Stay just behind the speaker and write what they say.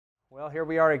Well, here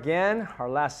we are again, our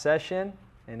last session,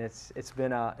 and it's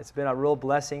been a real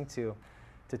blessing to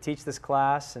teach this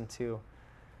class and to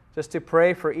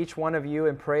pray for each one of you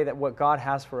and pray that what God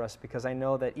has for us, because I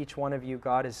know that each one of you,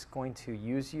 God is going to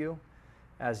use you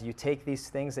as you take these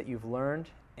things that you've learned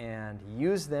and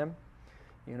use them.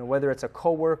 You know, whether it's a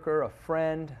coworker, a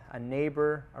friend, a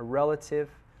neighbor, a relative,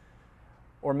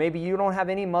 or maybe you don't have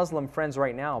any Muslim friends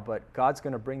right now, but God's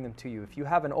going to bring them to you. If you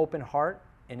have an open heart,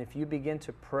 and if you begin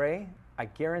to pray, I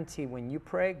guarantee when you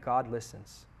pray, God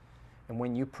listens. And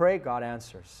when you pray, God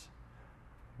answers.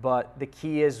 But the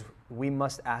key is we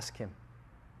must ask Him.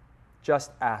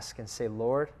 Just ask and say,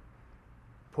 Lord,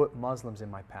 put Muslims in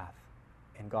my path.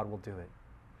 And God will do it.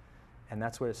 And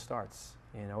that's where it starts.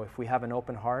 You know, if we have an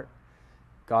open heart,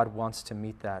 God wants to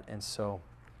meet that. And so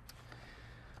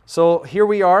here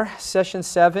we are, session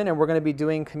 7, and we're going to be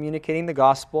doing communicating the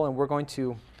gospel, and we're going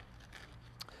to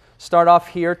start off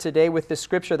here today with the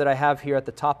scripture that I have here at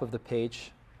the top of the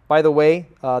page. By the way,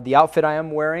 the outfit I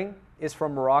am wearing is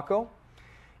from Morocco.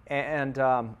 And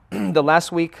the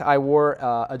last week I wore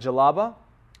a jalaba,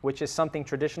 which is something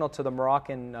traditional to the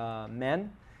Moroccan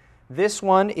men. This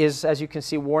one is, as you can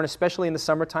see, worn especially in the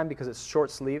summertime because it's short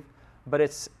sleeve, but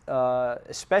it's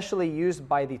especially used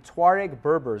by the Tuareg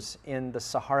Berbers in the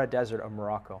Sahara Desert of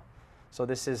Morocco. So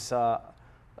this is a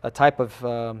type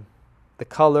of the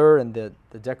color and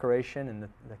the decoration and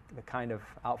the kind of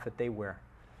outfit they wear.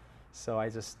 So I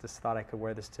just thought I could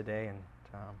wear this today and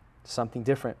something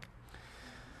different.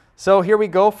 So here we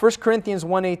go, 1 Corinthians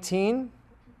 1:18.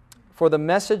 For the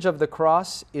message of the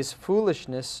cross is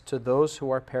foolishness to those who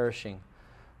are perishing,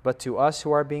 but to us who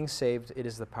are being saved, it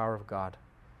is the power of God.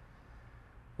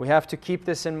 We have to keep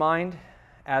this in mind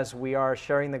as we are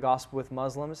sharing the gospel with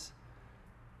Muslims,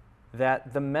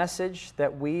 that the message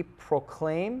that we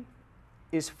proclaim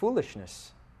is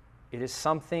foolishness. It is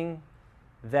something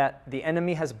that the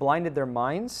enemy has blinded their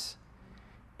minds,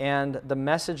 and the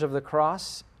message of the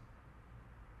cross,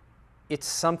 it's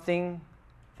something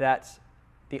that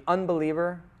the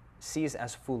unbeliever sees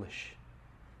as foolish.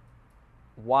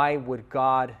 Why would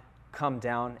God come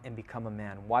down and become a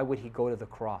man? Why would He go to the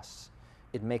cross?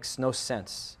 It makes no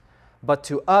sense. But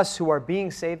to us who are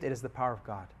being saved, it is the power of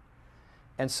God.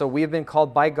 And so we have been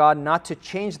called by God not to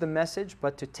change the message,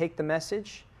 but to take the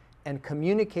message and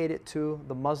communicate it to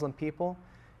the Muslim people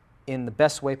in the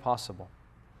best way possible.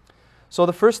 So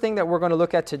the first thing that we're going to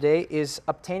look at today is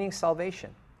obtaining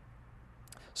salvation.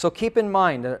 So keep in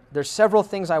mind, there's several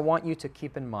things I want you to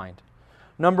keep in mind.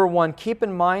 Number one, keep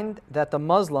in mind that the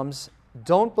Muslims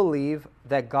don't believe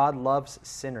that God loves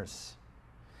sinners.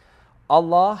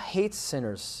 Allah hates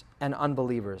sinners and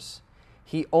unbelievers.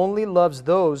 He only loves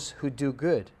those who do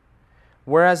good.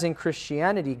 Whereas in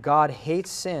Christianity, God hates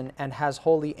sin and has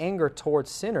holy anger towards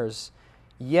sinners,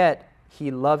 yet He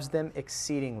loves them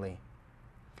exceedingly.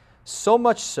 So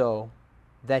much so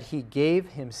that He gave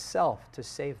Himself to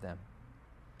save them.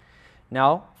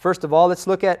 Now, first of all, let's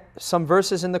look at some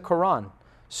verses in the Quran.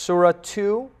 Surah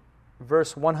 2,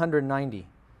 verse 190.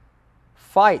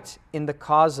 Fight in the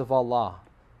cause of Allah,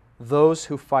 those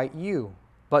who fight you,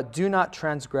 but do not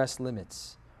transgress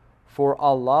limits, for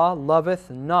Allah loveth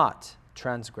not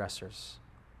transgressors.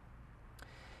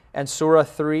 And Surah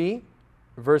 3,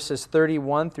 verses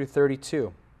 31 through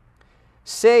 32.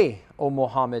 Say, O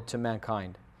Muhammad, to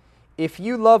mankind, if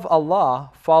you love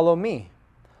Allah, follow me.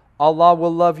 Allah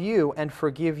will love you and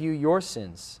forgive you your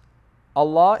sins.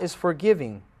 Allah is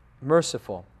forgiving,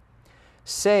 merciful.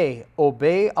 Say,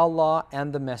 obey Allah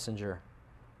and the Messenger.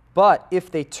 But if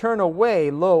they turn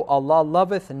away, lo, Allah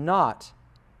loveth not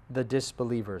the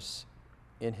disbelievers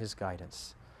in His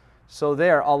guidance. So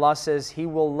there, Allah says He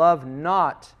will love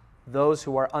not those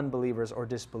who are unbelievers or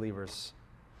disbelievers.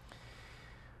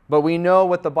 But we know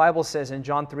what the Bible says in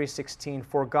John 3:16,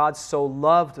 for God so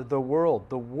loved the world,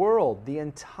 the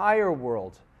entire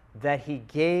world, that He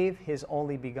gave His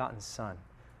only begotten Son,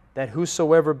 that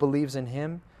whosoever believes in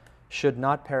Him should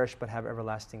not perish but have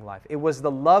everlasting life. It was the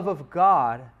love of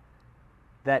God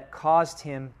that caused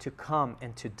Him to come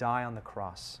and to die on the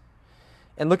cross.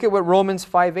 And look at what Romans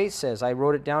 5:8 says. I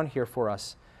wrote it down here for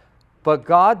us. But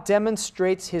God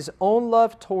demonstrates His own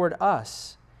love toward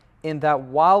us in that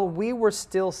while we were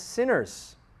still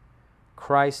sinners,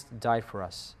 Christ died for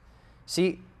us.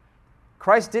 See,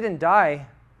 Christ didn't die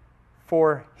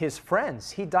for His friends.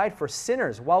 He died for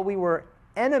sinners. While we were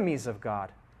enemies of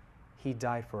God, He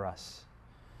died for us.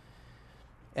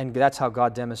 And that's how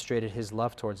God demonstrated His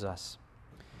love towards us.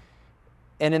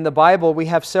 And in the Bible, we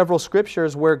have several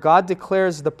scriptures where God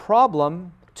declares the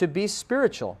problem to be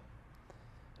spiritual.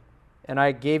 And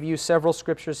I gave you several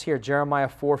scriptures here. Jeremiah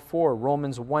 4:4,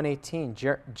 Romans 1:18,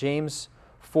 James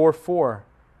 4:4,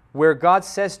 where God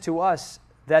says to us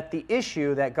that the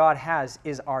issue that God has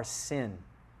is our sin.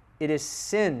 It is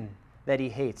sin that He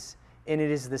hates, and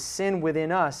it is the sin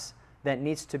within us that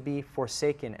needs to be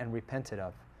forsaken and repented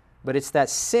of. But it's that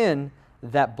sin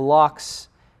that blocks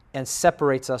and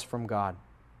separates us from God.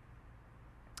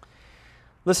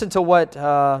 Listen to what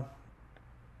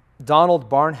Donald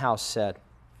Barnhouse said.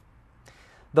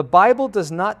 The Bible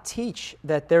does not teach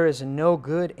that there is no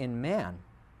good in man,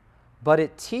 but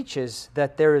it teaches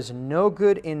that there is no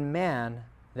good in man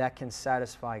that can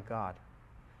satisfy God.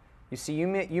 You see, you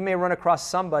may run across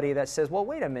somebody that says, well,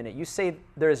 wait a minute, you say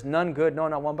there is none good, no,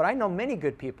 not one, but I know many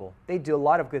good people. They do a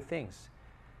lot of good things.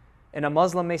 And a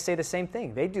Muslim may say the same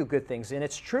thing. They do good things, and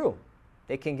it's true.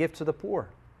 They can give to the poor.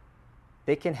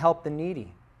 They can help the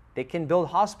needy. They can build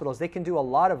hospitals. They can do a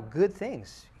lot of good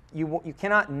things. You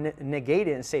cannot negate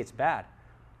it and say it's bad.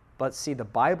 But see, the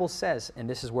Bible says, and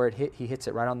this is where he hits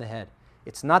it right on the head,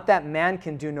 it's not that man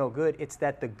can do no good. It's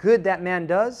that the good that man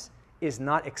does is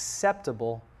not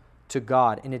acceptable to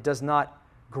God, and it does not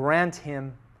grant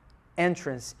him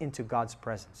entrance into God's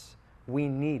presence. We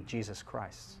need Jesus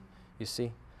Christ, you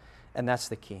see? And that's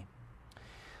the key.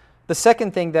 The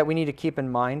second thing that we need to keep in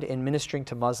mind in ministering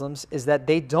to Muslims is that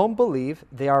they don't believe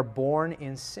they are born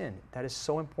in sin. That is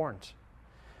so important.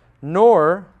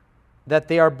 Nor that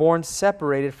they are born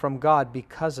separated from God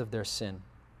because of their sin.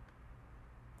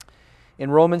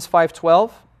 In Romans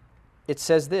 5:12, it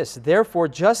says this, therefore,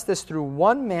 just as through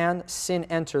one man sin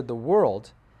entered the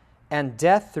world, and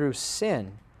death through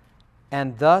sin,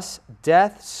 and thus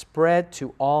death spread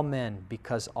to all men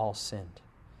because all sinned.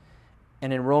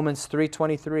 And in Romans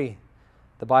 3:23,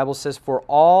 the Bible says, for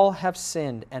all have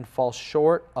sinned and fall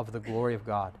short of the glory of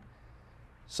God.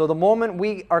 So the moment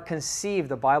we are conceived,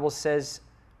 the Bible says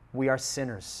we are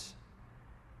sinners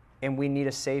and we need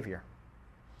a Savior.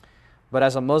 But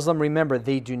as a Muslim, remember,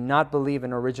 they do not believe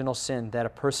in original sin, that a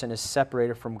person is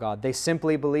separated from God. They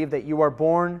simply believe that you are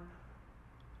born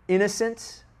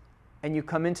innocent and you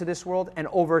come into this world, and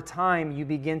over time you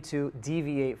begin to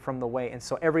deviate from the way. And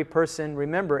so every person,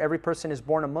 remember, every person is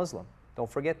born a Muslim. Don't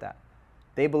forget that.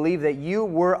 They believe that you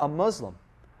were a Muslim,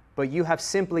 but you have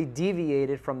simply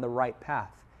deviated from the right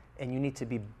path, and you need to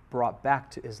be brought back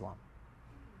to Islam.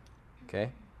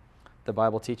 Okay? The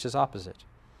Bible teaches opposite.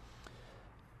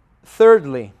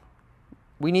 Thirdly,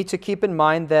 we need to keep in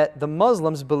mind that the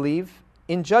Muslims believe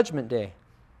in Judgment Day,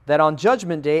 that on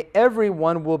Judgment Day,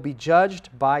 everyone will be judged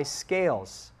by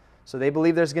scales. So they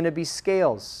believe there's going to be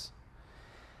scales.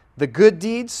 The good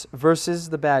deeds versus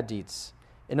the bad deeds.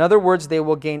 In other words, they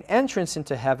will gain entrance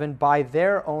into heaven by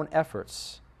their own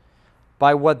efforts,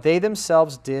 by what they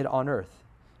themselves did on earth.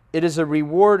 It is a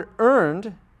reward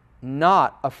earned,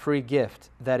 not a free gift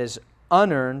that is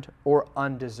unearned or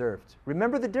undeserved.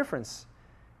 Remember the difference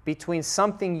between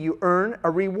something you earn.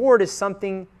 A reward is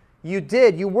something you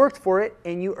did, you worked for it,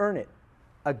 and you earn it.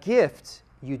 A gift,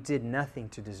 you did nothing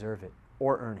to deserve it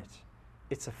or earn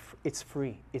it. It's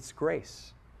free. It's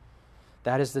grace.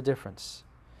 That is the difference.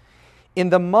 In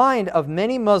the mind of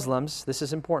many Muslims, this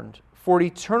is important, for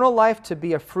eternal life to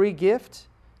be a free gift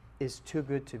is too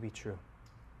good to be true.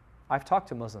 I've talked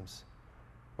to Muslims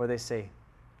where they say,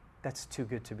 that's too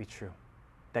good to be true.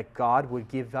 That God would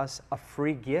give us a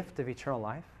free gift of eternal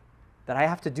life? That I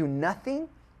have to do nothing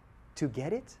to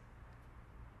get it?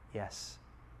 Yes.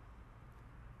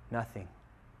 Nothing.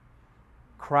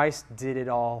 Christ did it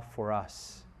all for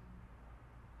us.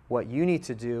 What you need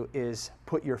to do is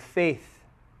put your faith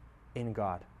in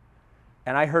God.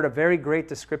 And I heard a very great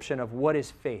description of what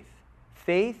is faith.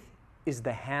 Faith is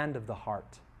the hand of the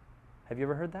heart. Have you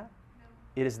ever heard that? No.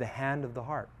 It is the hand of the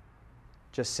heart.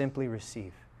 Just simply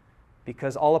receive.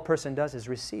 Because all a person does is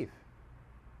receive.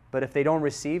 But if they don't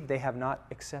receive, they have not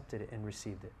accepted it and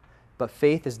received it. But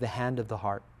faith is the hand of the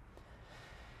heart.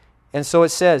 And so it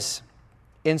says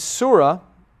in Surah,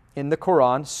 in the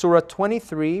Quran, Surah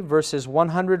 23, verses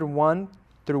 101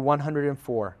 through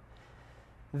 104.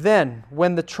 Then,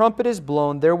 when the trumpet is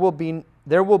blown, there will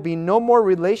be no more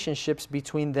relationships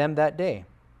between them that day,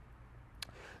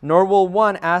 nor will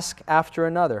one ask after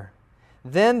another.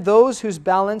 Then those whose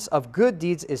balance of good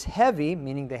deeds is heavy,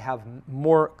 meaning they have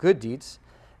more good deeds,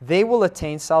 they will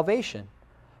attain salvation.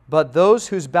 But those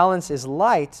whose balance is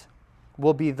light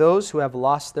will be those who have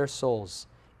lost their souls.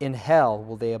 In hell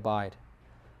will they abide.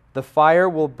 The fire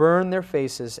will burn their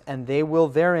faces, and they will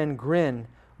therein grin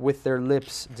with their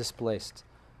lips displaced.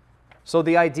 So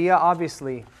the idea,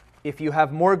 obviously, if you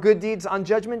have more good deeds on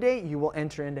Judgment Day, you will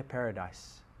enter into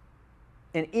paradise.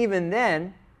 And even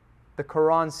then, the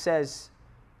Quran says,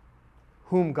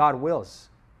 whom God wills.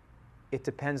 It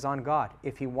depends on God.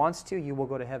 If He wants to, you will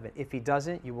go to heaven. If He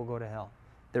doesn't, you will go to hell.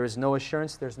 There is no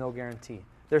assurance, there's no guarantee.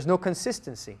 There's no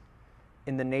consistency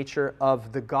in the nature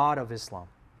of the God of Islam.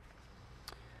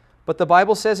 But the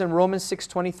Bible says in Romans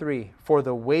 6:23, "For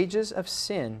the wages of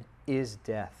sin is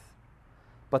death,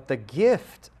 but the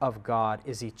gift of God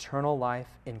is eternal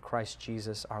life in Christ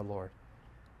Jesus our Lord."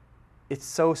 It's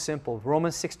so simple.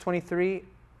 Romans 6:23,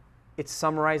 it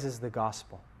summarizes the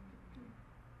gospel.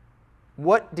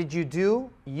 What did you do?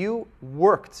 You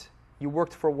worked. You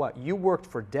worked for what? You worked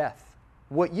for death.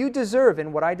 What you deserve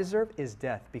and what I deserve is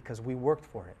death because we worked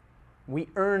for it. We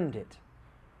earned it.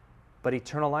 But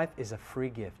eternal life is a free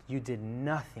gift. You did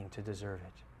nothing to deserve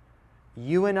it.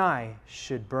 You and I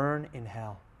should burn in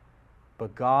hell.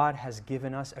 But God has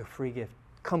given us a free gift.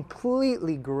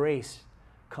 Completely grace.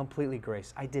 Completely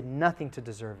grace. I did nothing to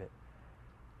deserve it.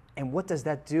 And what does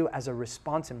that do as a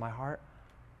response in my heart?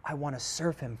 I want to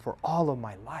serve Him for all of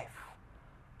my life.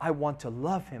 I want to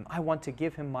love Him. I want to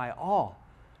give Him my all.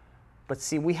 But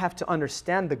see, we have to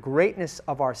understand the greatness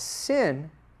of our sin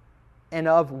and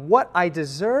of what I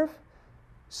deserve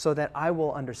so that I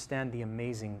will understand the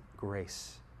amazing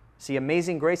grace. See,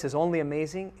 amazing grace is only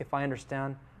amazing if I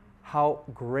understand how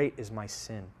great is my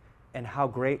sin and how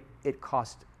great it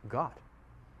cost God.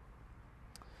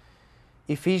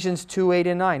 Ephesians 2:8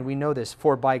 and 9, we know this.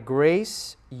 "For by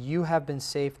grace you have been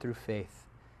saved through faith,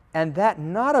 and that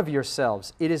not of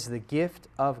yourselves, it is the gift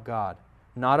of God,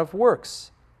 not of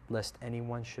works, lest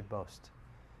anyone should boast."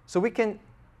 So we can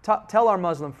tell our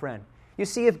Muslim friend, you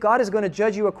see, if God is going to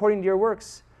judge you according to your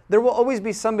works, there will always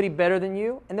be somebody better than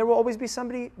you, and there will always be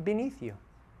somebody beneath you.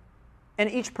 And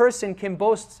each person can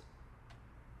boast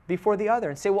before the other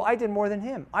and say, well, I did more than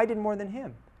him. I did more than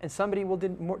him. And somebody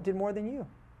did more than you.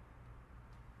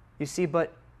 You see,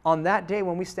 but on that day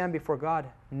when we stand before God,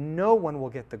 no one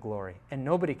will get the glory and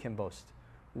nobody can boast.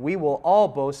 We will all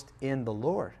boast in the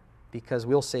Lord because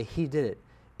we'll say He did it.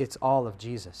 It's all of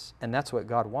Jesus. And that's what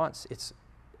God wants. It's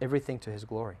everything to His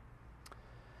glory.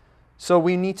 So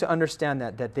we need to understand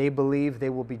that they believe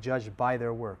they will be judged by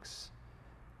their works.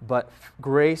 But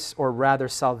grace, or rather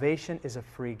salvation, is a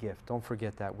free gift. Don't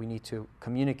forget that. We need to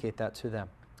communicate that to them.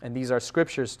 And these are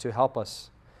scriptures to help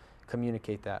us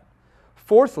communicate that.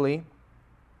 Fourthly,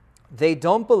 they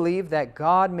don't believe that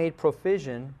God made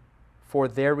provision for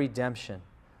their redemption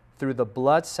through the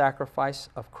blood sacrifice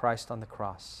of Christ on the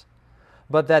cross,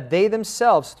 but that they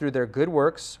themselves, through their good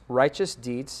works, righteous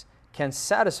deeds, can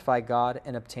satisfy God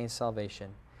and obtain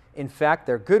salvation. In fact,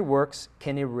 their good works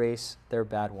can erase their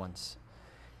bad ones.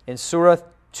 In Surah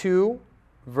 2,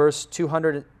 verse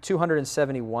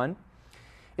 271,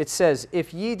 it says,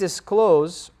 "If ye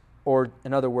disclose," or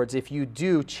in other words, if you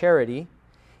do charity,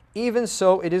 even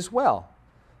so it is well.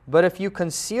 But if you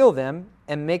conceal them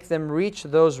and make them reach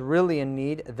those really in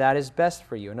need, that is best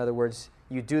for you. In other words,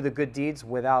 you do the good deeds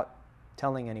without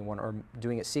telling anyone or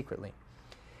doing it secretly.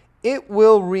 It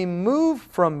will remove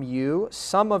from you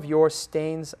some of your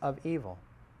stains of evil.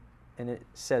 And it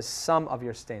says some of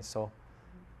your stains. So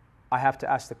I have to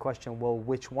ask the question, well,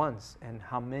 which ones and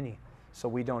how many? So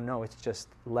we don't know. It's just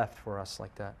left for us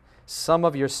like that. Some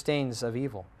of your stains of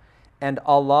evil. And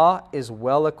Allah is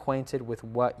well acquainted with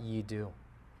what ye do.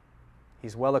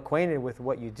 He's well acquainted with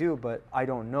what you do, but I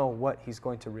don't know what He's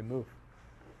going to remove.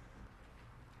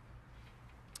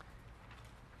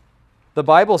 The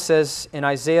Bible says in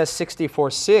Isaiah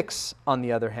 64:6, on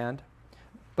the other hand,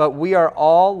 "But we are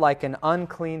all like an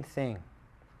unclean thing,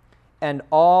 and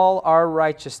all our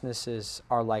righteousnesses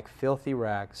are like filthy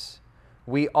rags.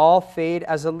 We all fade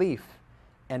as a leaf,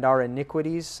 and our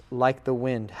iniquities, like the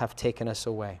wind, have taken us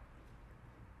away."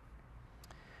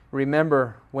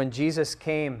 Remember when Jesus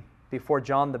came before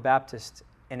John the Baptist,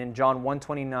 and in John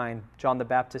 1:29, John the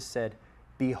Baptist said,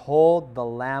 "Behold the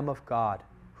Lamb of God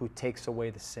who takes away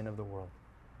the sin of the world."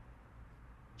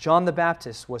 John the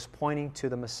Baptist was pointing to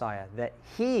the Messiah, that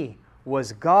He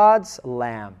was God's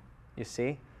Lamb, you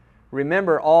see.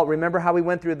 Remember how we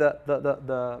went through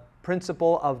the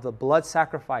principle of the blood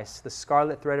sacrifice, the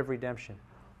scarlet thread of redemption.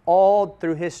 All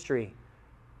through history,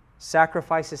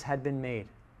 sacrifices had been made.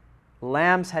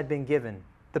 Lambs had been given.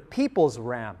 The people's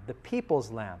ram, the people's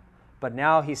lamb. But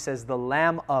now He says the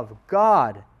Lamb of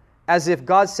God, as if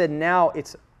God said, now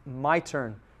it's my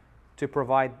turn to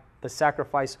provide the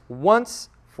sacrifice once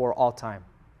for all time,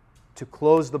 to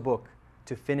close the book,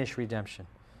 to finish redemption.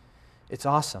 It's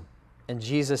awesome. And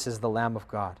Jesus is the Lamb of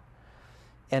God.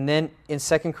 And then in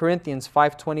 2 Corinthians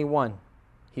 5:21,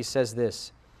 he says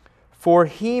this, "For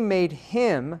He made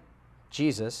Him,"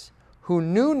 Jesus, "who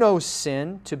knew no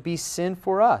sin, to be sin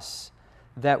for us,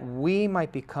 that we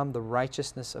might become the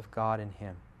righteousness of God in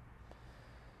Him."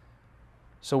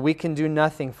 So we can do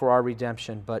nothing for our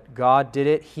redemption, but God did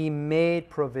it. He made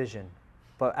provision.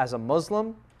 But as a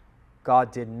Muslim,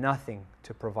 God did nothing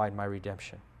to provide my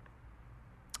redemption.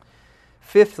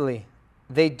 Fifthly,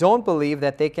 they don't believe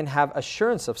that they can have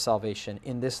assurance of salvation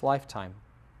in this lifetime.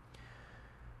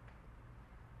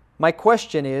 My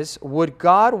question is, would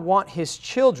God want His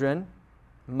children,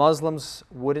 Muslims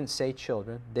wouldn't say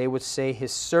children, they would say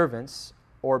His servants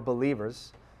or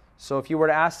believers. So if you were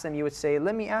to ask them, you would say,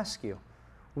 let me ask you,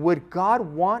 would God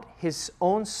want His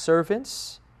own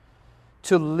servants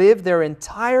to live their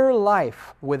entire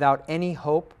life without any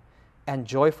hope and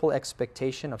joyful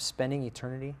expectation of spending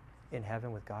eternity in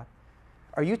heaven with God?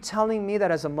 Are you telling me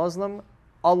that as a Muslim,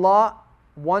 Allah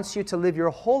wants you to live your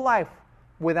whole life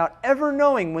without ever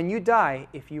knowing when you die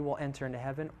if you will enter into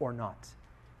heaven or not?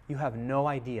 You have no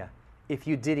idea if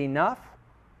you did enough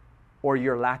or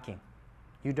you're lacking.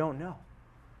 You don't know.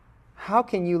 How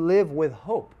can you live with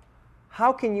hope?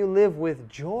 How can you live with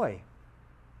joy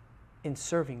in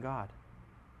serving God?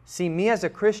 See, me as a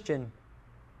Christian,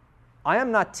 I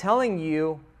am not telling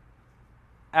you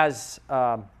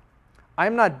I'm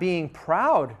not being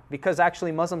proud, because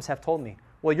actually Muslims have told me,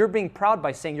 well, you're being proud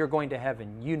by saying you're going to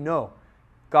heaven. You know,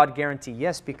 God guarantee.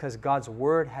 Yes, because God's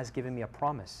word has given me a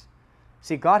promise.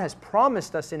 See, God has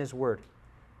promised us in His word,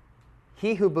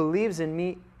 he who believes in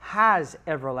me has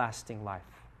everlasting life.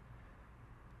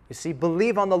 You see,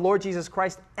 believe on the Lord Jesus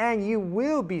Christ and you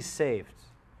will be saved.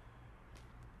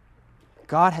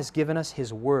 God has given us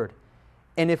His word.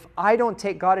 And if I don't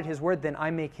take God at His word, then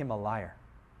I make Him a liar.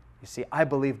 You see, I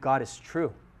believe God is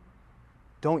true.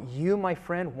 Don't you, my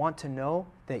friend, want to know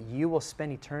that you will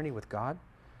spend eternity with God?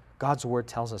 God's word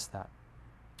tells us that.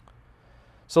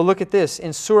 So look at this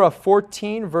in Surah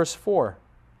 14, verse 4.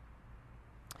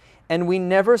 And we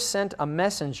never sent a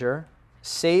messenger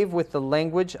save with the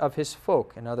language of his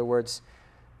folk. In other words,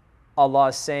 Allah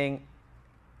is saying,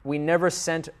 we never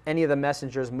sent any of the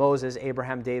messengers, Moses,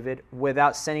 Abraham, David,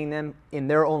 without sending them in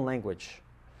their own language,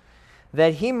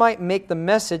 that He might make the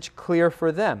message clear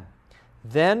for them.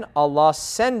 Then Allah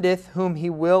sendeth whom He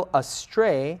will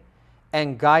astray,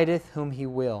 and guideth whom He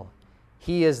will.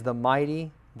 He is the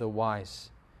mighty, the wise.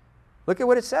 Look at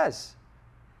what it says.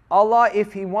 Allah,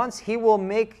 if He wants, He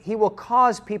will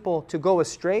cause people to go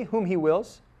astray, whom He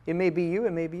wills. It may be you,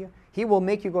 it may be you. He will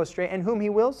make you go astray, and whom He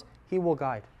wills, He will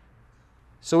guide.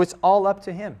 So it's all up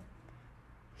to Him.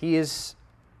 He's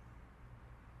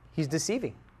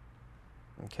deceiving.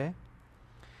 Okay?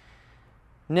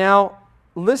 Now,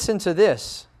 listen to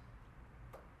this.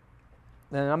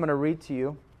 And I'm going to read to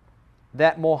you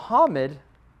that Muhammad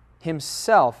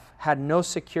himself had no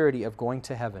security of going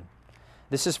to heaven.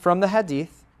 This is from the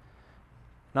Hadith.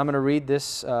 And I'm going to read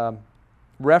this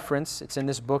reference. It's in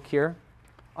this book here,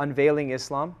 Unveiling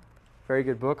Islam. Very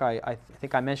good book. I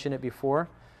think I mentioned it before.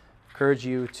 Encourage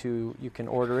you can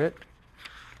order it.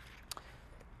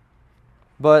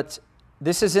 But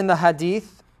this is in the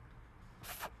Hadith,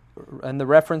 and the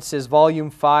reference is volume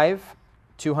 5,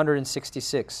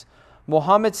 266.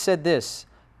 Muhammad said this,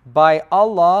 by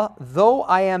Allah, though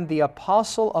I am the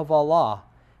apostle of Allah,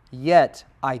 yet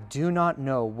I do not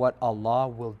know what Allah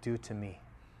will do to me.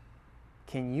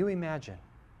 Can you imagine?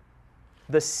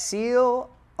 The seal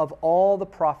of all the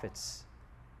prophets,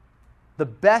 the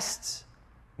best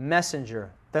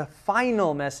messenger, the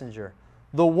final messenger,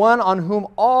 the one on whom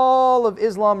all of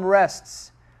Islam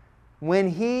rests, when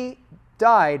he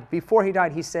died, before he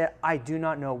died, he said, I do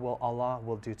not know what Allah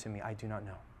will do to me. I do not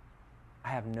know. I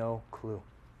have no clue.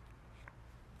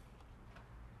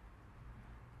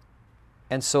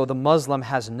 And so the Muslim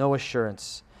has no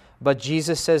assurance. But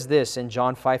Jesus says this in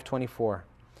John 5:24.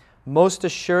 Most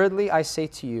assuredly I say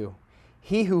to you,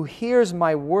 he who hears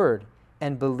my word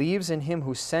and believes in Him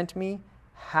who sent me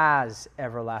has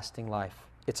everlasting life.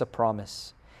 It's a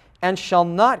promise. And shall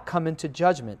not come into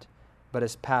judgment, but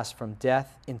is passed from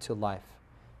death into life.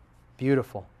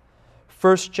 Beautiful.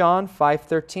 1 John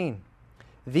 5:13.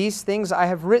 These things I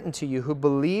have written to you who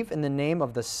believe in the name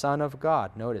of the Son of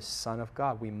God. Notice, Son of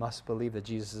God. We must believe that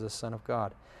Jesus is the Son of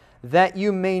God. That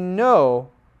you may know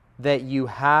that you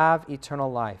have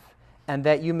eternal life, and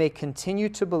that you may continue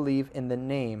to believe in the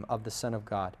name of the Son of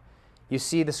God. You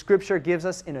see, the Scripture gives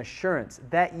us an assurance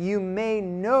that you may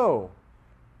know,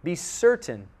 be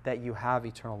certain that you have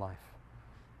eternal life.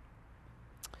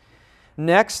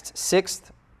 Next,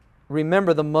 sixth,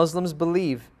 remember the Muslims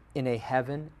believe in a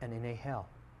heaven and in a hell.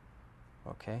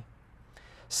 Okay.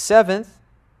 Seventh,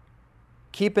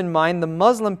 keep in mind the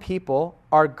Muslim people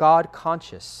are God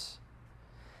conscious.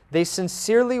 They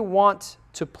sincerely want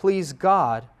to please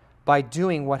God by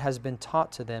doing what has been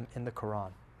taught to them in the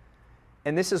Quran.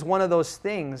 And this is one of those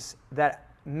things that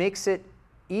makes it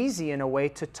easy in a way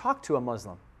to talk to a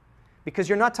Muslim. Because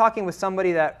you're not talking with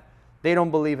somebody that They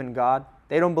don't believe in God.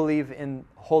 They don't believe in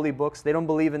holy books. They don't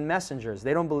believe in messengers.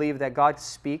 They don't believe that God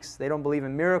speaks. They don't believe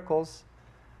in miracles.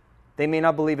 They may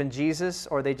not believe in Jesus,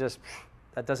 or they just,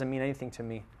 that doesn't mean anything to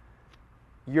me.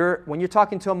 When you're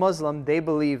talking to a Muslim, they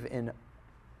believe in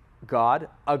God,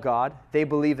 a God. They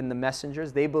believe in the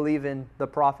messengers. They believe in the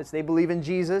prophets. They believe in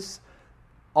Jesus.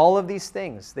 All of these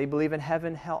things. They believe in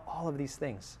heaven, hell, all of these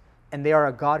things. And they are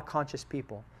a God-conscious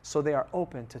people. So they are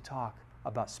open to talk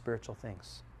about spiritual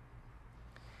things.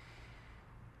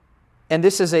 And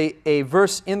this is a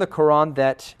verse in the Quran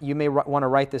that you may want to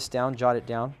write this down, jot it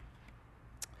down.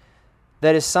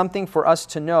 That is something for us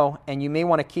to know, and you may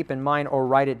want to keep in mind or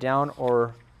write it down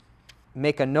or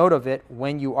make a note of it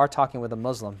when you are talking with a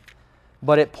Muslim.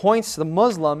 But it points the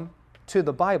Muslim to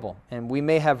the Bible. And we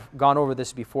may have gone over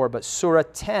this before, but Surah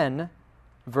 10,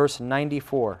 verse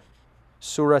 94.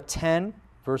 Surah 10,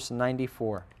 verse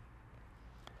 94.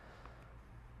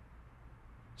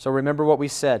 So remember what we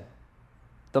said.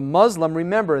 The Muslim,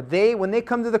 remember, when they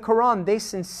come to the Quran, they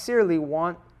sincerely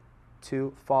want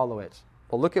to follow it.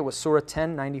 Well, look at what Surah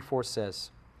 10:94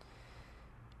 says.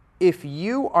 If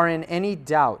you are in any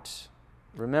doubt,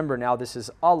 remember now this is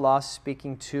Allah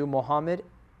speaking to Muhammad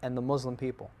and the Muslim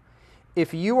people.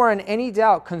 If you are in any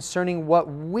doubt concerning what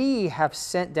we have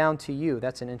sent down to you,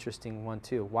 that's an interesting one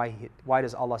too. Why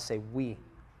does Allah say we?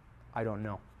 I don't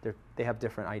know. They have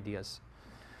different ideas.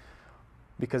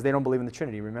 Because they don't believe in the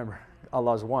Trinity, remember.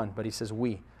 Allah is one, but He says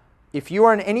we. If you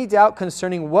are in any doubt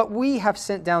concerning what we have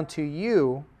sent down to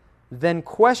you, then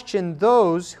question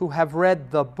those who have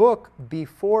read the book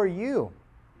before you.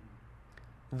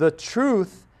 The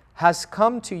truth has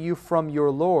come to you from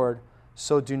your Lord,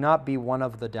 so do not be one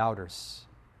of the doubters.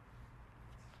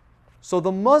 So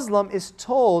the Muslim is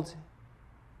told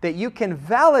that you can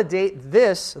validate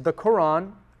this, the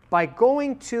Quran, by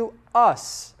going to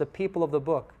us, the people of the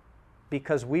book,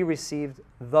 because we received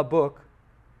the book,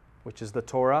 which is the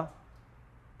Torah,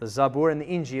 the Zabur, and the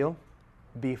Injil,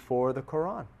 before the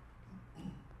Quran.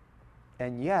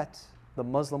 And yet, the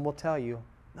Muslim will tell you,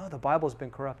 no, the Bible's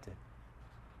been corrupted.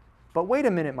 But wait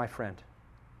a minute, my friend.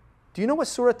 Do you know what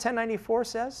Surah 1094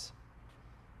 says?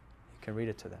 You can read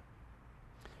it to them.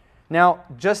 Now,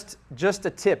 just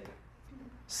a tip.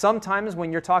 Sometimes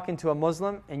when you're talking to a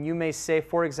Muslim, and you may say,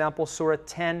 for example, Surah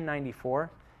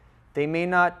 1094, they may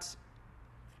not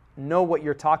know what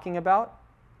you're talking about.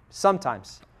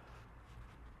 Sometimes.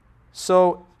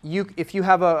 So if you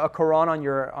have a Quran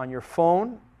on your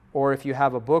phone, or if you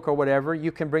have a book or whatever,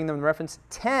 you can bring them the reference.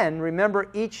 10, remember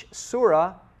each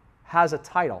surah has a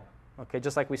title. Okay,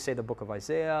 just like we say the book of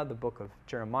Isaiah, the book of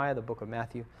Jeremiah, the book of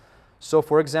Matthew. So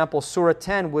for example, Surah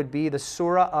 10 would be the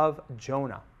Surah of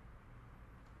Jonah.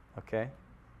 Okay,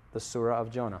 the Surah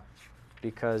of Jonah.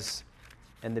 Because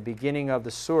in the beginning of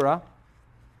the surah,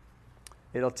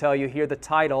 it'll tell you here the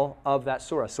title of that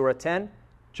surah. Surah 10,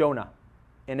 Jonah.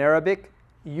 In Arabic,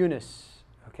 Yunus.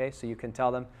 Okay, so you can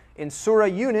tell them, in Surah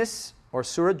Yunus, or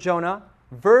Surah Jonah,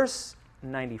 verse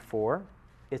 94,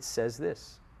 it says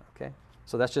this. Okay,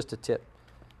 so that's just a tip.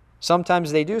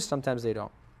 Sometimes they do, sometimes they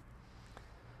don't.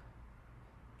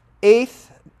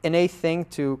 An eighth thing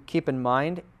to keep in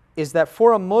mind is that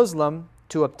for a Muslim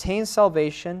to obtain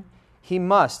salvation, he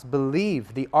must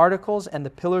believe the articles and the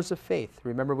pillars of faith.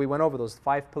 Remember, we went over those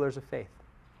 5 pillars of faith.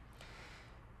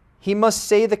 He must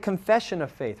say the confession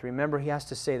of faith. Remember, he has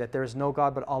to say that there is no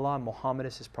God but Allah and Muhammad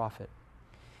is his prophet.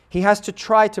 He has to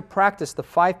try to practice the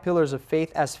 5 pillars of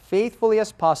faith as faithfully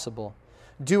as possible,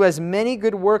 do as many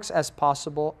good works as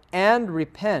possible, and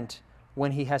repent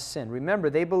when he has sinned.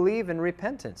 Remember, they believe in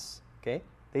repentance. Okay?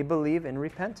 They believe in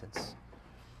repentance.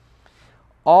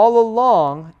 All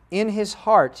along in his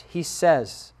heart, he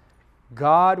says,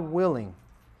 God willing,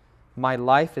 my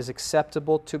life is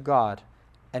acceptable to God,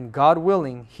 and God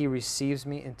willing, He receives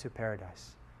me into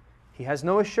paradise. He has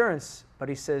no assurance, but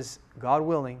he says, God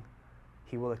willing,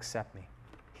 He will accept me.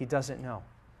 He doesn't know.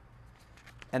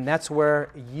 And that's where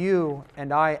you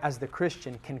and I, as the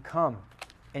Christian, can come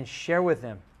and share with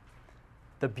them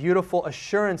the beautiful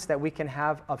assurance that we can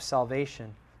have of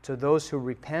salvation to those who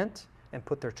repent and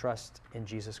put their trust in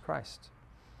Jesus Christ.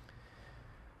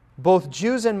 Both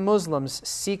Jews and Muslims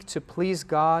seek to please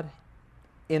God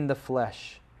in the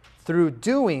flesh through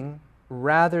doing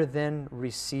rather than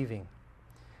receiving,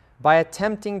 by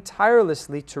attempting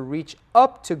tirelessly to reach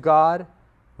up to God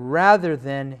rather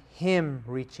than Him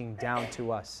reaching down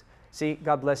to us. See,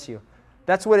 God bless you.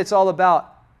 That's what it's all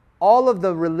about. All of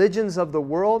the religions of the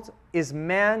world is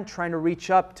man trying to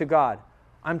reach up to God.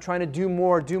 I'm trying to do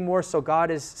more so God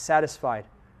is satisfied.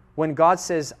 When God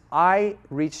says, I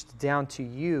reached down to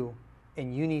you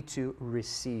and you need to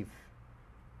receive.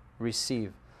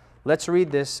 Receive. Let's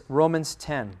read this, Romans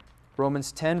 10.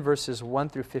 Romans 10, verses 1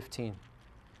 through 15.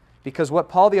 Because what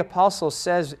Paul the Apostle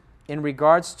says in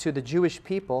regards to the Jewish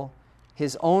people,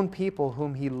 his own people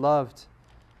whom he loved,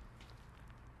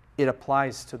 it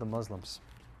applies to the Muslims.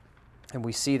 And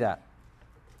we see that.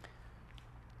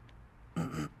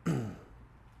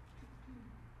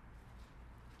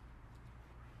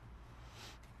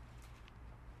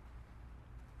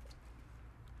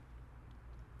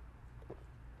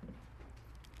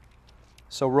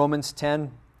 So Romans 10,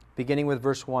 beginning with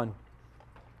verse 1.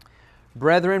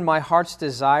 Brethren, my heart's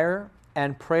desire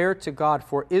and prayer to God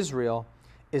for Israel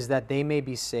is that they may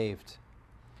be saved.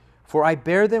 For I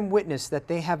bear them witness that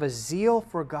they have a zeal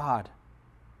for God,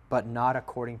 but not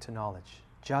according to knowledge,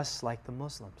 just like the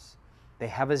Muslims. They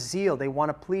have a zeal, they want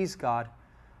to please God,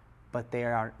 but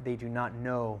they do not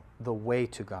know the way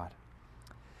to God.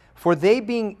 For they,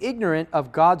 being ignorant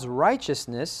of God's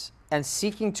righteousness and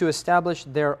seeking to establish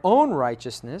their own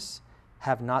righteousness,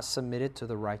 have not submitted to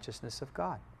the righteousness of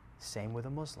God. Same with the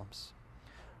Muslims.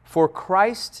 For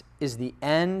Christ is the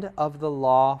end of the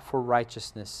law for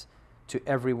righteousness to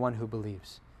everyone who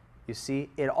believes. You see,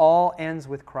 it all ends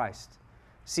with Christ.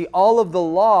 See, all of the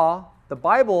law, the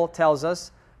Bible tells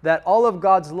us that all of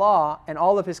God's law and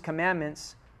all of His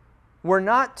commandments were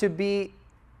not to be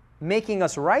making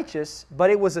us righteous, but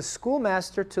it was a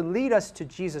schoolmaster to lead us to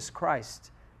Jesus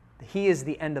Christ. He is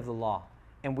the end of the law.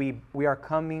 And we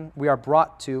are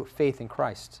brought to faith in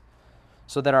Christ,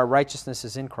 so that our righteousness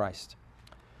is in Christ.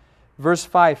 Verse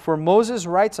 5, for Moses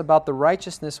writes about the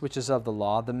righteousness which is of the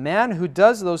law, the man who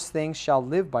does those things shall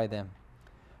live by them.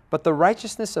 But the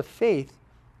righteousness of faith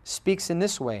speaks in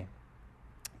this way.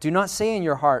 Do not say in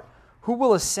your heart, who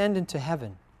will ascend into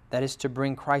heaven, that is to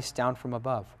bring Christ down from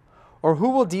above? Or who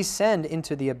will descend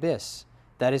into the abyss,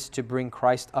 that is to bring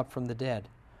Christ up from the dead?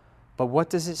 But what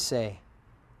does it say?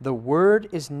 The word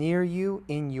is near you,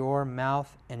 in your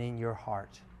mouth and in your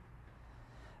heart.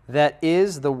 That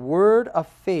is the word of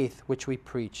faith which we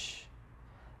preach,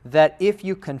 that if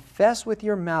you confess with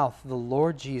your mouth the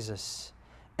Lord Jesus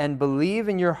and believe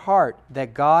in your heart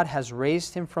that God has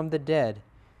raised him from the dead,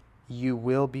 you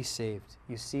will be saved.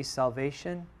 You see,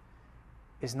 salvation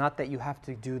is not that you have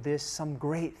to do this, some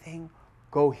great thing,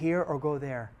 go here or go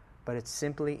there, but it's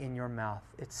simply in your mouth.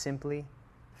 It's simply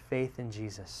faith in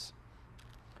Jesus.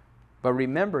 But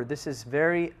remember, this is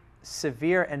very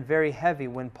severe and very heavy.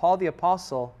 When Paul the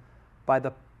Apostle, by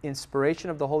the inspiration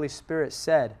of the Holy Spirit,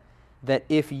 said that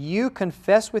if you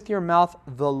confess with your mouth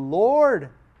the Lord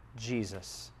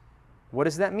Jesus, what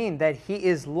does that mean? That He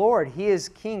is Lord, He is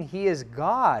King, He is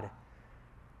God.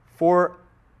 For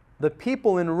the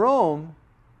people in Rome,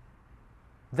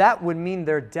 that would mean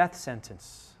their death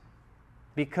sentence.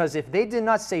 Because if they did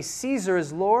not say Caesar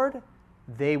is Lord,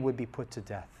 they would be put to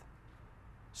death.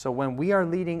 So when we are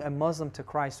leading a Muslim to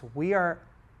Christ, we are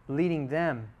leading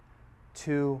them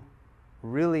to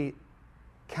really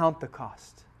count the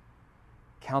cost.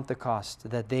 Count the cost,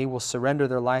 that they will surrender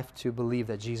their life to believe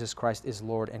that Jesus Christ is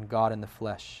Lord and God in the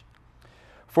flesh.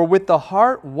 For with the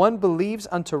heart one believes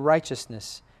unto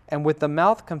righteousness, and with the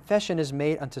mouth confession is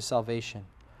made unto salvation.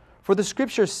 For the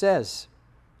Scripture says,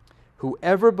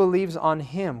 whoever believes on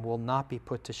Him will not be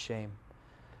put to shame.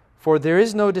 For there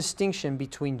is no distinction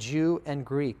between Jew and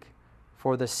Greek,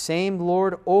 for the same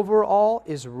Lord over all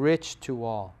is rich to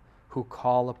all who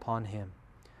call upon Him.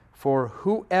 For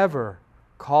whoever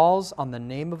calls on the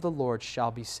name of the Lord shall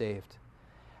be saved.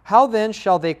 How then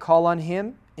shall they call on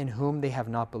Him in whom they have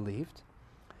not believed?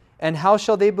 And how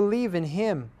shall they believe in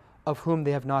Him of whom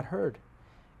they have not heard?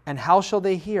 And how shall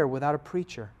they hear without a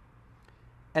preacher?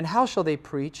 And how shall they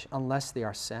preach unless they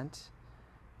are sent?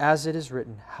 As it is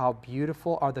written, how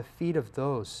beautiful are the feet of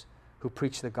those who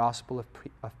preach the gospel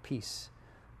of peace,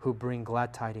 who bring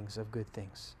glad tidings of good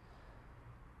things.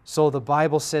 So the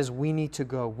Bible says we need to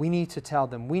go. We need to tell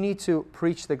them. We need to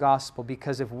preach the gospel,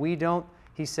 because if we don't,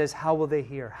 He says, how will they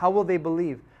hear? How will they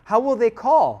believe? How will they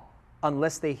call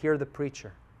unless they hear the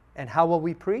preacher? And how will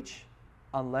we preach?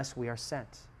 Unless we are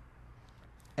sent.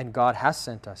 And God has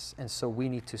sent us, and so we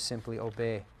need to simply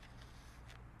obey.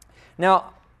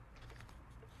 Now,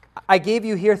 I gave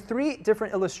you here 3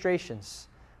 different illustrations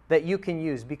that you can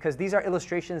use, because these are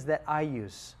illustrations that I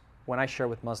use when I share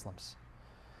with Muslims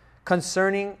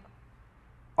concerning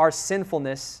our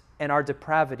sinfulness and our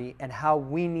depravity and how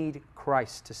we need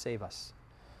Christ to save us.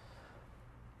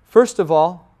 First of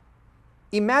all,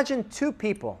 imagine 2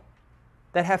 people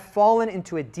that have fallen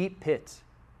into a deep pit.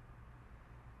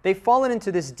 They've fallen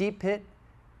into this deep pit,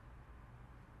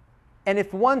 and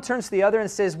if one turns to the other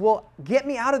and says, well, get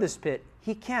me out of this pit,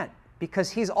 he can't,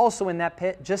 because he's also in that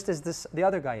pit just as the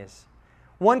other guy is.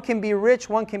 One can be rich,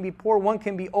 one can be poor, one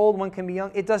can be old, one can be young.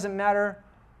 It doesn't matter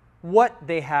what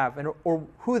they have or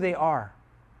who they are.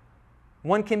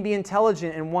 One can be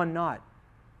intelligent and one not.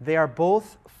 They are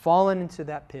both fallen into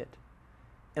that pit.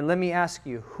 And let me ask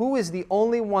you, who is the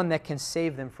only one that can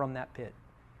save them from that pit?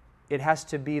 It has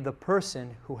to be the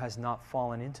person who has not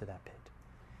fallen into that pit.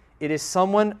 It is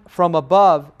someone from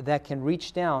above that can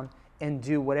reach down and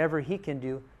do whatever he can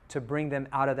do to bring them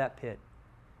out of that pit.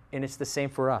 And it's the same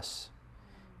for us.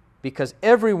 Because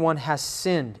everyone has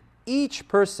sinned. Each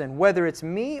person, whether it's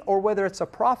me or whether it's a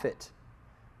prophet,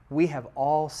 we have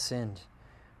all sinned.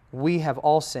 We have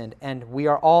all sinned, and we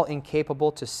are all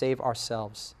incapable to save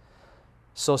ourselves.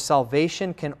 So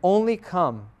salvation can only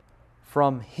come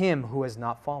from him who has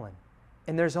not fallen.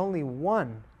 And there's only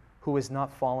one who has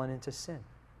not fallen into sin.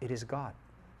 It is God.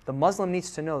 The Muslim needs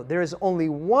to know there is only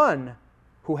one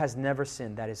who has never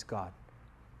sinned, that is God.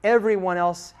 Everyone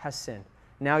else has sinned.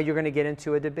 Now you're going to get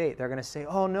into a debate. They're going to say,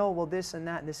 oh no, well this and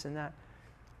that, and this and that.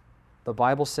 The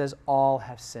Bible says all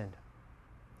have sinned.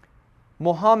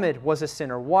 Muhammad was a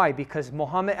sinner. Why? Because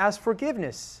Muhammad asked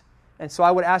forgiveness. And so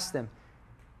I would ask them,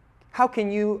 how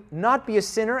can you not be a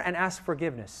sinner and ask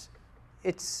forgiveness?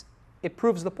 It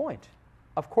proves the point.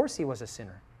 Of course he was a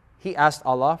sinner. He asked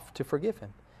Allah to forgive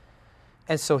him.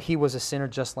 And so he was a sinner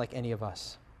just like any of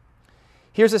us.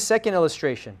 Here's a second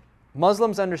illustration.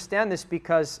 Muslims understand this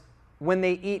because when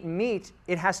they eat meat,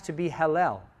 it has to be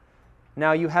halal.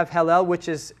 Now you have halal, which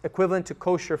is equivalent to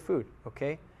kosher food,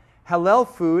 okay? Halal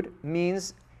food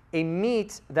means a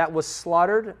meat that was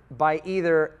slaughtered by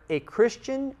either a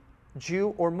Christian,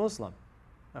 Jew, or Muslim,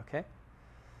 okay?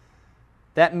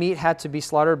 That meat had to be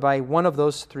slaughtered by one of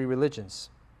those three religions.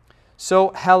 So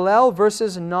halal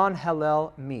versus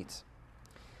non-halal meat.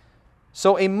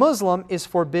 So a Muslim is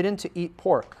forbidden to eat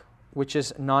pork, which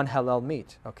is non-halal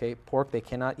meat, okay? Pork, they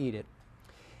cannot eat it.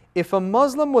 If a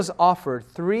Muslim was offered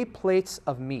 3 plates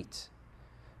of meat,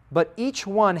 but each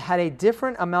one had a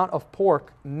different amount of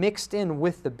pork mixed in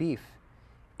with the beef,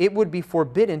 it would be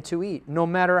forbidden to eat, no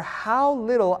matter how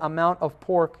little amount of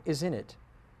pork is in it.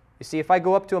 You see, if I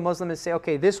go up to a Muslim and say,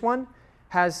 okay, this one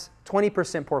has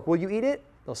 20% pork, will you eat it?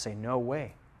 They'll say, no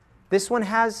way. This one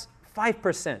has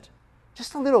 5%,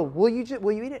 just a little. Will you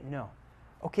eat it? No.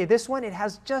 Okay, this one, it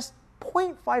has just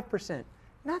 0.5%.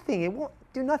 Nothing, it won't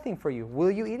do nothing for you.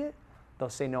 Will you eat it? They'll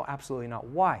say, no, absolutely not.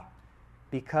 Why?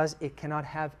 Because it cannot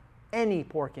have any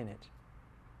pork in it.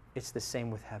 It's the same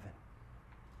with heaven.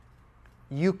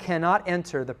 You cannot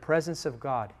enter the presence of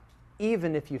God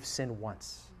even if you've sinned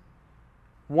once.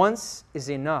 Once is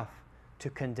enough to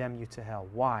condemn you to hell.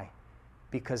 Why?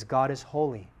 Because God is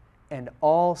holy and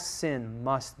all sin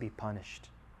must be punished.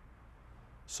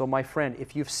 So my friend,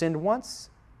 if you've sinned once,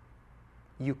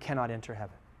 you cannot enter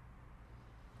heaven.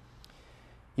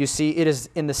 You see, it is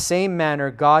in the same manner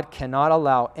God cannot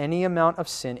allow any amount of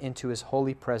sin into His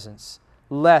holy presence,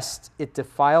 lest it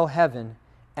defile heaven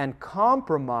and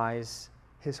compromise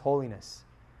His holiness.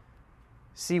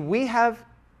 See, we have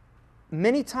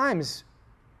many times,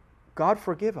 God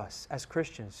forgive us as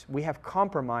Christians, we have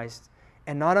compromised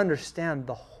and not understand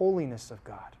the holiness of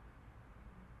God.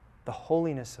 The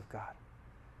holiness of God.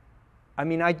 I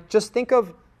mean, I just think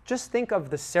of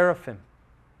the seraphim.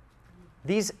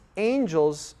 These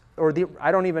angels, or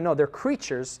I don't even know, they're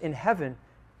creatures in heaven,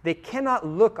 they cannot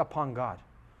look upon God.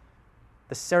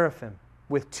 The seraphim,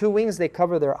 with 2 wings they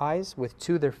cover their eyes, with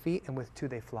 2 their feet, and with 2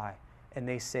 they fly. And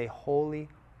they say, holy,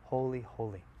 holy,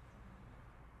 holy.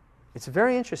 It's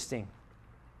very interesting.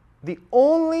 The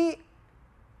only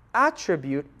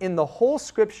attribute in the whole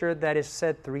scripture that is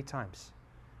said 3 times.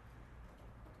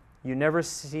 You never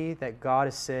see that God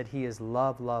has said He is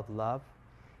love, love, love.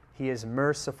 He is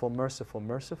merciful, merciful,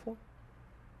 merciful.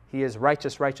 He is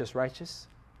righteous, righteous, righteous.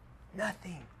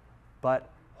 Nothing but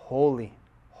holy,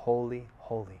 holy,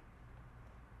 holy.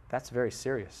 That's very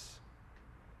serious.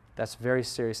 That's very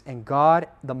serious. And God,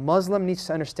 the Muslim needs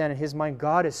to understand in his mind,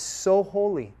 God is so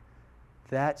holy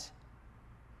that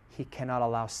He cannot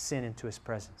allow sin into His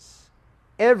presence.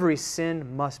 Every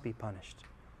sin must be punished.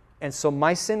 And so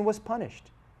my sin was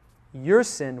punished. Your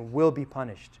sin will be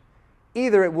punished.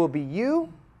 Either it will be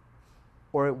you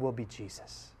or it will be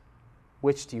Jesus.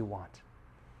 Which do you want?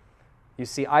 You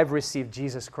see, I've received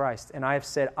Jesus Christ and I have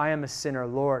said, I am a sinner,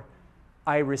 Lord.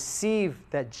 I receive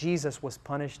that Jesus was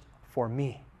punished for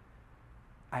me.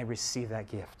 I receive that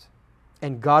gift.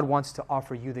 And God wants to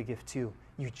offer you the gift too.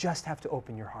 You just have to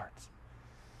open your heart.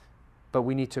 But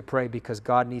we need to pray because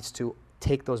God needs to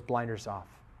take those blinders off.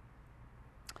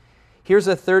 Here's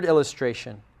a third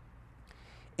illustration.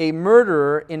 A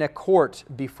murderer in a court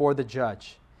before the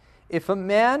judge. If a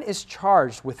man is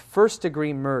charged with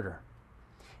first-degree murder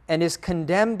and is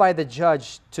condemned by the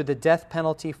judge to the death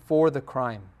penalty for the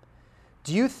crime.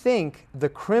 Do you think the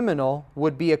criminal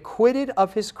would be acquitted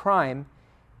of his crime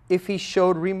if he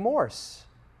showed remorse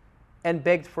and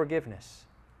begged forgiveness?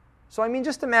 So, I mean,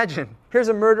 just imagine, here's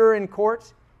a murderer in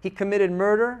court. He committed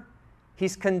murder.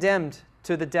 He's condemned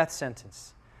to the death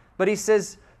sentence. But he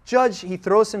says, Judge, he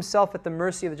throws himself at the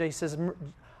mercy of the judge. He says,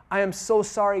 I am so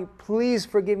sorry. Please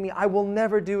forgive me. I will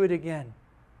never do it again.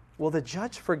 Will the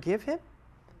judge forgive him?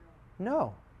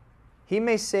 No. He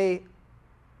may say,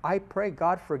 I pray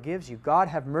God forgives you. God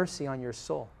have mercy on your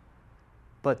soul.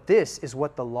 But this is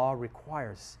what the law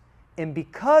requires. And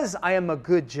because I am a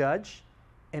good judge,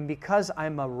 and because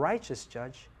I'm a righteous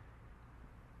judge,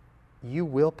 you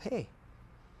will pay.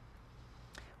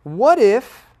 What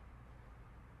if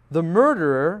the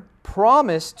murderer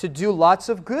promised to do lots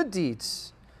of good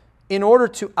deeds in order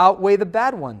to outweigh the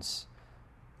bad ones?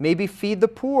 Maybe feed the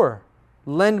poor,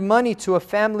 lend money to a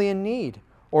family in need,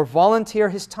 or volunteer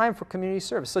his time for community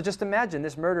service. So just imagine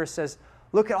this murderer says,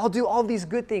 look, I'll do all these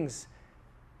good things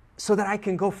so that I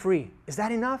can go free. Is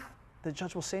that enough? The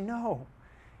judge will say, no.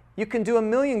 You can do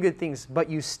 1,000,000 good things, but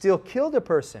you still killed a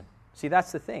person. See,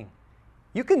 that's the thing.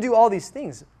 You can do all these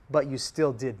things, but you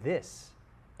still did this.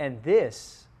 And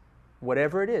this,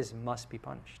 whatever it is, must be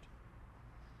punished.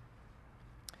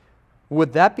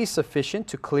 Would that be sufficient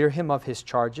to clear him of his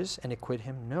charges and acquit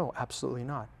him? No, absolutely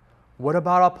not. What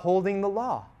about upholding the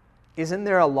law? Isn't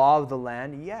there a law of the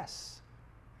land? Yes.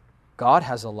 God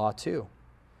has a law too.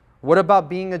 What about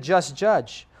being a just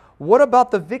judge? What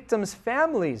about the victims'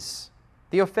 families,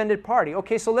 the offended party?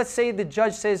 Okay, so let's say the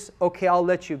judge says, okay, I'll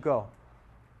let you go.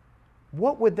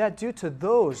 What would that do to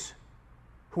those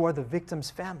who are the victim's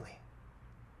family?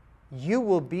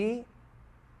 The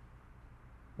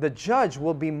judge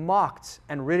will be mocked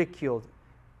and ridiculed,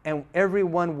 and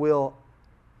everyone will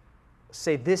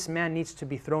say, this man needs to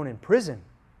be thrown in prison.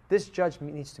 This judge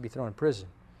needs to be thrown in prison.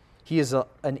 He is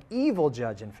an evil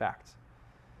judge, in fact.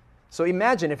 So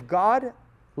imagine if God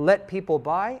let people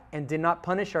by and did not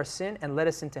punish our sin and let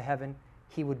us into heaven,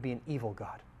 he would be an evil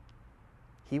God.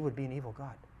 He would be an evil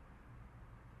God.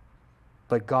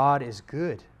 But God is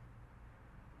good.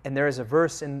 And there is a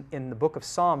verse in the book of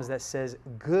Psalms that says,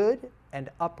 good and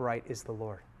upright is the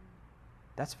Lord.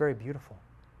 That's very beautiful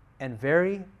and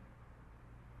very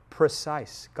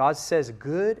precise. God says,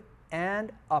 good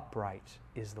and upright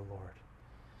is the Lord.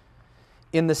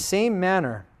 In the same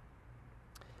manner,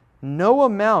 no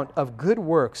amount of good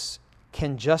works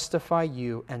can justify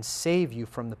you and save you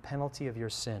from the penalty of your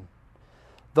sin.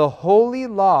 The holy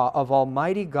law of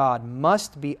Almighty God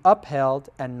must be upheld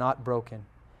and not broken.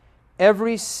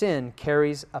 Every sin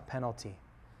carries a penalty.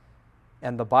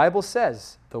 And the Bible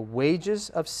says the wages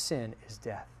of sin is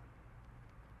death.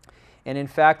 And in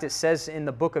fact, it says in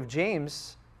the book of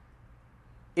James,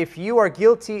 if you are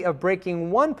guilty of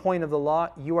breaking one point of the law,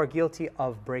 you are guilty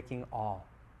of breaking all.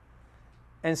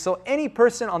 And so any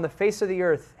person on the face of the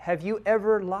earth, have you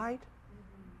ever lied?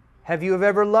 Have you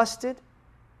ever lusted?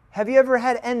 Have you ever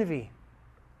had envy?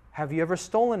 Have you ever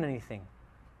stolen anything?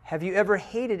 Have you ever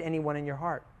hated anyone in your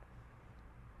heart?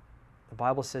 The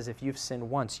Bible says if you've sinned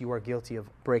once, you are guilty of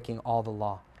breaking all the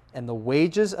law. And the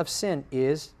wages of sin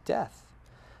is death.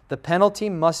 The penalty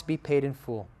must be paid in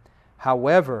full.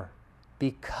 However,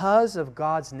 because of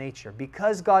God's nature,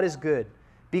 because God is good,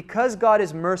 because God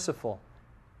is merciful,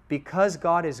 because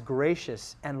God is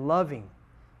gracious and loving,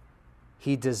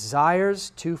 He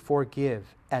desires to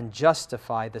forgive and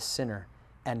justify the sinner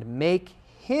and make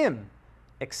him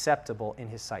acceptable in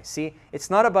His sight. See, it's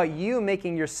not about you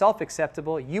making yourself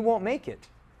acceptable. You won't make it.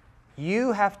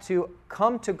 You have to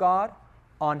come to God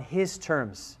on His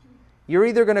terms. You're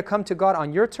either going to come to God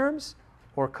on your terms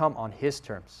or come on His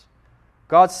terms.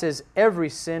 God says every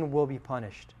sin will be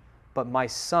punished. But my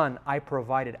son, I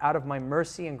provided out of my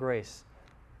mercy and grace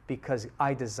because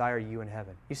I desire you in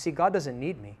heaven. You see, God doesn't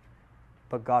need me,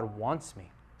 but God wants me.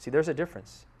 See, there's a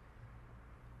difference.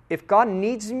 If God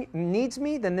needs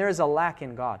me, then there is a lack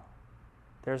in God.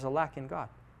 There's a lack in God.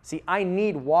 See, I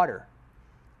need water.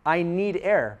 I need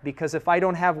air, because if I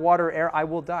don't have water or air, I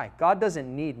will die. God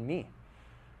doesn't need me.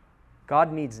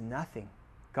 God needs nothing.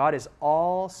 God is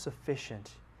all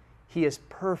sufficient. He is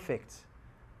perfect.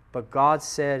 But God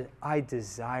said, I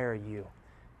desire you.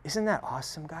 Isn't that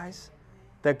awesome, guys?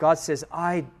 That God says,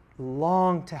 I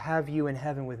long to have you in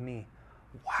heaven with me.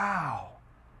 Wow.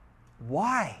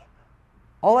 Why?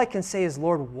 All I can say is,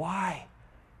 Lord, why?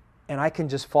 And I can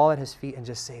just fall at His feet and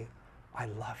just say, I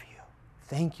love you.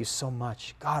 Thank you so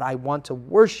much. God, I want to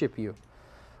worship you.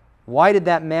 Why did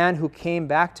that man who came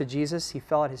back to Jesus, he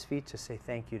fell at His feet to say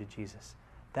thank you to Jesus?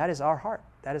 That is our heart.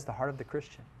 That is the heart of the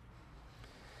Christian.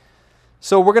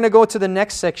 So we're going to go to the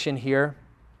next section here.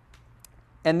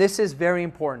 And this is very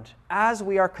important. As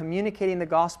we are communicating the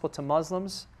gospel to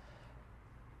Muslims,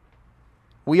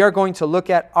 we are going to look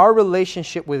at our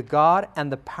relationship with God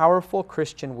and the powerful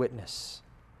Christian witness.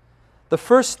 The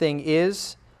first thing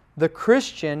is, the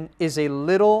Christian is a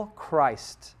little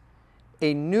Christ,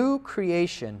 a new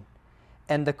creation,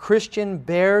 and the Christian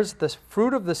bears the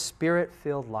fruit of the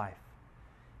Spirit-filled life.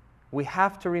 We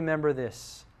have to remember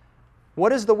this. What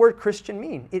does the word Christian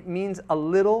mean? It means a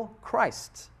little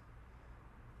Christ.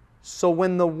 So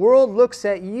when the world looks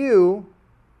at you,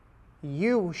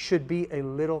 you should be a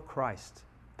little Christ.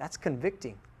 That's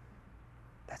convicting.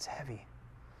 That's heavy.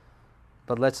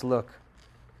 But let's look.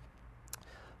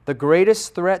 The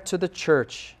greatest threat to the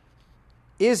church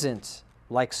isn't,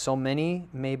 like so many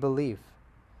may believe,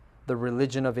 the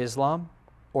religion of Islam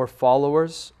or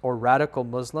followers or radical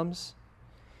Muslims.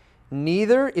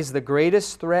 Neither is the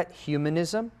greatest threat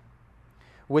humanism,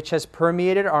 which has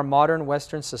permeated our modern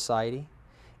Western society.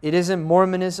 It isn't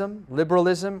Mormonism,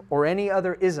 liberalism, or any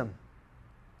other ism.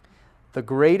 The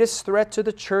greatest threat to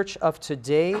the church of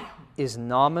today is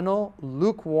nominal,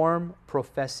 lukewarm,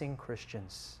 professing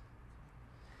Christians.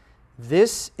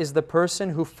 This is the person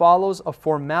who follows a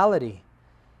formality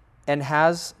and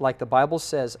has, like the Bible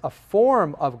says, a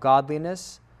form of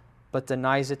godliness but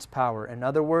denies its power. In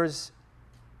other words,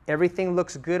 everything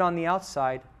looks good on the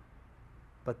outside,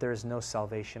 but there is no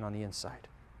salvation on the inside.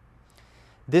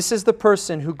 This is the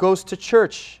person who goes to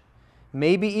church,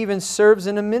 maybe even serves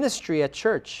in a ministry at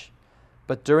church,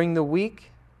 but during the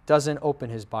week doesn't open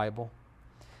his Bible.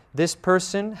 This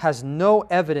person has no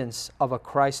evidence of a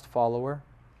Christ follower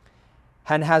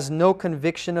and has no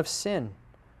conviction of sin,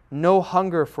 no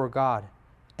hunger for God,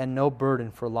 and no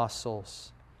burden for lost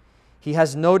souls. He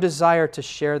has no desire to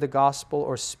share the gospel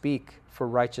or speak for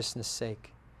righteousness'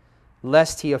 sake,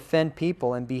 lest he offend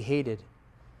people and be hated.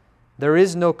 There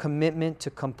is no commitment to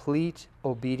complete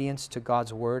obedience to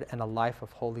God's word and a life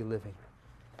of holy living.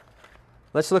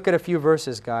 Let's look at a few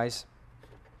verses, guys.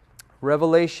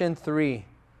 Revelation 3,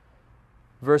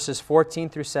 verses 14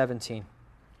 through 17.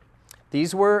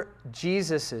 These were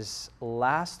Jesus'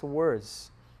 last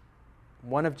words,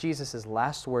 one of Jesus'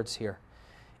 last words here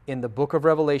in the book of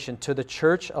Revelation to the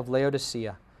church of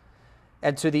Laodicea.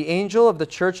 And to the angel of the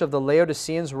church of the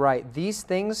Laodiceans write, these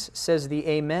things says the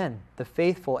Amen, the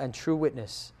faithful and true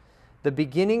witness, the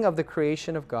beginning of the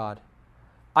creation of God.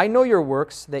 I know your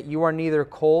works, that you are neither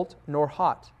cold nor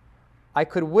hot. I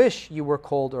could wish you were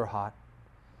cold or hot.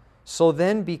 So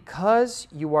then, because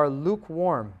you are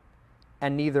lukewarm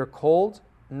and neither cold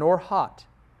nor hot,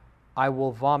 I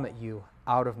will vomit you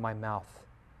out of my mouth.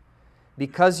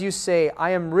 Because you say, I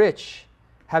am rich,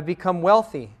 have become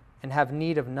wealthy, and have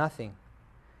need of nothing,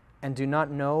 and do not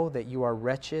know that you are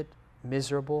wretched,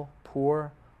 miserable,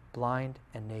 poor, blind,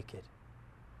 and naked.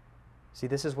 See,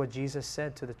 this is what Jesus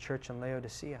said to the church in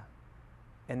Laodicea.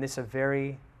 And this is a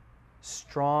very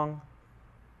strong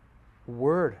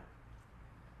word.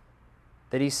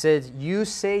 That he said, you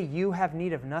say you have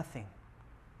need of nothing.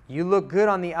 You look good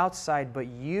on the outside, but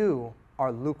you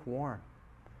are lukewarm.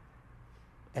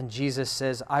 And Jesus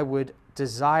says, I would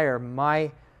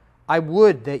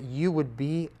that you would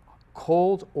be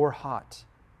cold or hot.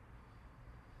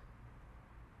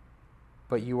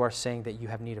 But you are saying that you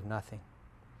have need of nothing.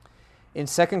 In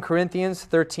 2 Corinthians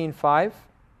 13:5,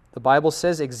 the Bible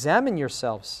says, examine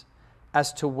yourselves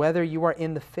as to whether you are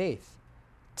in the faith.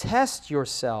 Test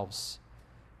yourselves.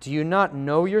 Do you not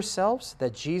know yourselves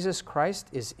that Jesus Christ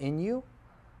is in you,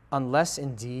 unless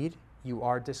indeed you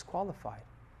are disqualified?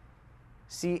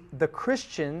 See, the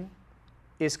Christian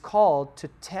is called to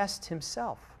test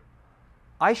himself.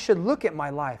 I should look at my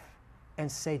life and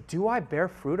say, do I bear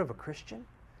fruit of a Christian?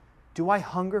 Do I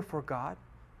hunger for God?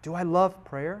 Do I love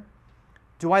prayer?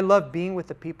 Do I love being with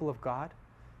the people of God?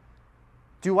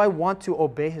 Do I want to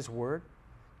obey His word?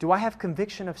 Do I have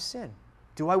conviction of sin?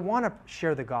 Do I want to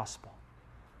share the gospel?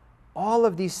 All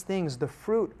of these things, the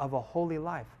fruit of a holy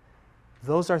life,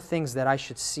 those are things that I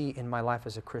should see in my life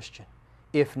as a Christian.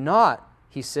 If not,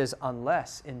 he says,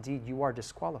 unless indeed you are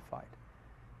disqualified.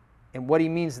 And what he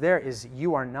means there is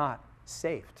you are not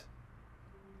saved.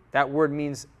 That word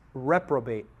means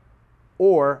reprobate,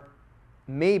 or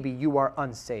maybe you are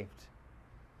unsaved.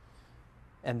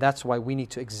 And that's why we need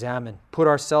to examine, put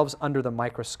ourselves under the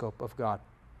microscope of God.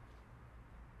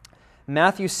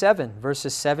 Matthew 7,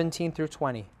 verses 17 through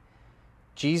 20.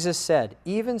 Jesus said,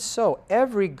 even so,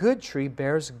 every good tree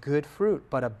bears good fruit,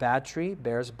 but a bad tree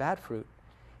bears bad fruit.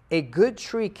 A good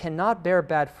tree cannot bear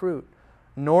bad fruit,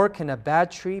 nor can a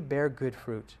bad tree bear good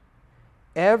fruit.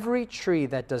 Every tree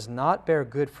that does not bear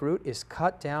good fruit is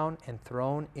cut down and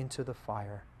thrown into the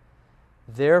fire.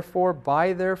 Therefore,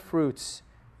 by their fruits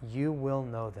you will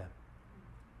know them.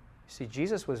 See,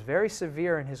 Jesus was very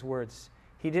severe in his words.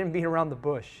 He didn't beat around the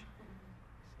bush.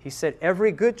 He said,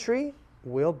 every good tree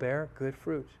will bear good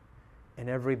fruit, and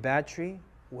every bad tree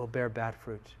will bear bad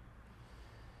fruit.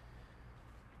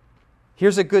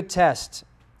 Here's a good test.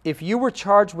 If you were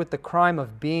charged with the crime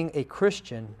of being a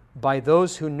Christian by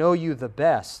those who know you the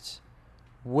best,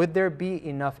 would there be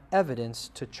enough evidence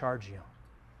to charge you?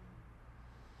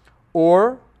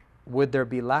 Or would there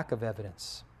be lack of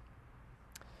evidence?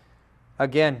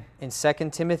 Again, in 2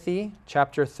 Timothy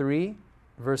chapter 3,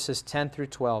 verses 10 through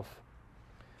 12,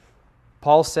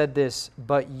 Paul said this,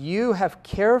 "But you have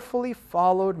carefully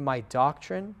followed my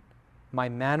doctrine, my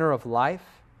manner of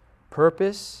life,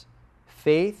 purpose,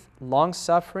 faith,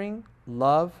 long-suffering,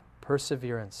 love,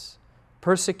 perseverance,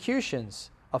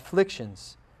 persecutions,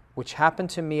 afflictions, which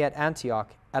happened to me at Antioch,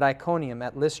 at Iconium,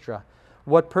 at Lystra,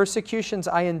 what persecutions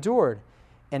I endured,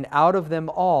 and out of them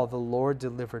all the Lord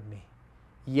delivered me.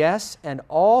 Yes, and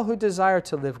all who desire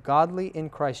to live godly in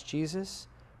Christ Jesus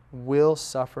will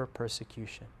suffer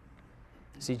persecution."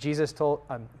 See,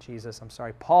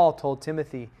 Paul told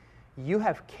Timothy, you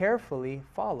have carefully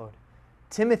followed.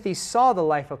 Timothy saw the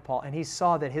life of Paul, and he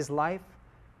saw that his life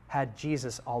had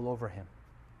Jesus all over him.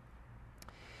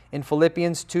 In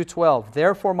Philippians 2:12,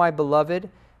 "Therefore, my beloved,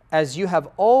 as you have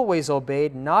always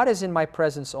obeyed, not as in my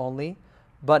presence only,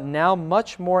 but now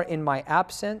much more in my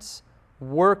absence,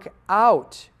 work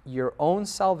out your own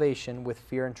salvation with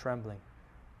fear and trembling."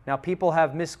 Now, people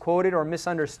have misquoted or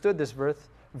misunderstood this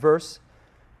verse.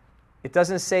 It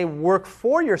doesn't say work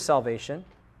for your salvation.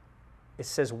 It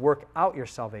says work out your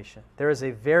salvation. There is a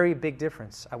very big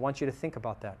difference. I want you to think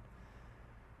about that.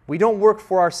 We don't work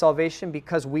for our salvation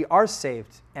because we are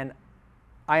saved, and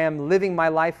I am living my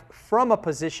life from a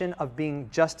position of being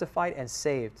justified and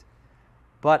saved.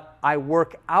 But I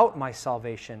work out my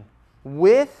salvation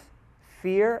with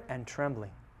fear and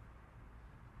trembling.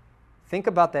 Think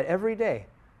about that every day.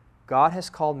 God has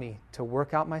called me to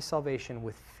work out my salvation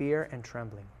with fear and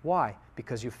trembling. Why?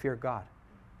 Because you fear God.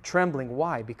 Trembling,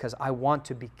 why? Because I want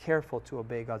to be careful to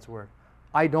obey God's word.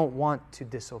 I don't want to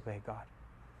disobey God.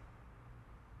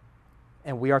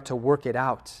 And we are to work it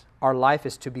out. Our life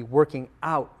is to be working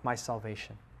out my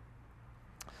salvation.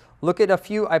 Look at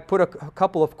I put a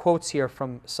couple of quotes here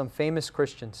from some famous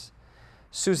Christians.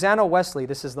 Susanna Wesley,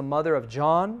 this is the mother of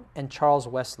John and Charles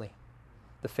Wesley,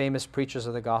 the famous preachers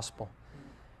of the gospel.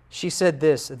 She said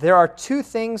this, "There are two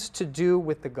things to do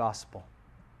with the gospel.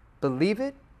 Believe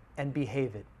it and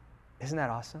behave it." Isn't that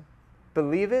awesome?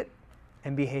 Believe it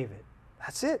and behave it.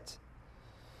 That's it.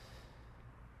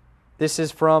 This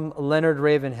is from Leonard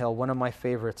Ravenhill, one of my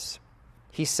favorites.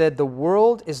 He said, "The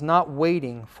world is not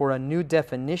waiting for a new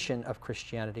definition of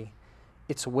Christianity.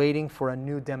 It's waiting for a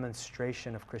new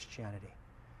demonstration of Christianity."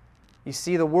 You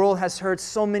see, the world has heard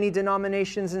so many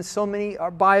denominations and so many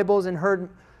Bibles and heard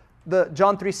the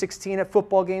John 3:16 at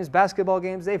football games, basketball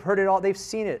games. They've heard it all. They've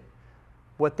seen it.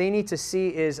 What they need to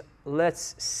see is,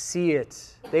 let's see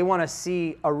it. They want to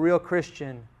see a real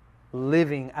Christian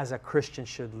living as a Christian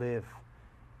should live.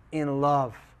 In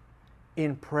love,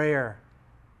 in prayer,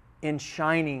 in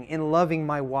shining, in loving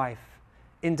my wife,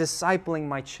 in discipling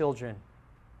my children,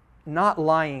 not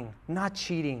lying, not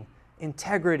cheating,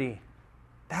 integrity.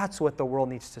 That's what the world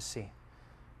needs to see.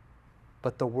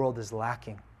 But the world is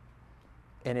lacking.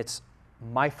 And it's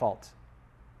my fault.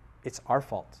 It's our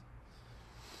fault.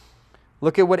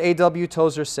 Look at what A.W.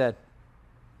 Tozer said.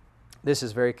 This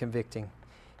is very convicting.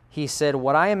 He said,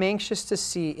 "What I am anxious to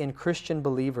see in Christian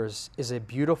believers is a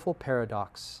beautiful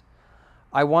paradox.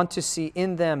 I want to see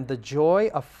in them the joy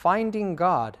of finding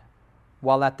God,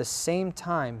 while at the same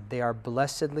time they are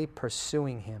blessedly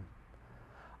pursuing Him.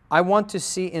 I want to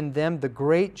see in them the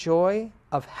great joy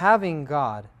of having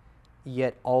God,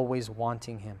 yet always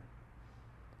wanting Him."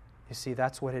 You see,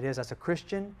 that's what it is. As a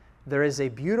Christian, there is a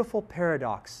beautiful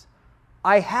paradox.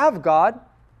 I have God.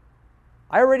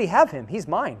 I already have Him. He's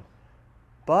mine.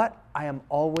 But I am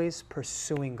always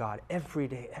pursuing God every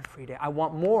day, every day. I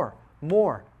want more,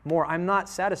 more, more. I'm not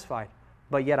satisfied,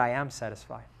 but yet I am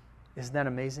satisfied. Isn't that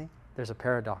amazing? There's a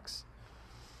paradox.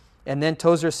 And then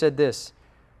Tozer said this,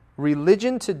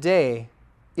 "Religion today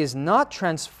is not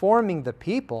transforming the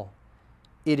people.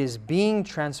 It is being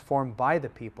transformed by the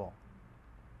people."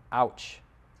 Ouch.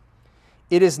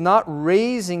 It is not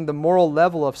raising the moral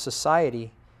level of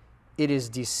society. It is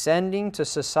descending to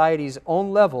society's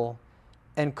own level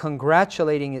and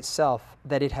congratulating itself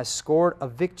that it has scored a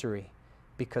victory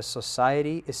because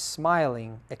society is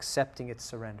smiling, accepting its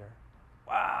surrender.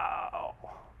 Wow.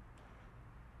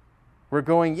 We're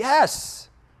going, yes,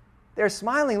 they're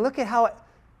smiling. Look at how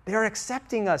They are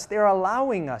accepting us. They are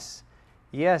allowing us.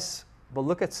 Yes, but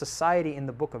look at society in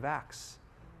the book of Acts.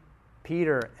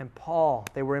 Peter and Paul,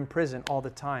 they were in prison all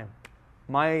the time.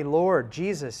 My Lord,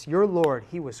 Jesus, your Lord,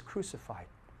 he was crucified.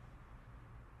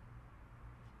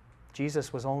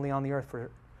 Jesus was only on the earth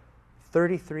for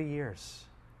 33 years,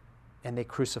 and they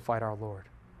crucified our Lord.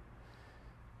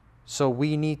 So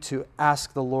we need to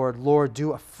ask the Lord, Lord,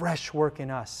 do a fresh work in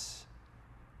us.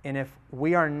 And if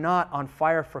we are not on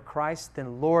fire for Christ,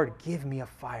 then Lord, give me a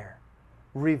fire.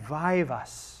 Revive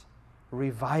us.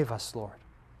 Revive us, Lord.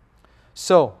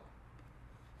 So,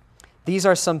 these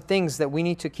are some things that we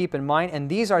need to keep in mind, and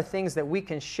these are things that we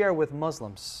can share with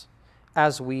Muslims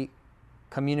as we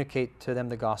communicate to them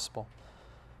the gospel.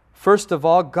 First of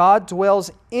all, God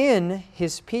dwells in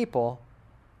His people,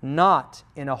 not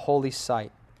in a holy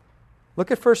site. Look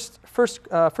at 1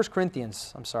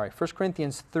 Corinthians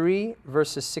 3,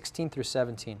 verses 16 through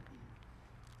 17.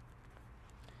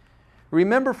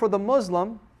 Remember, for the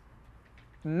Muslim,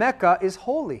 Mecca is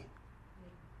holy.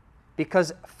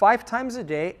 Because 5 times a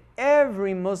day,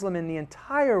 every Muslim in the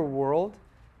entire world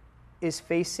is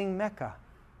facing Mecca.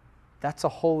 That's a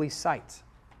holy site.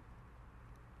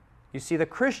 You see, the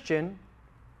Christian,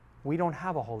 we don't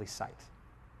have a holy site.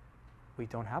 We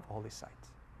don't have a holy site.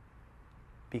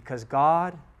 Because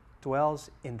God dwells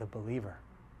in the believer.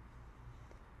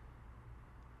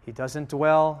 He doesn't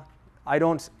dwell. I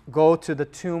don't go to the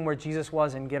tomb where Jesus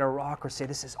was and get a rock or say,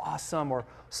 this is awesome, or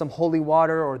some holy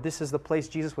water, or this is the place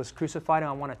Jesus was crucified and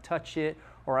I want to touch it,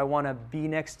 or I want to be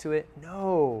next to it.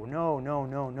 No.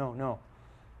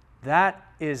 That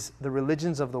is the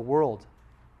religions of the world.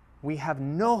 We have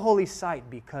no holy site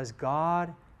because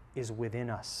God is within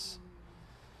us.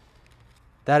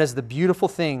 That is the beautiful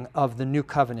thing of the new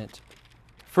covenant.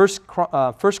 1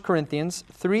 Corinthians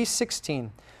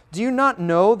 3:16. Do you not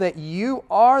know that you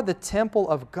are the temple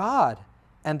of God,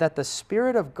 and that the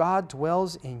Spirit of God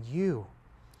dwells in you?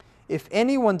 If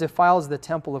anyone defiles the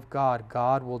temple of God,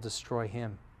 God will destroy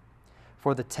him.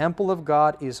 For the temple of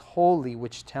God is holy,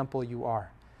 which temple you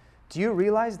are. Do you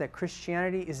realize that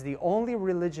Christianity is the only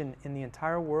religion in the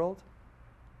entire world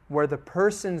where the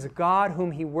person's God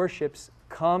whom he worships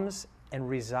comes and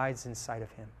resides inside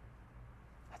of him?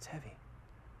 That's heavy.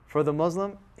 For the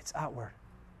Muslim, it's outward.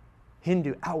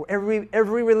 Hindu, outward.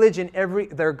 Every religion,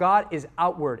 their God is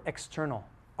outward, external.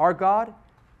 Our God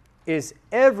is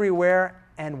everywhere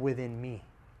and within me.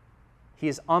 He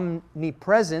is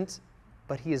omnipresent,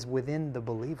 but He is within the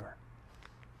believer.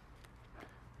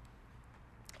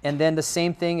 And then the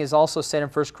same thing is also said in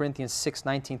 1 Corinthians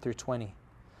 6:19 through 20.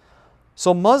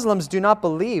 So Muslims do not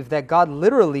believe that God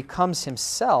literally comes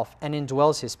Himself and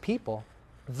indwells His people,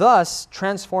 thus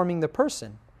transforming the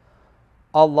person.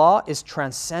 Allah is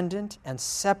transcendent and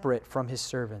separate from His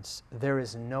servants. There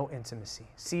is no intimacy.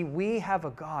 See, we have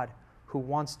a God who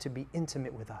wants to be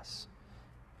intimate with us.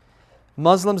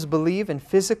 Muslims believe in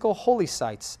physical holy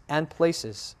sites and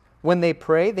places. When they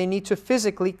pray, they need to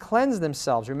physically cleanse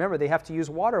themselves. Remember, they have to use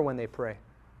water when they pray.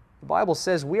 The Bible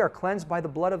says we are cleansed by the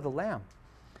blood of the Lamb.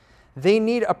 They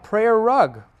need a prayer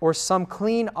rug or some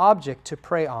clean object to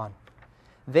pray on.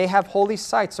 They have holy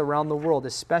sites around the world,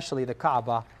 especially the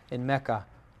Kaaba in Mecca,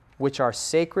 which are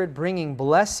sacred, bringing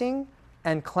blessing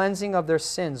and cleansing of their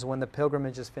sins when the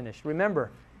pilgrimage is finished. Remember,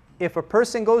 if a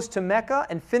person goes to Mecca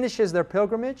and finishes their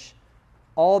pilgrimage,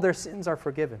 all their sins are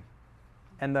forgiven.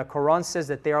 And the Quran says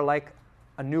that they are like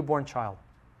a newborn child.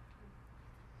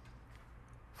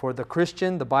 For the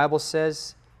Christian, the Bible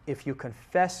says, if you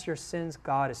confess your sins,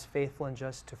 God is faithful and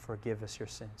just to forgive us your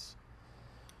sins.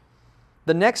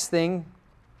 The next thing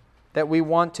that we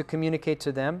want to communicate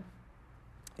to them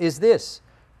is this,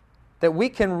 that we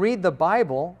can read the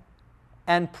Bible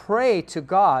and pray to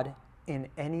God in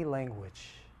any language.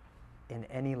 In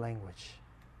any language.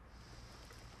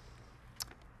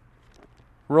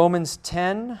 Romans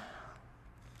 10,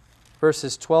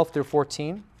 verses 12 through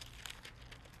 14.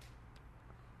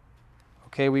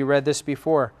 Okay, we read this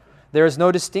before. There is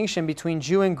no distinction between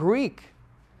Jew and Greek,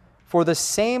 for the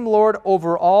same Lord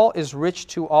over all is rich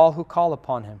to all who call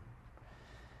upon Him.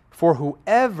 For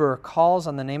whoever calls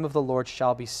on the name of the Lord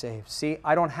shall be saved. See,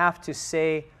 I don't have to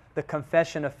say the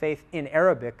confession of faith in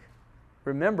Arabic.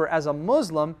 Remember, as a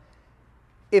Muslim,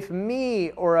 if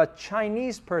me or a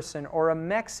Chinese person or a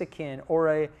Mexican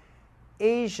or a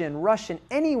Asian, Russian,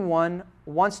 anyone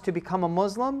wants to become a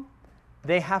Muslim,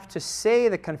 they have to say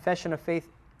the confession of faith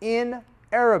in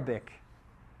Arabic.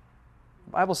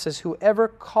 The Bible says, whoever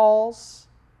calls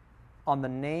on the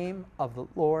name of the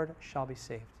Lord shall be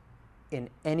saved. In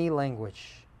any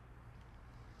language.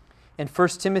 In 1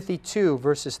 Timothy 2,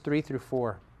 verses 3 through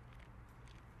 4.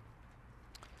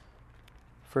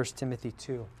 1 Timothy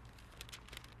 2.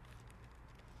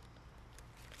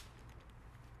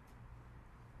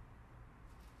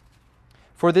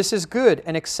 For this is good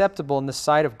and acceptable in the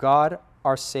sight of God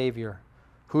our Savior,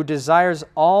 who desires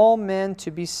all men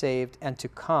to be saved and to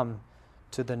come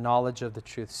to the knowledge of the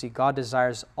truth. See, God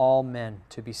desires all men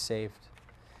to be saved.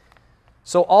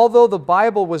 So although the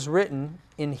Bible was written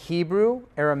in Hebrew,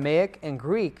 Aramaic, and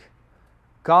Greek,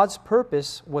 God's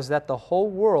purpose was that the whole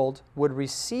world would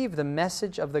receive the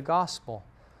message of the gospel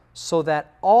so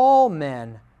that all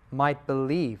men might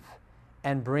believe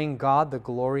and bring God the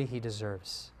glory He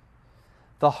deserves.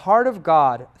 The heart of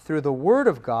God through the Word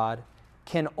of God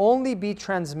can only be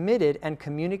transmitted and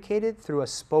communicated through a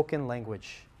spoken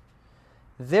language.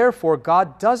 Therefore,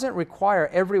 God doesn't require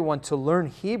everyone to learn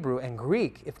Hebrew and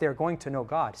Greek if they're going to know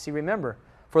God. See, remember,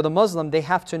 for the Muslim, they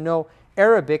have to know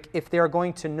Arabic if they are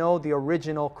going to know the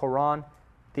original Quran,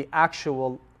 the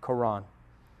actual Quran.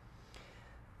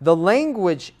 The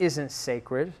language isn't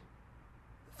sacred.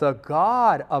 The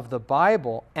God of the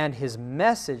Bible and His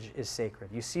message is sacred.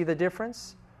 You see the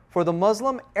difference? For the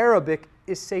Muslim, Arabic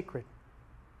is sacred.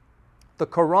 The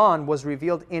Quran was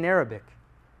revealed in Arabic.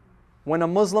 When a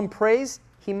Muslim prays,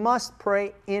 he must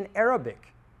pray in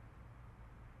Arabic.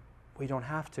 We don't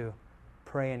have to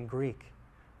pray in Greek.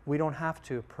 We don't have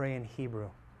to pray in Hebrew.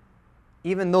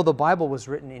 Even though the Bible was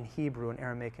written in Hebrew and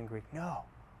Aramaic and Greek. No.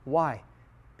 Why?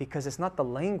 Because it's not the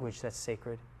language that's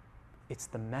sacred. It's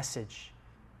the message.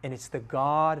 And it's the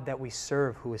God that we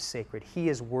serve who is sacred. He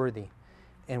is worthy.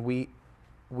 And we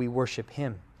worship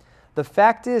Him. The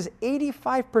fact is,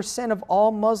 85% of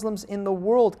all Muslims in the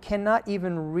world cannot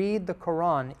even read the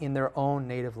Quran in their own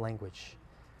native language,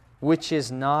 which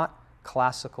is not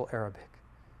classical Arabic.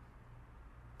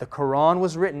 The Quran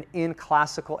was written in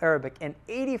classical Arabic, and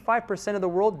 85% of the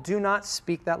world do not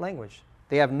speak that language.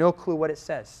 They have no clue what it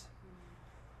says.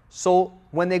 So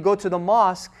when they go to the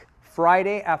mosque,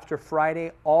 Friday after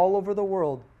Friday, all over the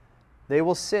world, they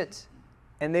will sit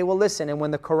and they will listen. And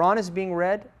when the Quran is being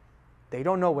read, they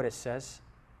don't know what it says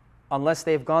unless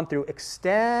they've gone through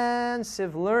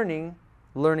extensive learning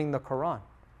the Quran.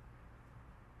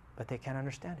 But they can't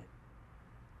understand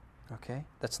it. Okay?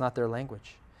 That's not their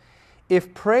language.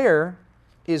 If prayer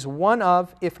is one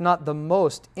of, if not the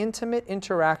most intimate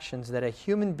interactions that a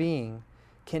human being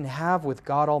can have with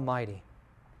God Almighty,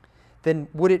 then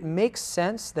would it make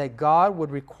sense that God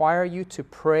would require you to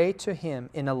pray to Him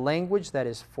in a language that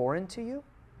is foreign to you?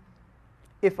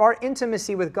 If our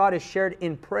intimacy with God is shared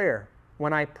in prayer,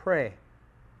 when I pray,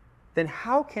 then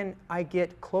how can I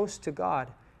get close to God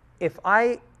if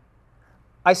I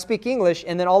speak English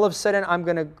and then all of a sudden I'm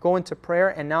going to go into prayer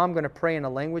and now I'm going to pray in a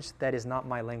language that is not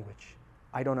my language?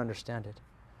 I don't understand it.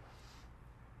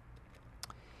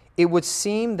 It would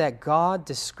seem that God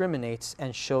discriminates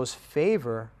and shows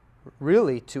favor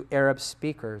really to Arab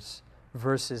speakers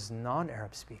versus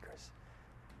non-Arab speakers.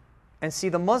 And see,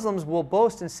 the Muslims will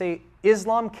boast and say,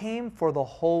 Islam came for the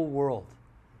whole world.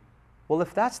 Well,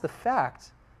 if that's the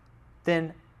fact,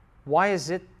 then why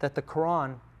is it that the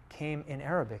Quran came in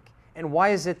Arabic? And why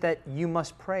is it that you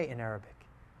must pray in Arabic?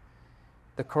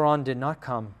 The Quran did not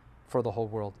come for the whole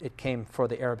world. It came for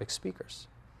the Arabic speakers.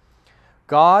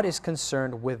 God is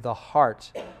concerned with the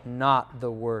heart, not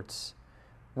the words.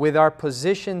 With our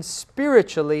position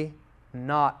spiritually,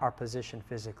 not our position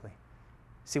physically.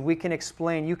 See, we can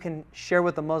explain, you can share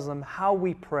with the Muslim how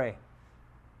we pray.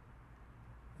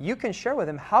 You can share with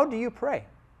him, how do you pray?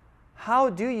 How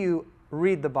do you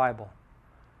read the Bible?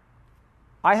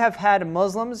 I have had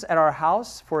Muslims at our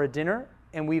house for a dinner,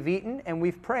 and we've eaten and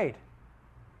we've prayed.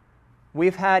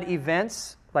 We've had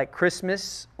events like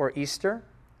Christmas or Easter,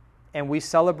 and we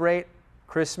celebrate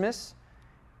Christmas,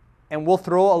 and we'll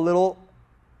throw a little,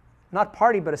 not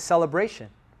party, but a celebration.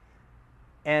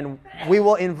 And we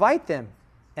will invite them,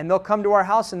 and they'll come to our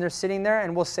house, and they're sitting there,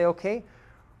 and we'll say, okay,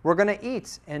 we're going to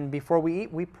eat. And before we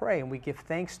eat, we pray, and we give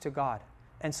thanks to God.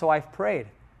 And so I've prayed,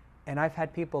 and I've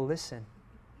had people listen.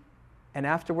 And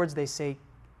afterwards, they say,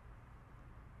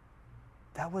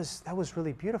 that was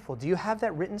really beautiful. Do you have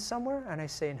that written somewhere? And I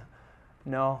say,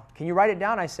 no. Can you write it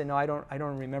down? I say, no, I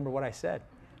don't remember what I said,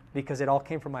 because it all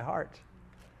came from my heart.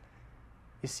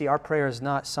 You see, our prayer is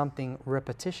not something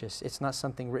repetitious. It's not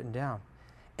something written down.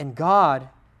 And God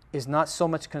is not so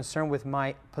much concerned with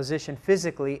my position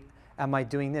physically. Am I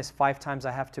doing this? 5 times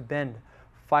I have to bend.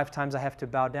 5 times I have to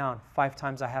bow down. 5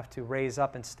 times I have to raise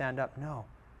up and stand up. No.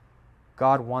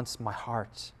 God wants my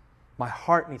heart. My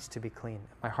heart needs to be clean.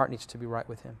 My heart needs to be right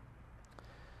with Him.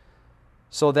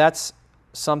 So that's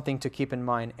something to keep in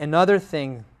mind. Another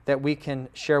thing that we can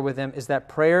share with them is that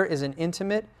prayer is an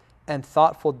intimate and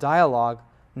thoughtful dialogue,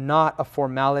 not a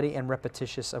formality and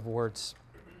repetitious of words.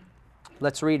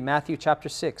 Let's read Matthew chapter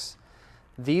 6.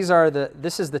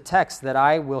 This is the text that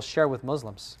I will share with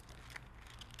Muslims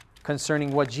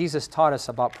concerning what Jesus taught us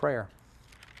about prayer.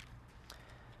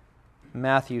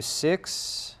 Matthew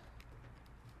 6,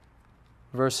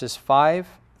 verses 5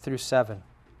 through 7.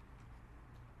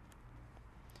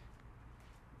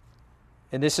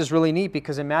 And this is really neat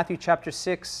because in Matthew chapter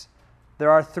 6,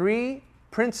 there are 3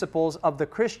 principles of the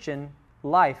Christian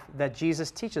life that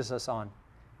Jesus teaches us on: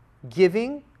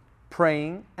 giving,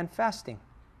 praying, and fasting.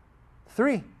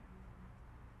 3.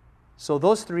 So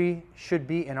those 3 should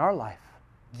be in our life: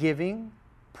 giving,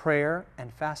 prayer,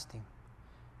 and fasting.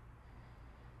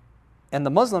 And the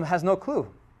Muslim has no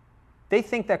clue. They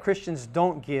think that Christians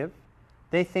don't give,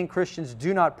 they think Christians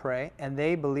do not pray, and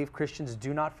they believe Christians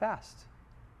do not fast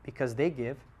because they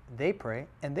give, they pray,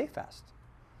 and they fast.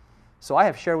 So I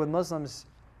have shared with Muslims,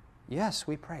 yes,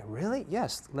 we pray. Really?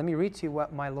 Yes. Let me read to you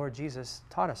what my Lord Jesus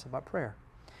taught us about prayer.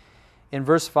 In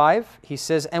verse 5, he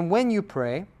says, "And when you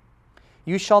pray,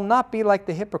 you shall not be like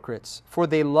the hypocrites, for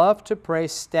they love to pray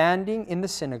standing in the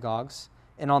synagogues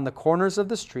and on the corners of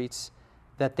the streets,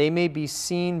 that they may be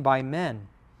seen by men.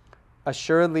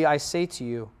 Assuredly, I say to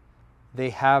you, they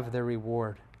have their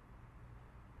reward."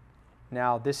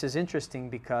 Now, this is interesting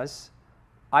because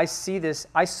I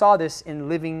saw this in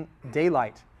living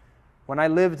daylight. When I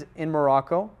lived in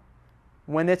Morocco,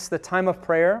 when it's the time of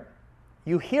prayer,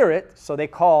 you hear it, so they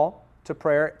call to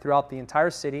prayer throughout the entire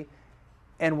city.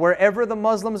 And wherever the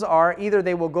Muslims are, either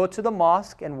they will go to the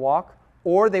mosque and walk,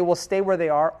 or they will stay where they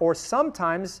are, or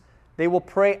sometimes they will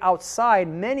pray outside,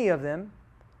 many of them,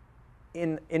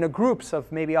 in a groups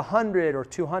of maybe 100 or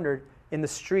 200 in the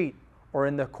street or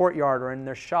in the courtyard or in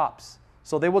their shops.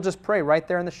 So they will just pray right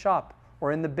there in the shop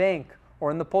or in the bank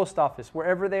or in the post office,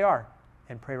 wherever they are,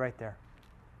 and pray right there.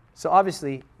 So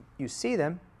obviously, you see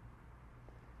them.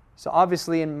 So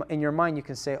obviously, in your mind, you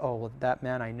can say, oh, well, that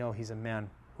man, I know he's a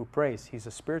man who prays. He's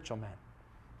a spiritual man.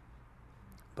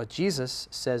 But Jesus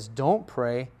says, don't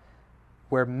pray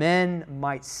where men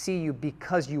might see you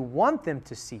because you want them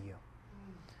to see you.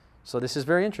 So this is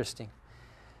very interesting.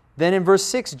 Then in verse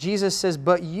 6, Jesus says,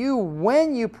 but you,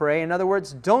 when you pray, in other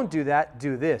words, don't do that,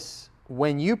 do this.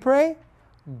 When you pray,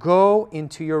 go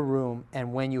into your room,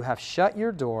 and when you have shut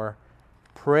your door,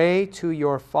 pray to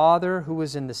your Father who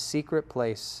is in the secret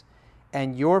place,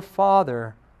 and your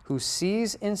Father who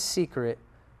sees in secret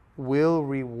will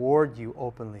reward you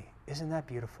openly. Isn't that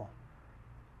beautiful?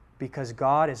 Because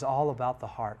God is all about the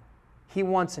heart. He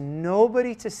wants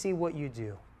nobody to see what you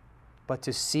do, but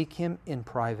to seek Him in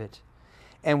private.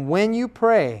 And when you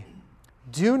pray,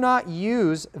 do not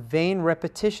use vain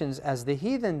repetitions as the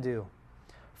heathen do,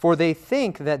 for they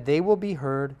think that they will be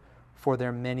heard for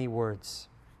their many words.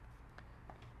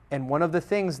 And one of the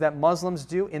things that Muslims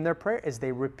do in their prayer is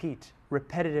they repeat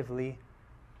repetitively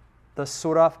the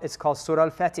surah. It's called Surah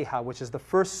Al-Fatiha, which is the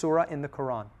first surah in the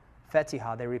Quran.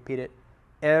 Fatiha, they repeat it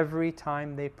every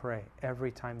time they pray,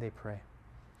 every time they pray.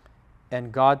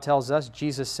 And God tells us,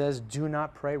 Jesus says, do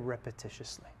not pray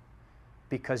repetitiously,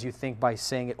 because you think by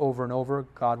saying it over and over,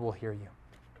 God will hear you.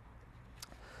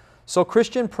 So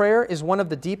Christian prayer is one of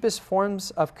the deepest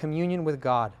forms of communion with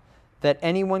God that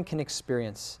anyone can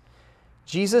experience.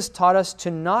 Jesus taught us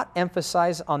to not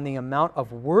emphasize on the amount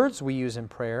of words we use in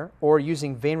prayer or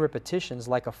using vain repetitions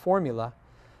like a formula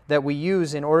that we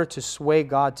use in order to sway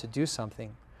God to do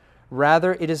something.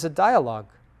 Rather, it is a dialogue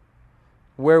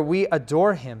where we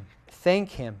adore Him,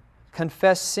 thank Him,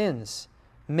 confess sins,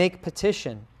 make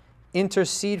petition,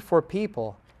 intercede for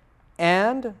people,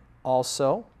 and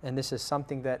also, and this is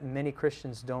something that many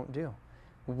Christians don't do,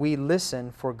 we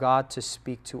listen for God to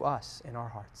speak to us in our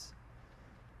hearts.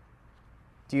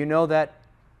 Do you know that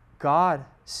God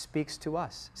speaks to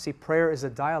us? See, prayer is a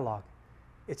dialogue.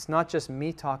 It's not just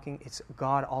me talking, it's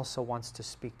God also wants to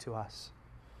speak to us.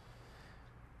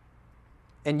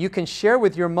 And you can share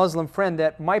with your Muslim friend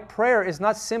that my prayer is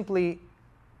not simply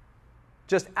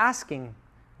just asking.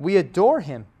 We adore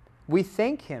Him. We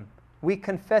thank Him. We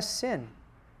confess sin.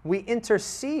 We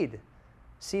intercede.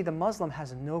 See, the Muslim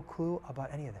has no clue about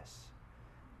any of this.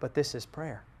 But this is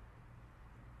prayer.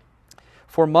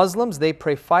 For Muslims, they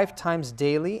pray 5 times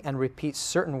daily and repeat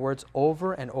certain words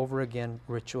over and over again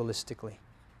ritualistically.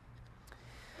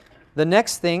 The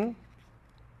next thing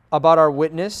about our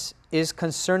witness is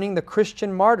concerning the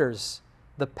Christian martyrs,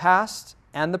 the past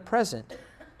and the present.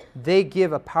 They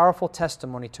give a powerful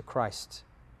testimony to Christ.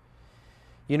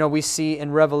 You know, we see in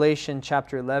Hebrews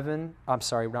chapter 11,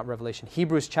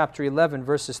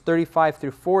 verses 35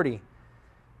 through 40,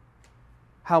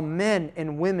 how men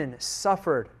and women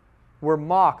suffered, were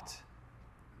mocked,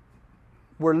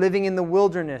 were living in the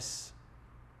wilderness,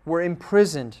 were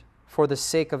imprisoned for the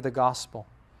sake of the gospel.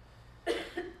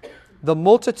 The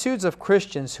multitudes of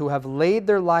Christians who have laid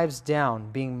their lives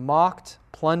down, being mocked,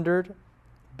 plundered,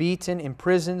 beaten,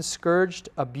 imprisoned, scourged,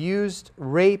 abused,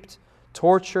 raped,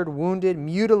 tortured, wounded,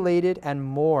 mutilated, and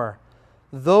more.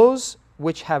 Those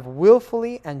which have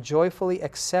willfully and joyfully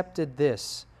accepted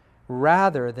this,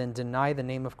 rather than deny the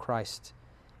name of Christ.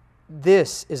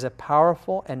 This is a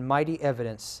powerful and mighty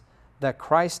evidence that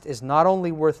Christ is not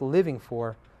only worth living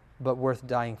for, but worth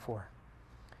dying for.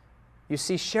 You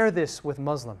see, share this with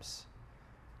Muslims.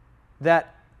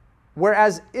 That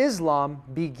whereas Islam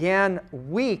began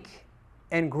weak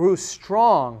and grew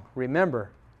strong,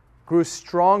 remember, grew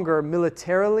stronger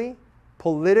militarily,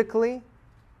 politically,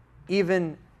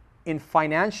 even in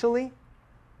financially,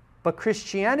 but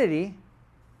Christianity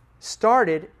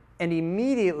started and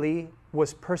immediately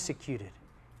was persecuted.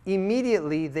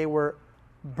 Immediately they were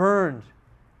burned,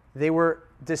 they were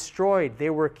destroyed, they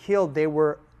were killed, they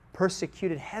were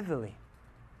persecuted heavily.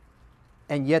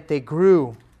 And yet they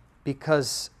grew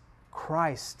because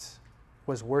Christ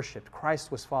was worshipped,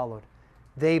 Christ was followed.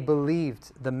 They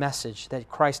believed the message that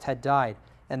Christ had died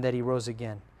and that He rose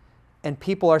again. And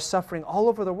people are suffering all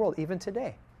over the world, even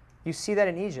today. You see that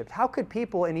in Egypt. How could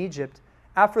people in Egypt,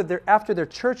 after their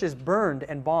churches burned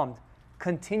and bombed,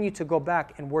 continue to go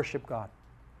back and worship God?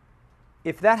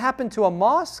 If that happened to a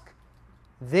mosque,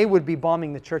 they would be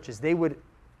bombing the churches. They would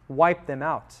wipe them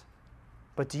out.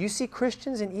 But do you see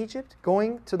Christians in Egypt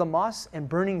going to the mosques and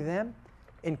burning them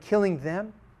and killing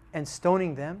them and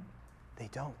stoning them? They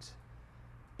don't.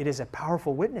 It is a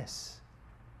powerful witness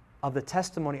of the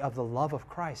testimony of the love of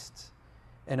Christ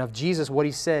and of Jesus, what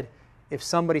He said, if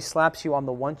somebody slaps you on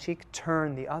the one cheek,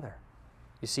 turn the other.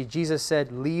 You see, Jesus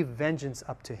said, leave vengeance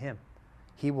up to Him.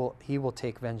 He will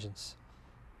take vengeance.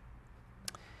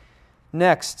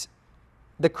 Next,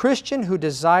 the Christian who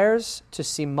desires to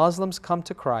see Muslims come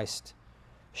to Christ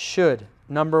should,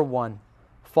 number one,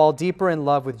 fall deeper in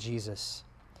love with Jesus.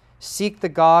 Seek the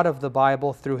God of the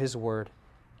Bible through His Word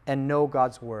and know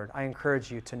God's Word. I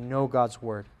encourage you to know God's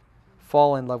Word.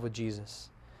 Fall in love with Jesus.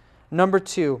 Number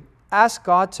two, ask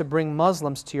God to bring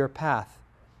Muslims to your path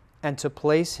and to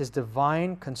place His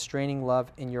divine constraining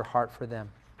love in your heart for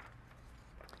them.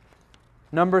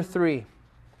 Number three,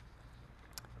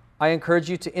 I encourage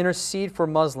you to intercede for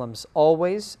Muslims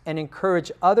always and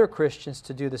encourage other Christians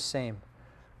to do the same,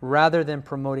 rather than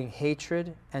promoting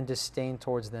hatred and disdain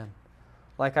towards them.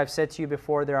 Like I've said to you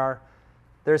before,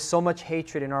 there's so much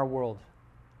hatred in our world.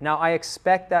 Now, I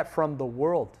expect that from the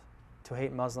world to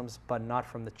hate Muslims, but not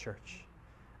from the church.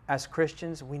 As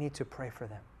Christians, we need to pray for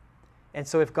them. And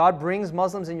so if God brings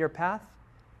Muslims in your path,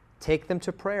 take them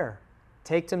to prayer.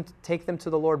 Take them to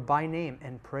the Lord by name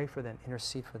and pray for them,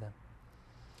 intercede for them.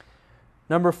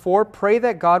 Number four, pray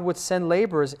that God would send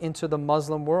laborers into the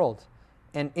Muslim world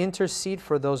and intercede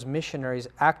for those missionaries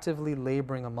actively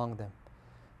laboring among them.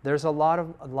 There's a lot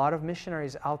of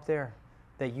missionaries out there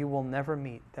that you will never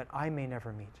meet, that I may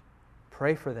never meet.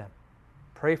 Pray for them.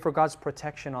 Pray for God's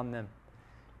protection on them.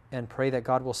 And pray that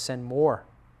God will send more.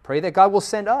 Pray that God will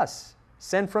send us,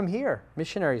 send from here,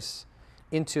 missionaries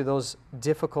into those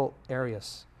difficult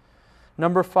areas.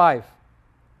 Number five,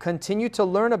 continue to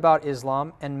learn about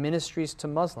Islam and ministries to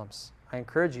Muslims. I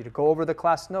encourage you to go over the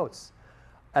class notes.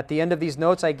 At the end of these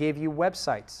notes, I gave you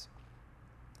websites.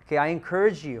 Okay, I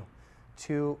encourage you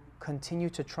to continue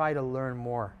to try to learn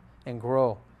more and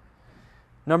grow.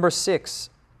 Number six,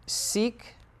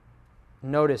 seek.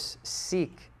 Notice,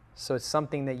 seek. So it's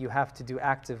something that you have to do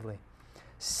actively.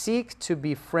 Seek to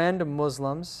befriend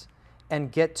Muslims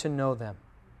and get to know them.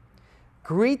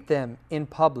 Greet them in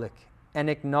public and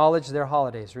acknowledge their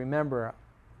holidays. Remember,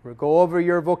 we'll go over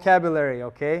your vocabulary,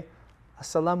 okay?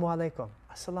 Assalamu alaikum,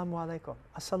 assalamu alaikum,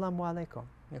 assalamu alaikum.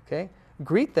 Okay?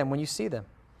 Greet them when you see them.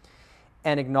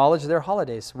 And acknowledge their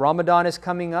holidays. Ramadan is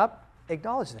coming up,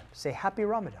 acknowledge them. Say, Happy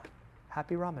Ramadan,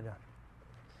 Happy Ramadan.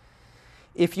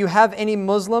 If you have any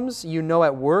Muslims you know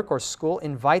at work or school,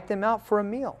 invite them out for a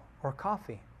meal or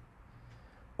coffee.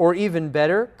 Or even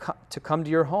better, to come to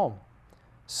your home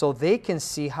so they can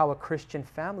see how a Christian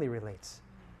family relates.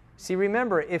 See,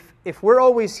 remember, if we're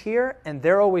always here and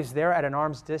they're always there at an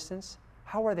arm's distance,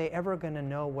 how are they ever going to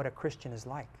know what a Christian is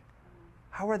like?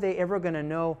 How are they ever going to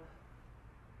know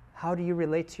how do you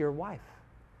relate to your wife?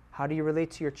 How do you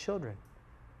relate to your children?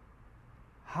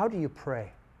 How do you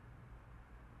pray?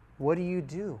 What do you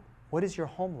do? What is your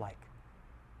home like?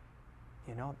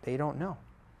 You know, they don't know.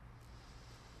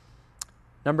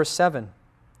 Number seven,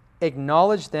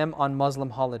 acknowledge them on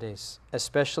Muslim holidays,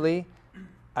 especially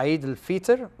Eid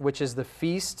al-Fitr, which is the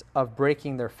feast of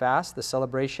breaking their fast, the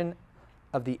celebration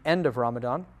of the end of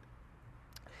Ramadan.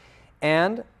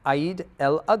 and Eid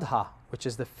el-Adha, which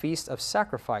is the Feast of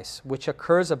Sacrifice, which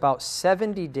occurs about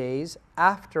 70 days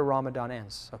after Ramadan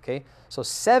ends. Okay, so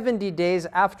 70 days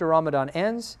after Ramadan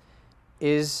ends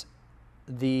is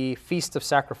the Feast of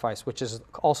Sacrifice, which is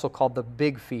also called the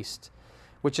Big Feast,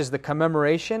 which is the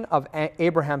commemoration of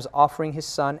Abraham's offering his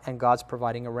son and God's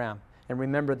providing a ram. And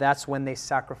remember, that's when they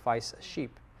sacrifice a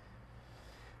sheep.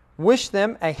 Wish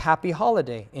them a happy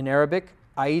holiday. In Arabic,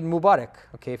 Eid Mubarak.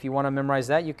 Okay, if you want to memorize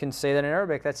that, you can say that in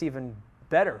Arabic. That's even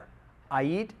better.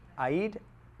 Eid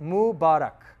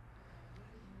Mubarak.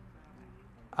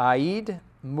 Eid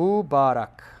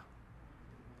Mubarak.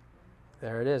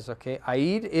 There it is, okay.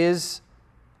 Eid is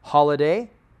holiday,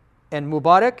 and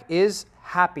Mubarak is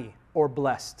happy or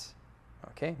blessed.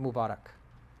 Okay, Mubarak.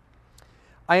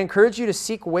 I encourage you to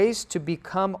seek ways to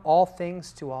become all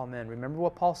things to all men. Remember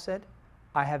what Paul said?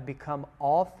 I have become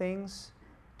all things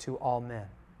to all men.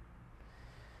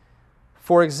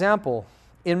 For example,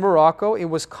 in Morocco, it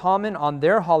was common on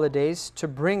their holidays to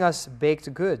bring us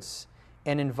baked goods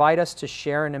and invite us to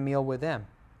share in a meal with them.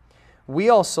 We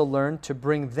also learned to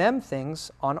bring them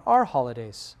things on our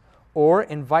holidays or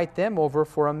invite them over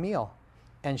for a meal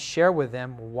and share with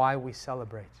them why we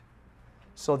celebrate.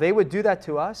 So they would do that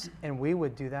to us, and we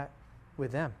would do that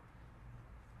with them.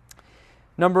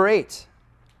 Number 8,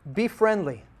 be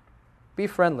friendly. Be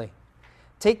friendly.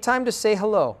 Take time to say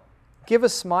hello, give a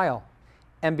smile,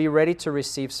 and be ready to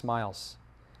receive smiles.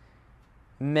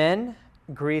 Men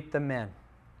greet the men.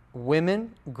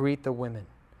 Women greet the women.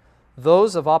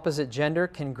 Those of opposite gender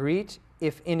can greet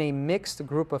if in a mixed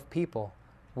group of people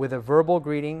with a verbal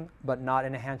greeting but not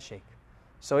in a handshake.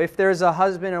 So if there's a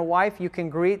husband and wife, you can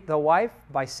greet the wife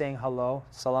by saying hello,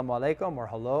 salamu alaikum, or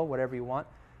hello, whatever you want,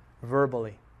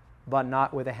 verbally, but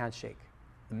not with a handshake.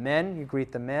 The men, you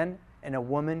greet the men, and a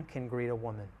woman can greet a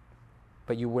woman.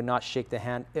 But you would not shake the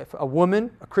hand. If a woman,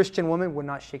 a Christian woman, would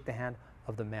not shake the hand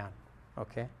of the man.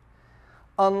 Okay?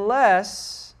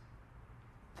 Unless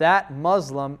that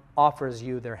Muslim offers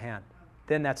you their hand.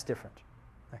 Then that's different.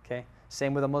 Okay?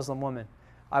 Same with a Muslim woman.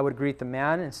 I would greet the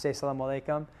man and say salamu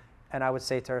alaikum, and I would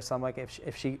say to her salamu alaikum.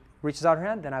 If she reaches out her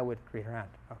hand, then I would greet her hand.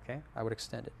 Okay? I would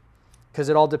extend it. Because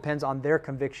it all depends on their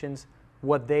convictions,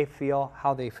 what they feel,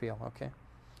 how they feel. Okay?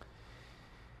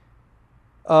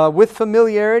 With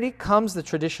familiarity comes the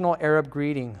traditional Arab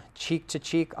greeting, cheek to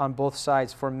cheek on both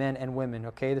sides for men and women.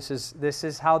 Okay, this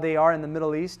is how they are in the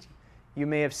Middle East. You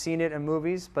may have seen it in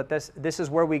movies, but this is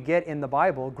where we get in the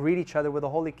Bible, greet each other with a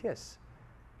holy kiss.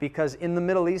 Because in the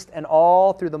Middle East and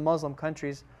all through the Muslim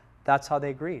countries, that's how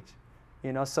they greet.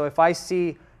 You know, so if I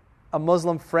see a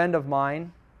Muslim friend of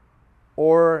mine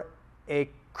or a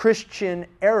Christian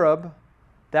Arab,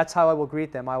 that's how I will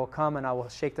greet them. I will come and I will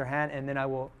shake their hand, and then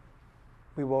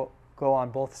we will go on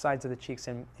both sides of the cheeks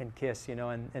and kiss, you know,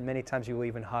 and many times you will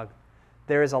even hug.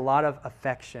 There is a lot of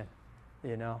affection,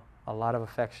 you know, a lot of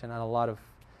affection and a lot of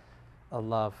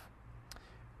love.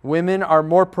 Women are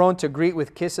more prone to greet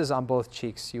with kisses on both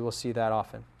cheeks. You will see that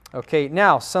often. Okay,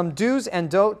 now some do's and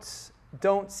don'ts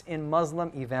in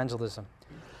Muslim evangelism.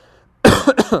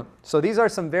 So these are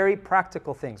some very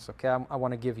practical things, okay, I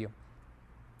want to give you.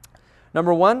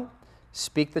 Number 1,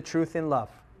 speak the truth in love,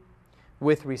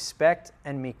 with respect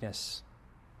and meekness.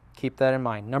 Keep that in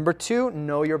mind. Number 2,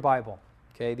 know your Bible.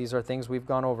 Okay, these are things we've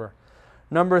gone over.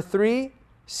 Number 3,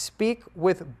 speak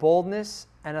with boldness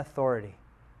and authority.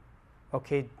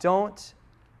 Okay, don't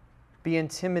be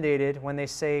intimidated when they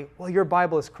say, well, your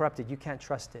Bible is corrupted, you can't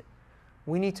trust it.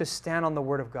 We need to stand on the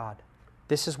Word of God.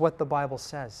 This is what the Bible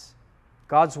says.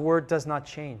 God's Word does not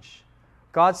change.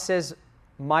 God says,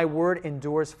 my Word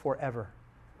endures forever.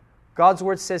 God's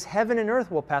Word says, heaven and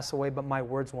earth will pass away, but my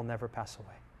words will never pass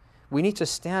away. We need to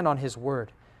stand on His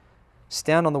Word.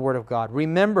 Stand on the Word of God.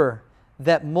 Remember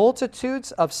that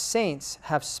multitudes of saints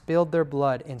have spilled their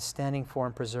blood in standing for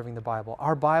and preserving the Bible.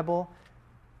 Our Bible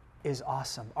is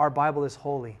awesome. Our Bible is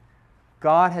holy.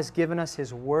 God has given us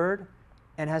His Word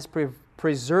and has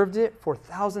preserved it for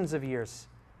thousands of years.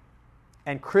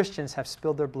 And Christians have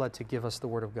spilled their blood to give us the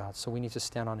Word of God. So we need to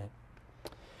stand on it.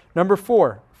 Number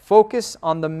 4, focus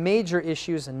on the major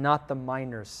issues and not the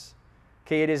minors.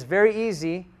 Okay, it is very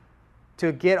easy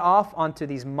to get off onto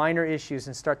these minor issues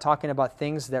and start talking about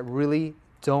things that really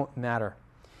don't matter.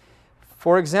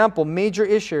 For example, major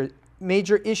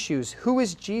issues. Who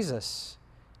is Jesus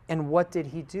and what did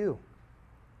He do?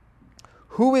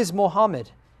 Who is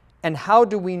Muhammad and how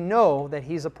do we know that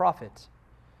he's a prophet?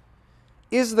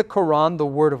 Is the Quran the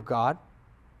Word of God?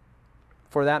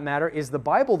 For that matter, is the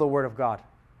Bible the Word of God?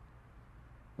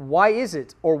 Why is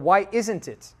it or why isn't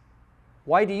it?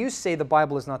 Why do you say the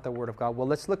Bible is not the Word of God? Well,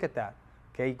 let's look at that.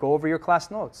 Okay, go over your class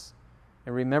notes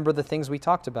and remember the things we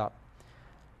talked about.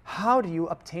 How do you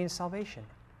obtain salvation?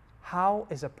 How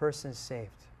is a person saved?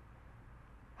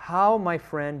 How, my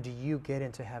friend, do you get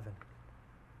into heaven?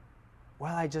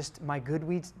 Well, my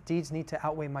good deeds need to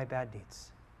outweigh my bad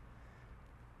deeds.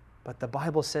 But the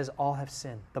Bible says all have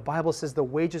sinned. The Bible says the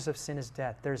wages of sin is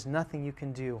death. There's nothing you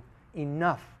can do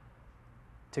enough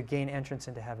to gain entrance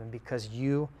into heaven, because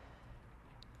the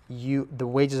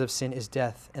wages of sin is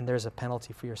death, and there's a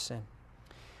penalty for your sin.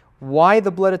 Why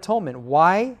the blood atonement?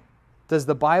 Why does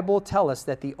the Bible tell us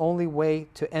that the only way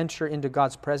to enter into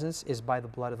God's presence is by the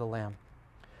blood of the Lamb?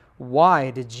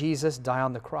 Why did Jesus die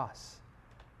on the cross?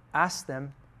 Ask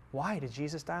them, why did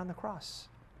Jesus die on the cross?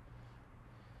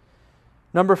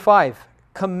 Number 5,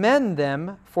 commend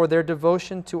them for their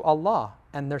devotion to Allah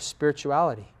and their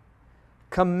spirituality.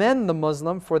 Commend the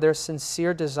Muslim for their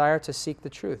sincere desire to seek the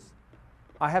truth.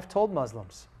 I have told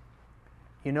Muslims,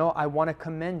 I want to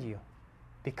commend you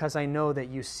because I know that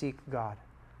you seek God.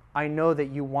 I know that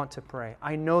you want to pray.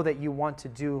 I know that you want to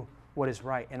do what is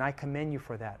right, and I commend you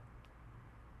for that.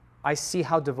 I see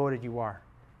how devoted you are.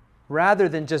 Rather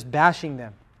than just bashing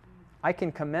them, I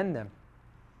can commend them,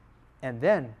 and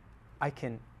then I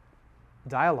can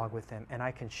dialogue with them, and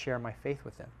I can share my faith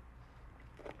with them.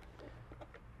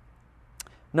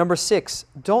 Number 6,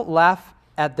 don't laugh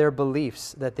at their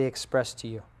beliefs that they express to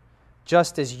you,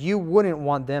 just as you wouldn't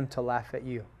want them to laugh at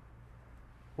you.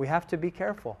 We have to be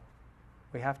careful.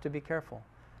 We have to be careful.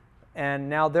 And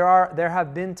now there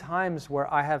have been times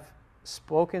where I have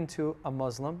spoken to a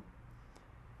Muslim,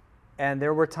 and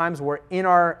there were times where in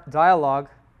our dialogue,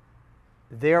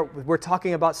 we're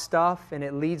talking about stuff, and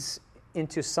it leads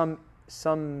into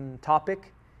some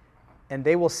topic, and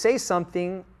they will say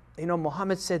something,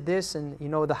 Muhammad said this, and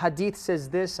the hadith says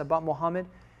this about Muhammad,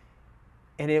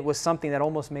 and it was something that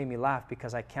almost made me laugh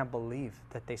because I can't believe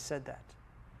that they said that.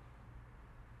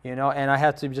 And I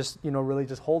had to just, really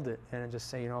just hold it and just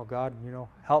say, God,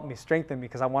 help me, strengthen me,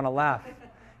 because I want to laugh,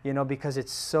 because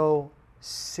it's so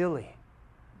silly.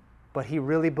 But he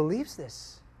really believes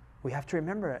this. We have to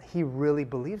remember that he really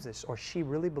believes this, or she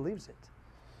really believes it.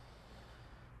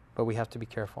 But we have to be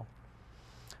careful.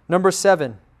 Number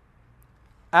 7,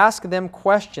 ask them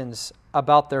questions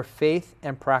about their faith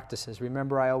and practices.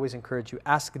 Remember, I always encourage you,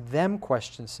 ask them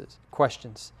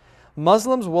questions.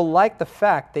 Muslims will like the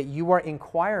fact that you are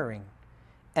inquiring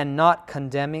and not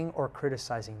condemning or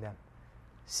criticizing them.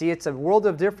 See, it's a world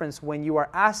of difference when you are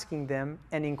asking them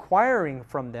and inquiring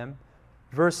from them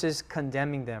versus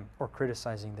condemning them or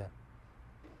criticizing them.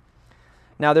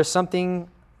 Now, there's something,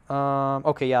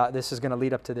 this is going to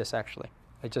lead up to this actually.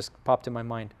 It just popped in my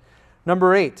mind.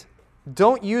 Number 8,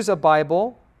 don't use a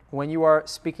Bible when you are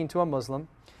speaking to a Muslim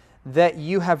that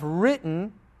you have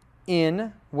written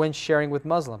in when sharing with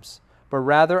Muslims, but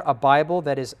rather a Bible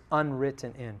that is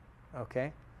unwritten in,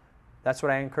 okay? That's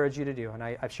what I encourage you to do, and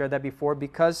I've shared that before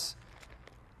because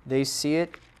they see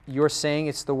it, you're saying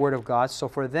it's the Word of God, so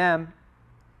for them,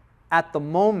 at the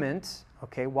moment,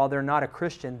 okay, while they're not a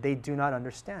Christian, they do not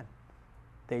understand.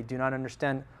 They do not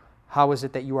understand how is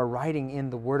it that you are writing in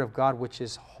the Word of God, which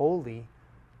is holy,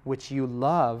 which you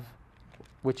love,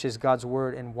 which is God's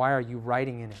Word, and why are you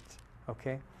writing in it,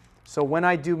 okay? So when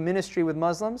I do ministry with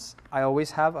Muslims, I always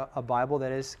have a Bible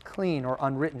that is clean or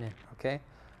unwritten in, okay?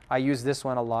 I use this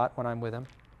one a lot when I'm with them,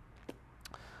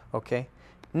 okay?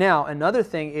 Now, another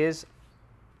thing is,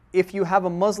 if you have a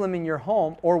Muslim in your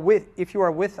home, or if you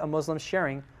are with a Muslim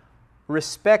sharing,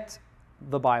 respect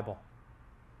the Bible.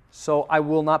 So I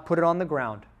will not put it on the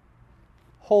ground.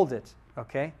 Hold it,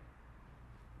 okay?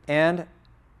 And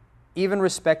even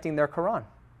respecting their Quran,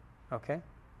 okay?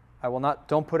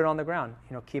 Don't put it on the ground.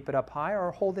 Keep it up high or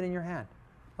hold it in your hand.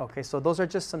 Okay, so those are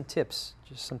just some tips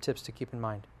to keep in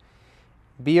mind.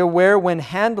 Be aware when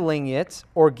handling it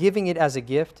or giving it as a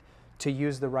gift to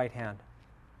use the right hand.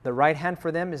 The right hand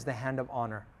for them is the hand of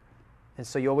honor. And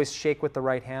so you always shake with the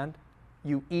right hand.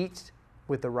 You eat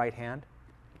with the right hand.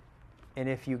 And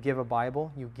if you give a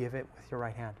Bible, you give it with your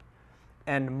right hand.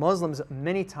 And Muslims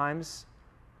many times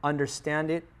understand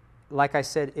it. Like I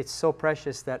said, it's so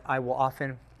precious that I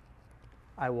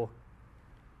will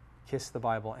kiss the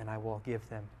Bible and I will give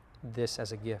them this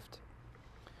as a gift.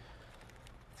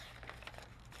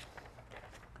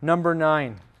 Number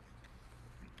 9.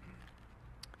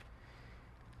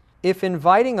 If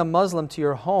inviting a Muslim to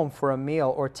your home for a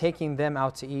meal or taking them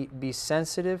out to eat, be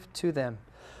sensitive to them.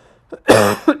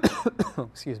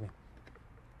 Excuse me.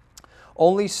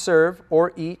 Only serve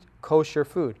or eat kosher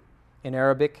food. In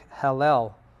Arabic,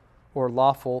 halal, or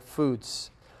lawful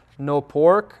foods. No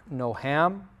pork, no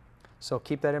ham. So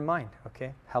keep that in mind,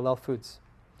 okay? Halal foods.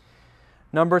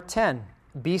 Number 10,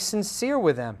 be sincere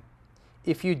with them.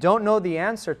 If you don't know the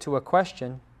answer to a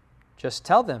question, Just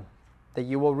tell them that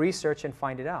you will research and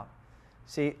find it out.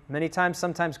 See,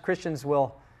 sometimes Christians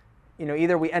will,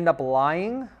 either we end up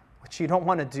lying, which you don't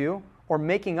want to do, or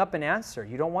making up an answer.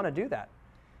 You don't want to do that.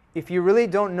 If you really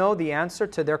don't know the answer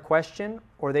to their question,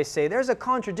 or they say, there's a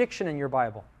contradiction in your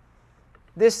Bible.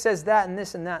 This says that and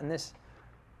this and that and this.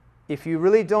 If you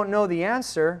really don't know the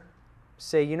answer,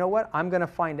 say, you know what, I'm going to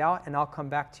find out and I'll come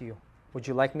back to you. Would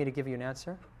you like me to give you an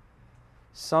answer?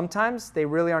 Sometimes they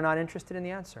really are not interested in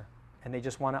the answer and they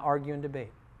just want to argue and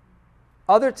debate.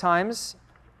 Other times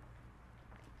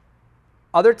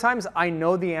I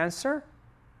know the answer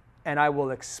and I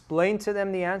will explain to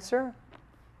them the answer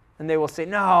and they will say,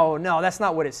 no, that's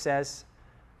not what it says.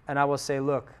 And I will say,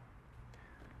 look,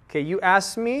 okay, you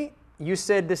asked me, you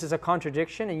said this is a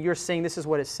contradiction and you're saying this is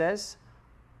what it says.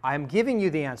 I'm giving you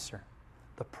the answer.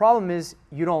 The problem is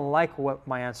you don't like what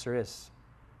my answer is.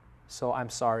 So I'm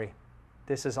sorry.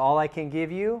 This is all I can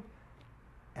give you,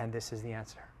 and this is the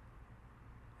answer.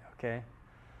 Okay?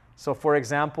 So for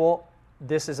example,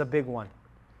 this is a big one.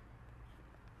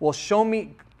 Well, show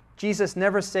me, Jesus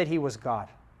never said he was God.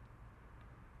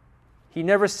 He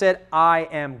never said, I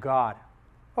am God.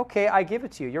 Okay, I give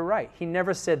it to you. You're right. He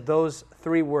never said those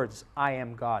 3 words, I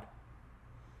am God.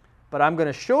 But I'm going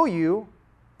to show you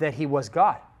that he was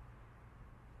God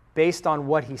based on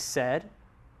what he said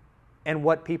and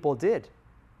what people did.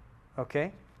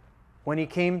 Okay? When he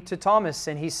came to Thomas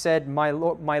and he said, my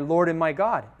Lord and my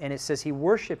God, and it says he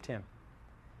worshiped him.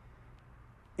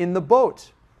 In the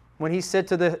boat, when he said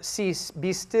to the sea,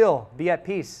 be still, be at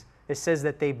peace, it says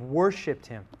that they worshiped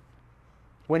him.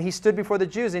 When he stood before the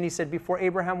Jews and he said, before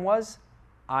Abraham was,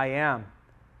 I am.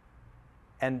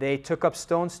 And they took up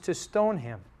stones to stone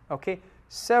him. Okay?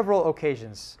 Several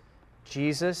occasions,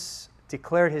 Jesus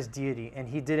declared his deity and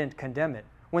he didn't condemn it.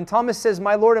 When Thomas says,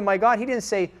 my Lord and my God, he didn't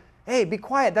say, hey, be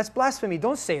quiet, that's blasphemy,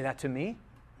 don't say that to me.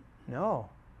 No.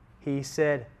 He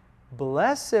said,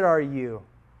 blessed are you,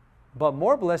 but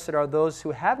more blessed are those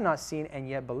who have not seen and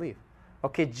yet believe.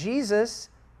 Okay, Jesus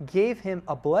gave him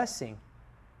a blessing.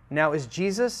 Now, is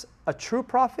Jesus a true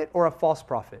prophet or a false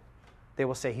prophet? They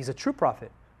will say, he's a true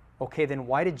prophet. Okay, then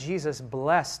why did Jesus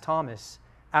bless Thomas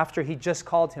after he just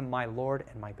called him my Lord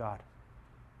and my God?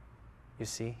 You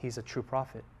see, he's a true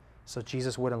prophet. So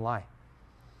Jesus wouldn't lie.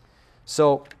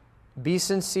 So be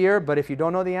sincere, but if you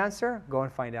don't know the answer, go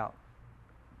and find out.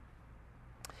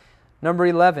 Number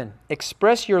 11,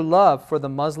 express your love for the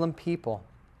Muslim people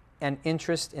and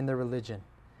interest in their religion.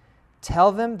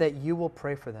 Tell them that you will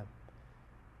pray for them.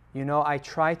 I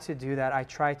try to do that. I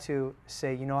try to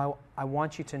say, I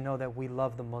want you to know that we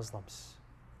love the Muslims.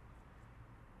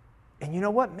 And you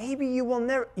know what? Maybe you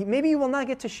will not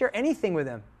get to share anything with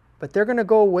them, but they're going to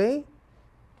go away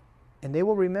and they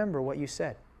will remember what you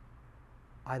said.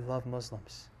 I love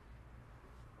Muslims.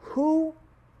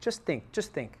 Just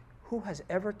think, who has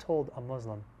ever told a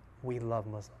Muslim, we love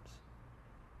Muslims?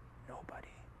 Nobody.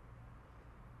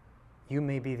 You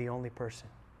may be the only person.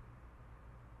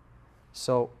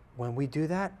 So when we do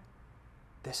that,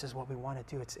 this is what we want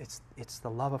to do. It's the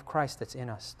love of Christ that's in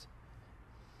us.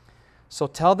 So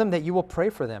tell them that you will pray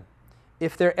for them.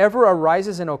 If there ever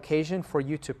arises an occasion for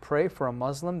you to pray for a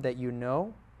Muslim that you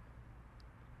know,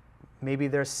 maybe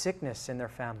there's sickness in their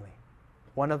family.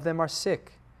 One of them are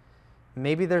sick.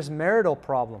 Maybe there's marital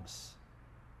problems,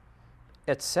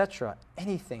 etc.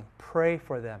 Anything, pray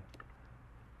for them.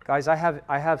 Guys, I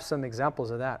have some examples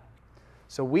of that.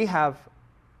 So we have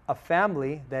a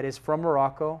family that is from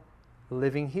Morocco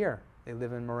living here. They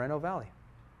live in Moreno Valley.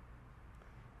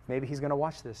 Maybe he's going to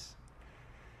watch this.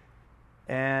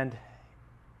 And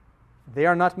they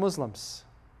are not Muslims,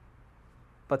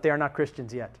 but they are not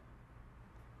Christians yet.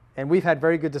 And we've had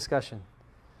very good discussion.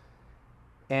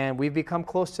 And we've become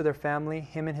close to their family,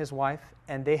 him and his wife,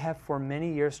 and they have for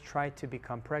many years tried to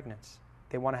become pregnant.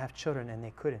 They want to have children and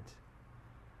they couldn't.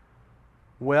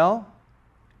 Well,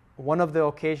 one of the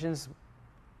occasions,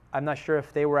 I'm not sure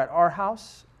if they were at our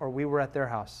house or we were at their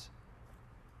house,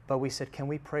 but we said, can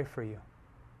we pray for you?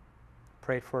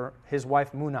 Prayed for his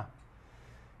wife, Muna.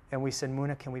 And we said,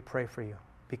 Muna, can we pray for you?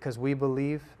 Because we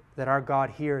believe that our God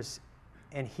hears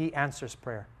and he answers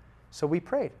prayer. So we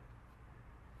prayed.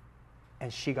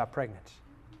 And she got pregnant.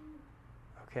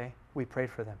 Okay? We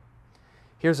prayed for them.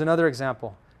 Here's another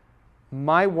example.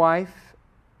 My wife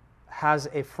has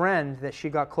a friend that she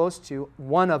got close to,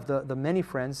 one of the many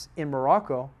friends in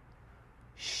Morocco.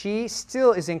 She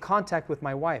still is in contact with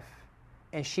my wife.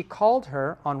 And she called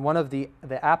her on one of the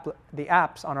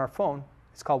apps on our phone.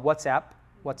 It's called WhatsApp.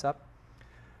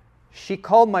 She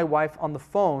called my wife on the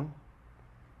phone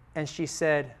and she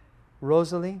said,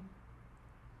 Rosalie,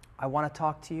 I want to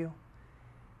talk to you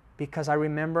because I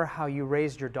remember how you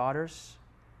raised your daughters,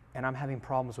 and I'm having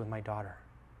problems with my daughter.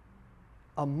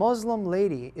 A Muslim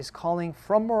lady is calling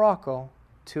from Morocco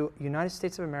to United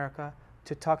States of America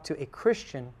to talk to a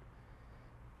Christian.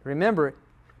 Remember,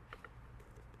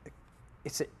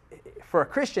 for a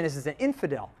Christian, this is an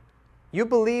infidel. You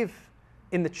believe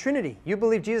in the Trinity. You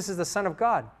believe Jesus is the Son of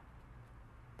God.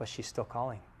 But she's still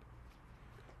calling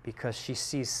because she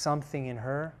sees something in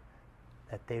her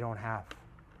that they don't have.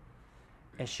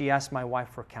 And she asked my wife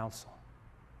for counsel.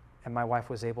 And my wife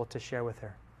was able to share with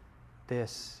her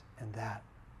this and that,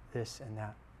 this and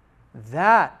that.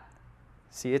 That,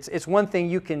 see, it's one thing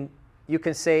you can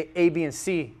say A, B, and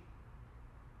C,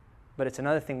 but it's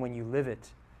another thing when you live it.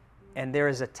 And there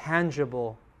is a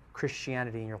tangible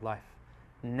Christianity in your life.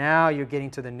 Now you're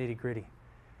getting to the nitty-gritty.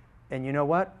 And you know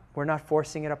what? We're not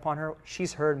forcing it upon her.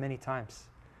 She's heard many times.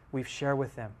 We've shared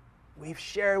with them.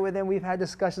 We've had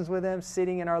discussions with them,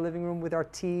 sitting in our living room with our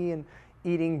tea and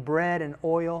eating bread and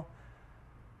oil.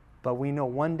 But we know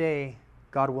one day,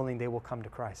 God willing, they will come to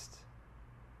Christ.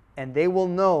 And they will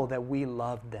know that we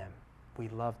love them. We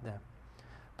love them.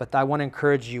 But I want to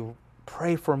encourage you,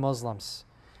 pray for Muslims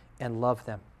and love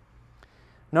them.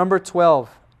 Number 12,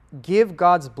 give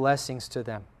God's blessings to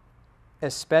them,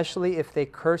 especially if they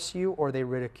curse you or they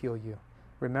ridicule you.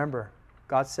 Remember,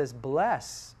 God says,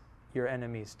 bless your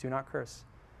enemies. Do not curse.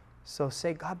 So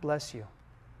say, God bless you.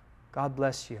 God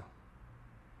bless you.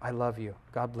 I love you.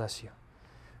 God bless you.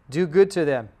 Do good to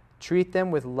them. Treat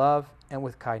them with love and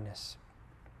with kindness.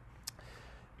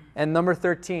 And number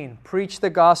 13, preach the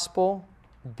gospel.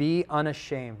 Be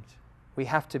unashamed. We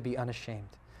have to be unashamed.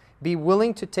 Be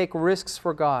willing to take risks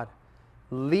for God.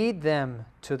 Lead them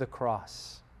to the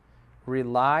cross.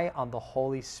 Rely on the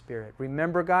Holy Spirit.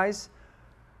 Remember, guys,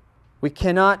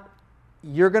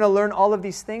 you're going to learn all of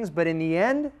these things, but in the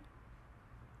end,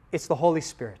 it's the Holy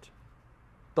Spirit.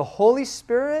 The Holy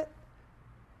Spirit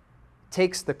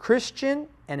takes the Christian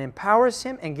and empowers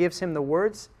him and gives him the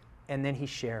words, and then he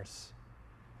shares.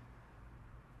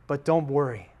 But don't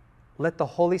worry. Let the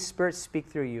Holy Spirit speak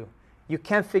through you. You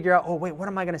can't figure out, oh, wait, what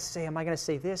am I going to say? Am I going to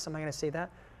say this? Am I going to say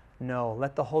that? No,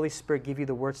 let the Holy Spirit give you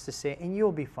the words to say, and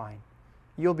you'll be fine.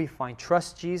 You'll be fine.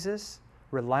 Trust Jesus,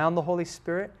 rely on the Holy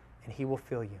Spirit, and He will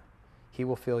fill you. He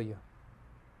will fill you.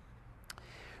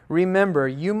 Remember,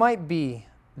 you might be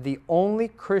the only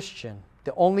Christian,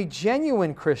 the only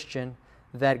genuine Christian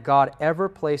that God ever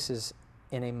places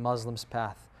in a Muslim's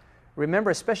path. Remember,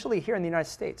 especially here in the United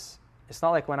States. It's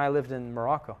not like when I lived in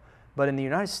Morocco, but in the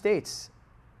United States,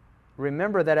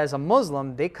 remember that as a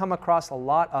Muslim, they come across a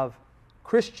lot of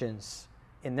Christians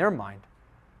in their mind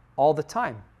all the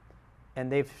time. And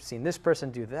they've seen this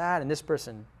person do that, and this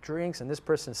person drinks, and this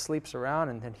person sleeps around,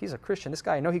 and he's a Christian. This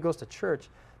guy, I know he goes to church,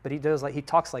 but he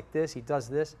talks like this, he does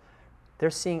this. They're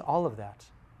seeing all of that.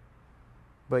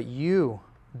 But you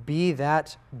be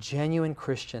that genuine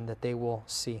Christian that they will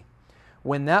see.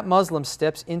 When that Muslim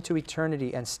steps into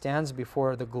eternity and stands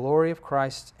before the glory of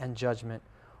Christ and judgment,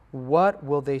 what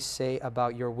will they say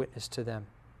about your witness to them?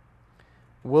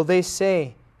 Will they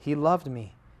say, he loved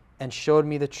me and showed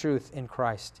me the truth in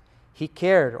Christ? He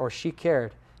cared or she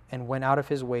cared and went out of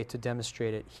his way to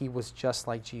demonstrate it. He was just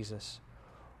like Jesus.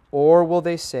 Or will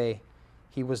they say,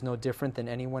 he was no different than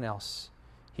anyone else?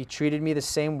 He treated me the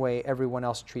same way everyone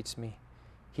else treats me.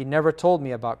 He never told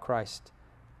me about Christ.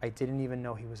 I didn't even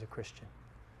know he was a Christian.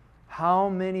 How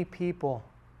many people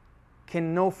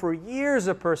can know for years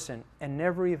a person and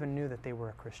never even knew that they were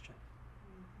a Christian?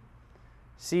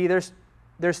 See, there's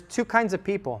two kinds of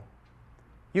people.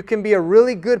 You can be a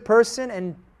really good person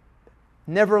and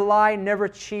never lie, never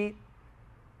cheat,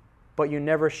 but you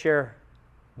never share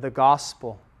the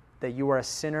gospel that you are a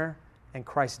sinner and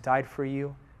Christ died for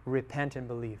you. Repent and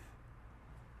believe.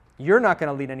 You're not going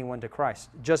to lead anyone to Christ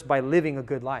just by living a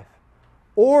good life.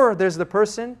 Or there's the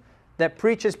person that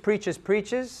preaches,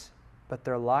 but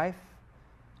their life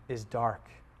is dark.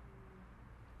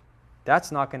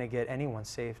 That's not going to get anyone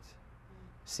saved.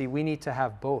 See, we need to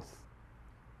have both.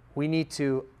 We need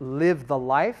to live the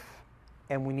life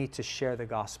and we need to share the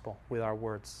gospel with our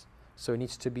words. So it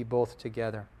needs to be both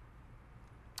together.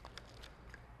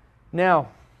 Now,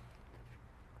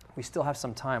 we still have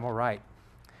some time, all right.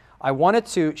 I wanted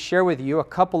to share with you a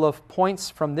couple of points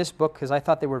from this book because I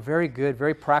thought they were very good,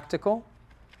 very practical.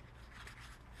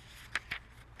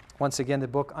 Once again, the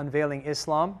book Unveiling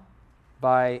Islam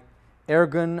by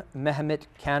Ergun Mehmet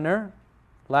Caner,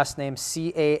 last name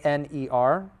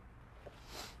Caner.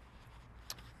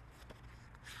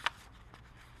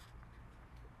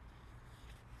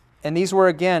 And these were,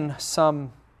 again,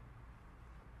 some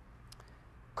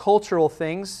cultural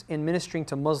things in ministering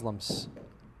to Muslims.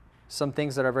 Some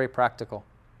things that are very practical.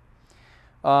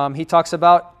 He talks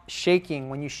about shaking.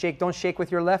 When you shake, don't shake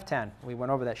with your left hand. We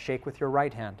went over that. Shake with your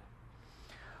right hand.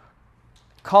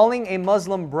 Calling a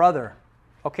Muslim brother.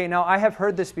 Okay, now I have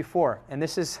heard this before, and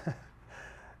this is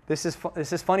this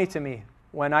is funny to me.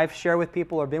 When I've shared with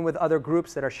people or been with other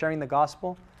groups that are sharing the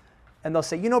gospel, and they'll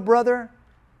say, you know, brother,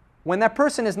 when that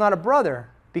person is not a brother,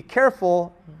 be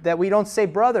careful that we don't say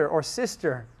brother or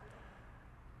sister.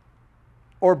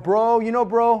 Or bro,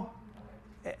 bro,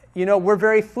 we're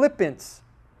very flippant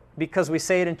because we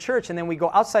say it in church, and then we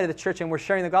go outside of the church and we're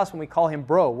sharing the gospel and we call him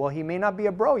bro. Well, he may not be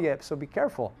a bro yet, so be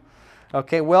careful.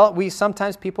 Okay, well,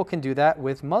 sometimes people can do that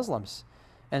with Muslims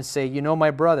and say, my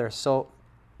brother. So,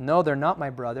 no, they're not my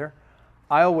brother.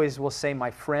 I always will say my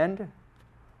friend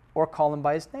or call him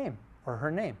by his name or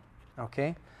her name,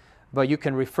 okay? But you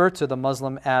can refer to the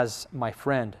Muslim as my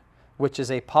friend, which is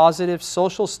a positive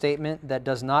social statement that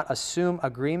does not assume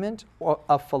agreement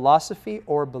of philosophy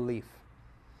or belief.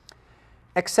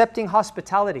 Accepting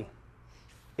hospitality.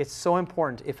 It's so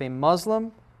important. If a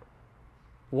Muslim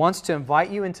wants to invite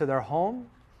you into their home,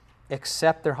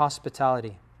 accept their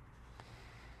hospitality.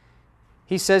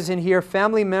 He says in here,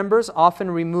 family members often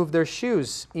remove their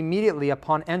shoes immediately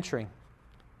upon entering,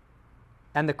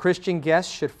 and the Christian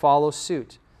guests should follow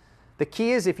suit. The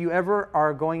key is, if you ever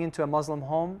are going into a Muslim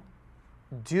home,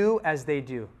 do as they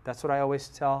do. That's what I always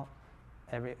tell.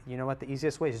 You know what? The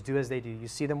easiest way is do as they do. You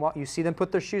see them walk. You see them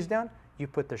put their shoes down. You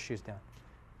put their shoes down.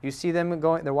 You see them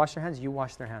going. They wash their hands. You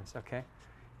wash their hands. Okay.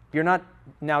 You're not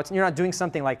doing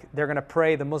something like they're going to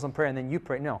pray the Muslim prayer and then you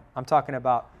pray. No, I'm talking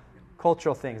about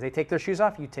cultural things. They take their shoes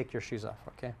off. You take your shoes off.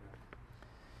 Okay.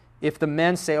 If the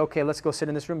men say, okay, let's go sit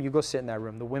in this room, you go sit in that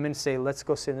room. The women say, let's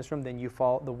go sit in this room. Then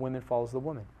the women follows the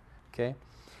woman. Okay.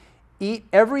 Eat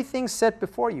everything set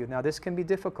before you. Now, this can be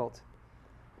difficult.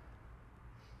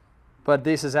 But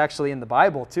this is actually in the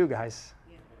Bible too, guys.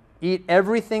 Yeah. Eat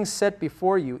everything set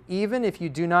before you, even if you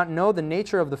do not know the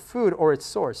nature of the food or its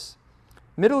source.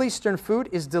 Middle Eastern food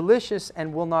is delicious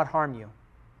and will not harm you.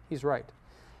 He's right.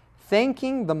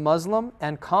 Thanking the Muslim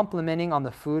and complimenting on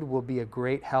the food will be a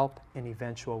great help in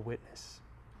eventual witness.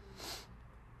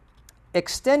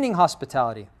 Extending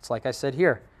hospitality. It's like I said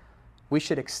here. We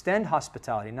should extend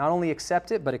hospitality. Not only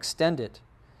accept it, but extend it.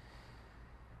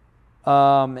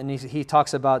 And he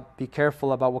talks about, be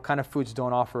careful about what kind of foods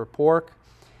don't offer pork.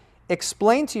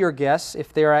 Explain to your guests,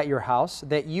 if they're at your house,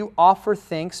 that you offer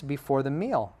thanks before the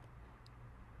meal.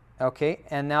 Okay,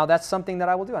 and now that's something that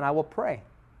I will do, and I will pray.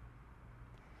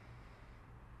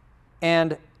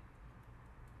 And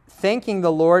thanking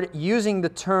the Lord using the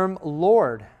term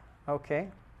Lord, okay,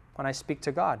 when I speak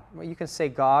to God. Well, you can say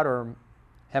God or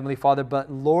Heavenly Father,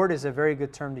 but Lord is a very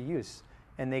good term to use,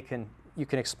 and you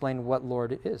can explain what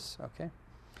Lord is, okay?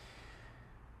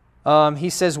 He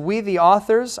says, we, the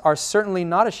authors, are certainly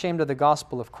not ashamed of the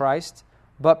gospel of Christ,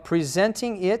 but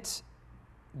presenting it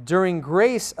during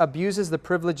grace abuses the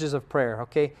privileges of prayer,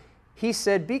 okay? He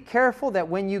said, be careful that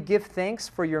when you give thanks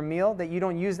for your meal, that you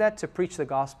don't use that to preach the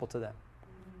gospel to them,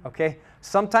 okay?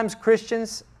 Sometimes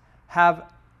Christians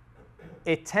have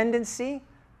a tendency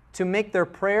to make their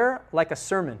prayer like a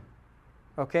sermon,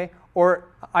 okay? Or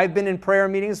I've been in prayer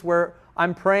meetings where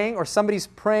I'm praying, or somebody's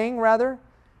praying rather,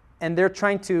 and they're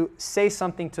trying to say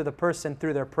something to the person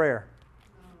through their prayer,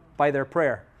 by their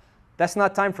prayer. That's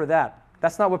not time for that.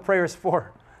 That's not what prayer is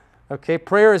for, okay?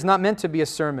 Prayer is not meant to be a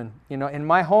sermon. In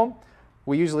my home,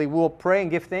 we usually will pray and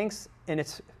give thanks, and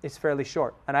it's fairly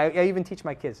short. And I even teach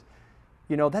my kids,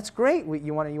 that's great.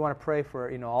 You want to pray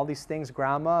for all these things,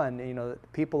 grandma and the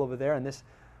people over there and this.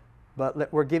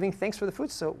 But we're giving thanks for the food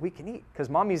so we can eat, because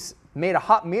mommy's made a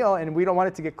hot meal and we don't want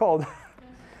it to get cold.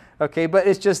 Okay, but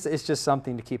it's just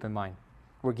something to keep in mind.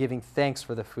 We're giving thanks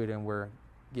for the food and we're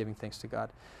giving thanks to God.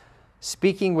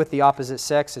 Speaking with the opposite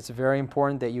sex, it's very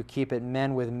important that you keep it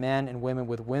men with men and women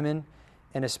with women.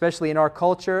 And especially in our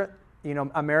culture,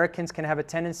 Americans can have a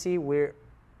tendency where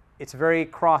it's very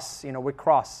cross, we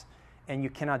cross. And you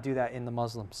cannot do that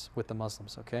with the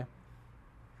Muslims, okay?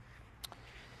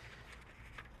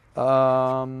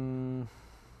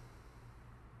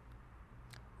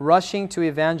 Rushing to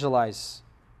evangelize.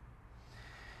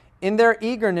 In their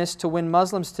eagerness to win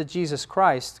Muslims to Jesus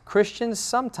Christ, Christians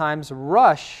sometimes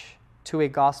rush to a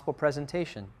gospel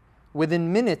presentation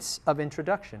within minutes of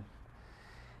introduction.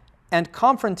 And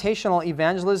confrontational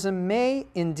evangelism may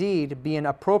indeed be an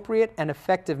appropriate and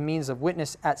effective means of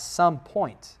witness at some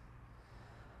point.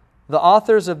 The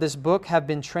authors of this book have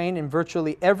been trained in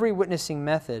virtually every witnessing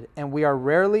method, and we are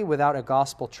rarely without a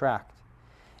gospel tract.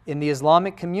 In the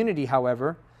Islamic community,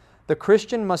 however, the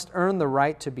Christian must earn the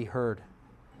right to be heard.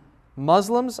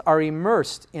 Muslims are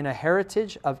immersed in a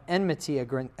heritage of enmity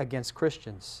against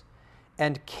Christians,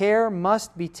 and care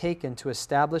must be taken to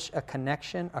establish a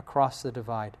connection across the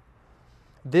divide.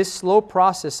 This slow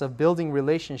process of building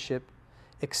relationship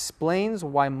explains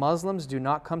why Muslims do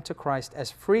not come to Christ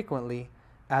as frequently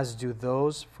as do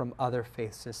those from other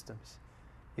faith systems.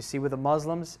 You see, with the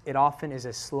Muslims, it often is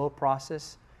a slow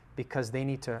process because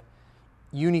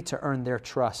you need to earn their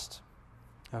trust.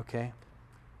 Okay?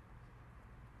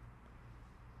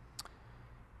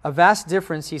 A vast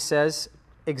difference, he says,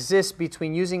 exists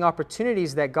between using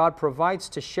opportunities that God provides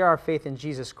to share our faith in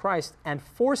Jesus Christ and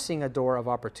forcing a door of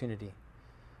opportunity.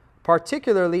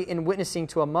 Particularly in witnessing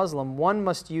to a Muslim, one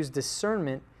must use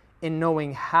discernment in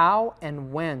knowing how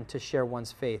and when to share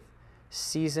one's faith,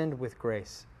 seasoned with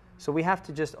grace. So we have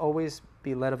to just always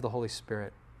be led of the Holy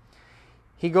Spirit.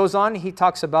 He goes on, he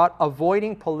talks about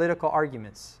avoiding political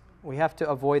arguments. We have to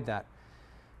avoid that.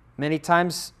 Many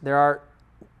times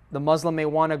the Muslim may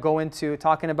want to go into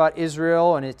talking about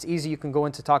Israel, and it's easy, you can go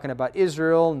into talking about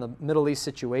Israel and the Middle East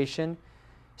situation.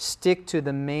 Stick to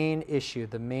the main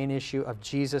issue of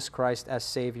Jesus Christ as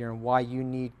Savior and why you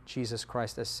need Jesus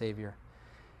Christ as Savior.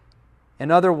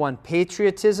 Another one,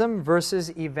 patriotism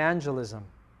versus evangelism.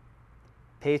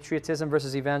 Patriotism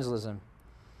versus evangelism.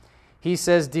 He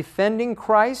says, defending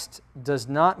Christ does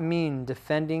not mean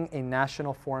defending a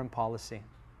national foreign policy.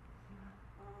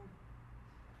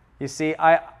 You see,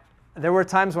 there were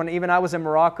times when even I was in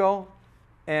Morocco,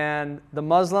 and the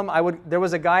Muslim, there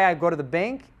was a guy, I'd go to the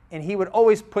bank, and he would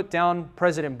always put down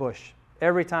President Bush.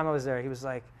 Every time I was there, he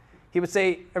would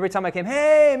say, every time I came,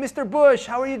 "Hey, Mr. Bush,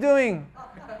 how are you doing?"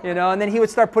 And then he would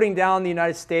start putting down the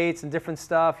United States and different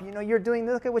stuff.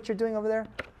 Look at what you're doing over there.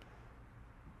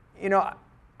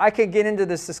 I could get into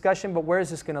this discussion, but where is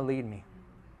this going to lead me?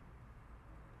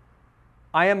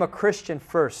 I am a Christian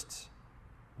first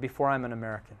before I'm an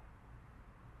American.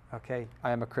 Okay?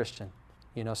 I am a Christian.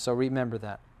 So remember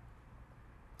that.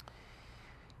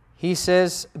 He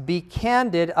says, be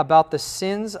candid about the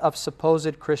sins of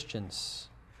supposed Christians.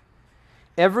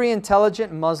 Every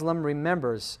intelligent Muslim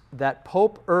remembers that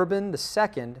Pope Urban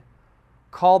II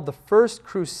called the First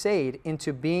Crusade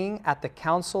into being at the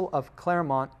Council of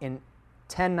Clermont in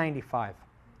 1095.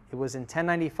 It was in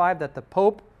 1095 that the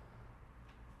Pope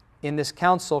in this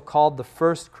council called the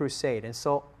First Crusade. And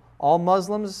so all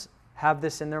Muslims have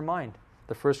this in their mind,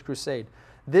 the First Crusade.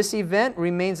 This event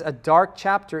remains a dark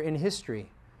chapter in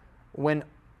history when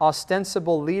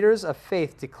ostensible leaders of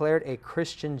faith declared a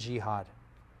Christian jihad.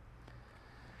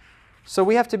 So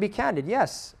we have to be candid.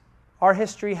 Yes, our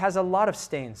history has a lot of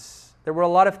stains. There were a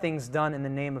lot of things done in the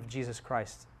name of Jesus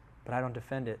Christ, but I don't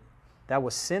defend it. That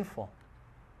was sinful.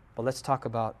 But let's talk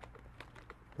about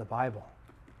the Bible.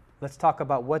 Let's talk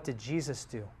about what did Jesus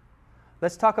do.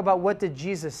 Let's talk about what did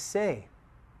Jesus say.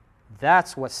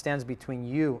 That's what stands between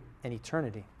you and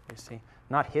eternity, you see,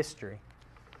 not history.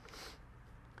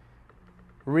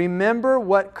 Remember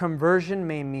what conversion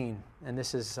may mean. And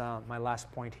this is my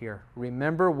last point here.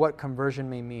 Remember what conversion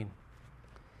may mean.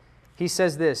 He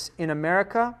says this, in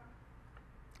America,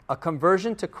 a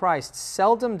conversion to Christ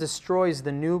seldom destroys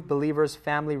the new believer's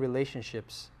family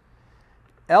relationships.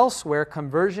 Elsewhere,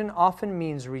 conversion often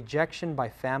means rejection by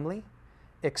family,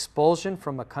 expulsion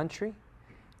from a country,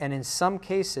 and in some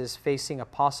cases, facing a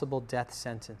possible death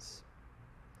sentence.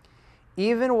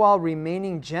 Even while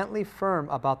remaining gently firm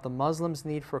about the Muslim's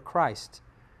need for Christ,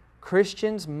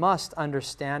 Christians must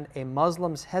understand a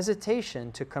Muslim's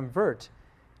hesitation to convert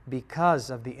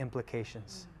because of the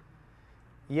implications.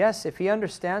 Yes, if he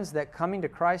understands that coming to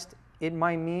Christ, it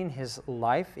might mean his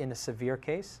life in a severe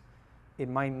case. It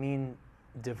might mean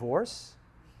divorce.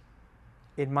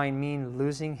 It might mean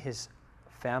losing his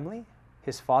family.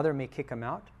 His father may kick him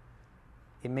out.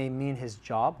 It may mean his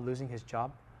job, losing his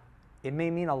job. It may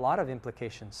mean a lot of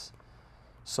implications.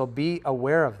 So be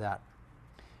aware of that.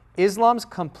 Islam's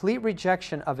complete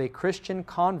rejection of a Christian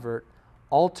convert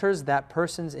alters that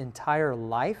person's entire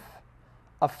life,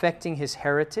 affecting his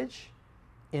heritage,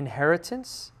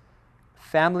 inheritance,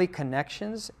 family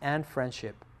connections, and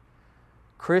friendship.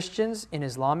 Christians in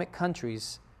Islamic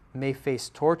countries may face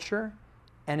torture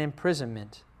and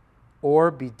imprisonment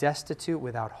or be destitute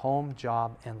without home,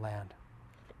 job, and land.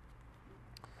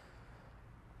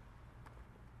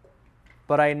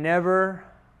 But I never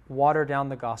water down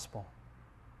the gospel.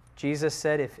 Jesus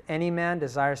said, if any man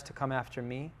desires to come after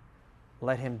me,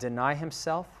 let him deny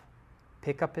himself,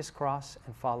 pick up his cross,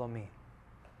 and follow me.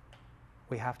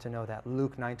 We have to know that.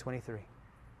 Luke 9:23.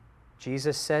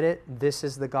 Jesus said it. This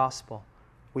is the gospel.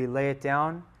 We lay it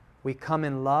down. We come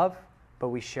in love, but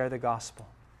we share the gospel.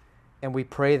 And we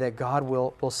pray that God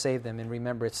will save them. And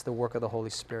remember, it's the work of the Holy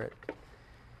Spirit.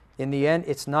 In the end,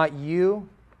 it's not you.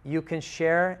 You can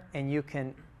share and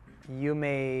you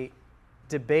may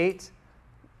debate,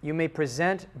 you may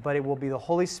present, but it will be the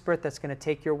Holy Spirit that's going to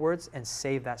take your words and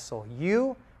save that soul.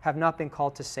 You have not been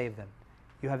called to save them.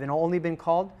 You have only been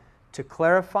called to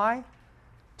clarify,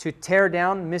 to tear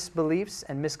down misbeliefs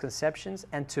and misconceptions,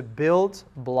 and to build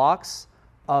blocks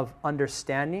of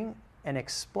understanding and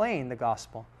explain the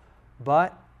gospel.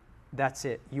 But that's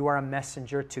it. You are a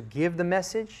messenger to give the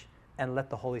message and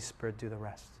let the Holy Spirit do the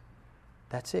rest.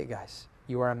 That's it, guys.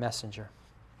 You are a messenger.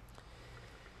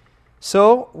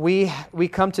 So we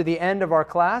come to the end of our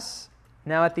class.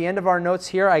 Now at the end of our notes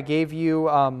here, I gave you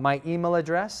my email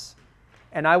address.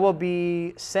 And I will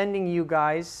be sending you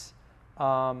guys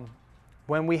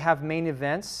when we have main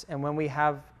events and when we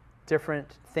have different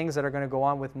things that are going to go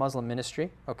on with Muslim ministry,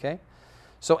 okay?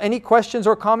 So any questions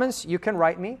or comments, you can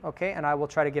write me, okay? And I will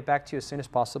try to get back to you as soon as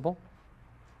possible.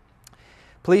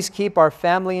 Please keep our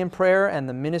family in prayer and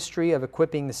the ministry of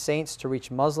equipping the saints to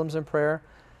reach Muslims in prayer,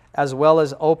 as well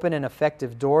as open and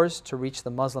effective doors to reach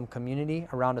the Muslim community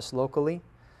around us locally.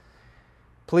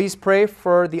 Please pray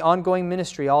for the ongoing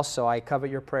ministry also. I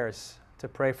covet your prayers to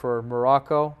pray for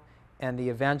Morocco and the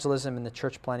evangelism and the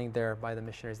church planting there by the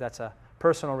missionaries. That's a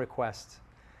personal request.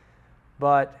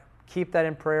 But keep that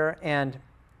in prayer. And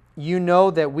you know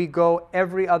that we go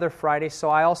every other Friday. So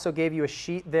I also gave you a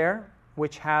sheet there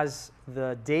which has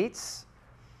the dates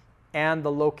and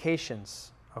the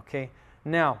locations. Okay.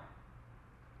 Now,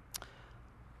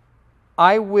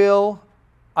 I will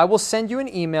send you an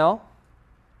email.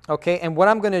 Okay, and what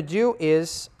I'm going to do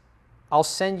is I'll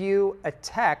send you a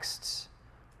text,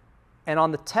 and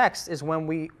on the text is when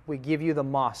we give you the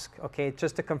mosque, okay,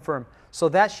 just to confirm. So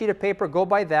that sheet of paper, go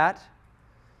by that,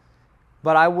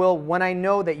 but I will, when I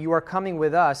know that you are coming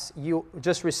with us, you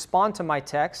just respond to my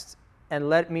text and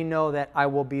let me know that I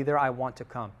will be there, I want to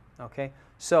come, okay?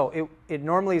 So it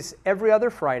normally is every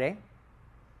other Friday,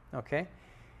 okay?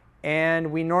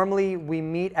 And we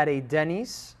meet at a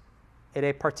Denny's, at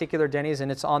a particular Denny's,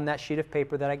 and it's on that sheet of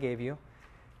paper that I gave you.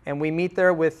 And we meet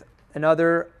there with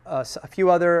a few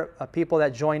other people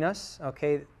that join us.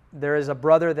 Okay, there is a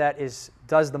brother that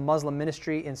does the Muslim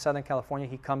ministry in Southern California.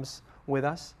 He comes with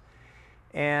us,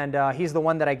 and he's the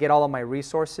one that I get all of my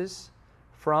resources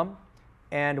from.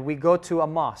 And we go to a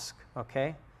mosque.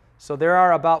 Okay, so there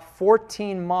are about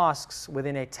 14 mosques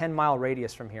within a 10-mile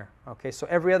radius from here. Okay, so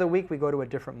every other week we go to a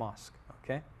different mosque.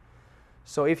 Okay.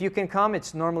 So if you can come,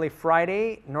 it's normally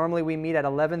Friday. Normally we meet at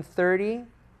 11:30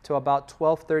 to about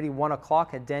 12:30, 1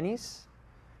 o'clock at Denny's.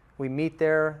 We meet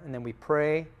there and then we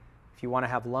pray if you want to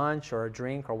have lunch or a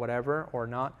drink or whatever or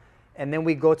not. And then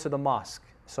we go to the mosque.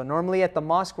 So normally at the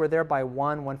mosque we're there by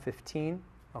 1:15,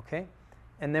 okay?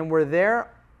 And then we're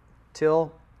there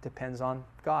till, depends on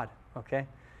God, okay?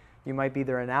 You might be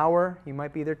there an hour, you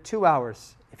might be there 2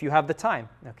 hours if you have the time,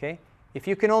 okay? If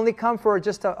you can only come for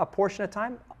just a portion of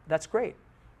time, that's great.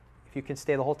 If you can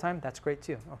stay the whole time, that's great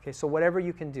too. Okay, so whatever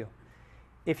you can do.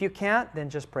 If you can't, then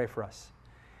just pray for us.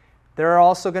 There are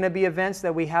also going to be events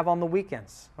that we have on the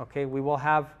weekends. Okay, we will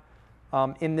have,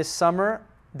 in this summer,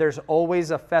 there's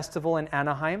always a festival in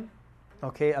Anaheim.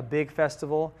 Okay, a big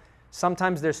festival.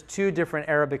 Sometimes there's 2 different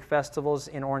Arabic festivals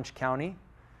in Orange County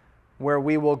where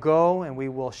we will go and we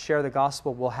will share the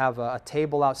gospel. We'll have a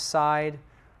table outside.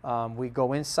 We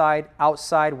go inside.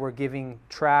 Outside, we're giving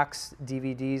tracts,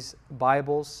 DVDs,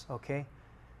 Bibles, okay?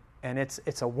 And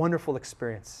it's a wonderful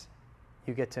experience.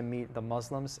 You get to meet the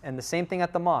Muslims. And the same thing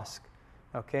at the mosque,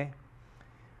 okay?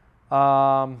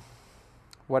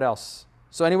 What else?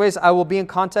 So anyways, I will be in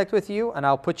contact with you, and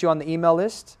I'll put you on the email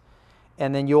list,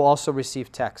 and then you'll also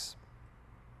receive texts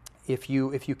if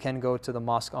you can go to the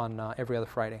mosque on every other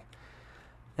Friday.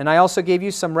 And I also gave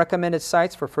you some recommended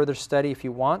sites for further study if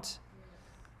you want.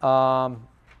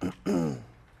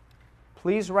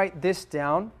 Please write this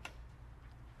down.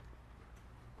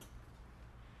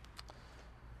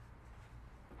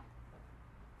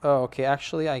 Oh, okay.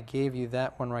 Actually, I gave you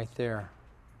that one right there.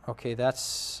 Okay,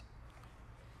 that's...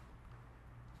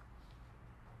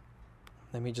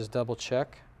 Let me just double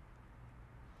check.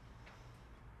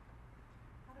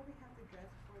 How do we have to dress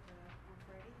for on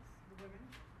Fridays, the women?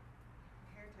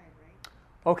 Hair tied,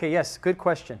 right? Okay, yes, good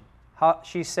question.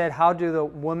 She said,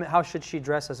 how should she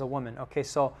dress as a woman? Okay,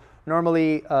 so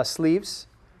normally sleeves,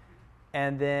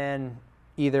 and then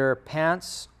either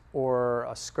pants or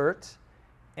a skirt,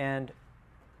 and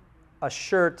a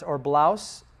shirt or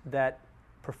blouse that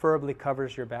preferably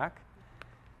covers your back,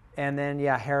 and then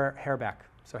hair back,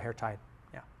 so hair tied.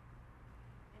 Yeah.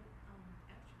 And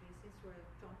actually, since we're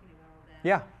talking about all that,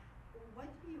 Yeah.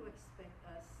 what do you expect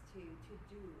us to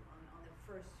do on the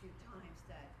first few times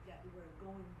that we're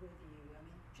going with you? I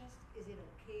mean, is it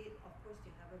okay, of course,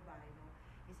 to have a Bible?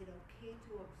 Is it okay okay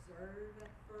to observe at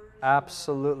first?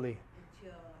 Absolutely.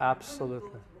 Until Absolutely. I'm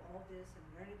going to go through all this and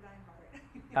learn it by heart.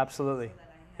 Absolutely. So that I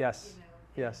have, Yes. you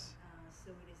know, Yes.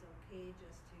 so it is okay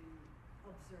just to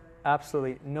observe.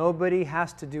 Absolutely. Nobody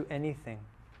has to do anything.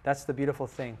 That's the beautiful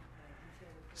thing. Until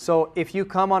the So if you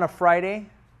come on a Friday,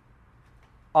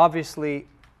 obviously,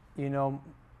 you know,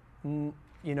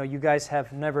 you guys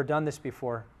have never done this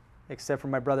before, except for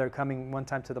my brother coming one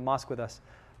time to the mosque with us.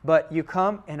 But you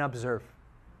come and observe.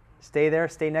 Stay there,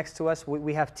 stay next to us.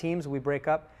 We have teams, we break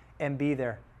up, and be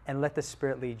there, and let the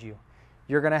Spirit lead you.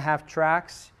 You're going to have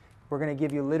tracts. We're going to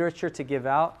give you literature to give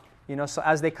out. You know, so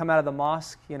as they come out of the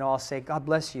mosque, you know, I'll say, God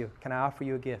bless you. Can I offer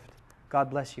you a gift? God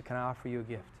bless you. Can I offer you a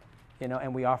gift? You know,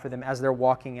 and we offer them as they're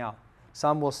walking out.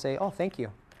 Some will say, oh, thank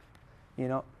you. You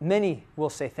know, many will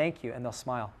say thank you, and they'll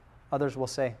smile. Others will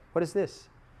say, what is this?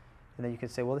 And then you can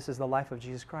say, well, this is the life of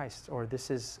Jesus Christ, or this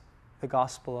is the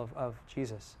gospel of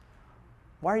Jesus.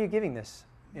 Why are you giving this?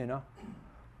 You know,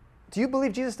 do you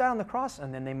believe Jesus died on the cross?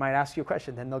 And then they might ask you a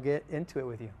question. Then they'll get into it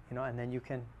with you, you know, and then you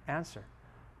can answer.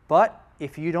 But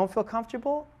if you don't feel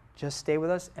comfortable, just stay with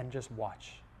us and just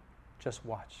watch. Just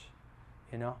watch,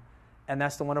 you know. And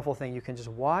that's the wonderful thing. You can just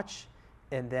watch,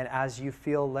 and then as you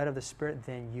feel led of the Spirit,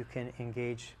 then you can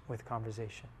engage with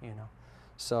conversation, you know.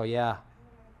 So, yeah. I have another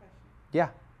question. Yeah.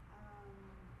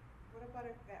 What about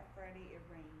if that Friday it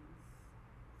rains?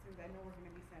 Since I know we're going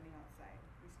to be standing outside,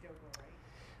 we still go,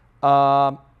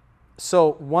 right?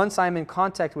 So once I'm in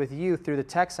contact with you through the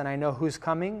text and I know who's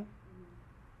coming,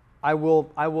 I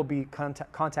will be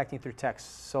contacting through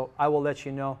text. So I will let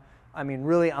you know. I mean,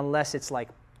 really, unless it's like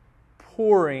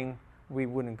pouring, we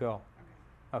wouldn't go.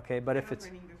 Okay, but if it's...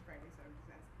 raining this Friday, so I'm just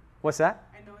asking. What's that?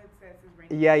 I know it says it's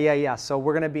raining. Yeah. So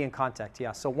we're going to be in contact,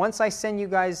 yeah. So once I send you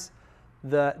guys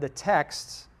the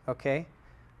texts, okay,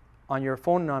 on your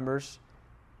phone numbers,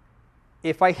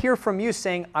 if I hear from you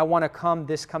saying, I want to come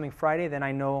this coming Friday, then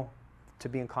I know to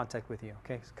be in contact with you,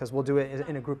 okay? Because we'll do it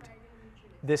in a group.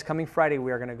 This coming Friday,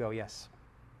 we are going to go, yes.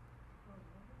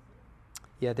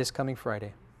 Yeah, this coming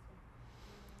Friday.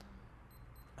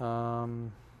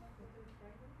 The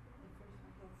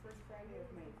first Friday of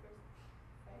May. First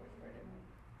Friday of May.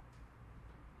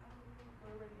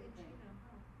 We're already in May.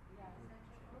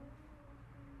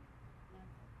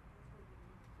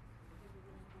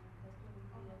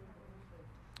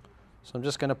 So I'm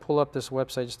just going to pull up this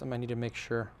website. I need to make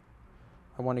sure.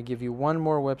 I want to give you one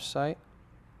more website.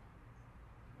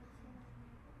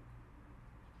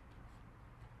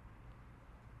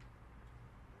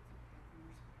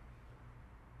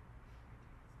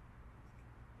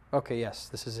 Okay, yes,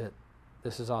 this is it.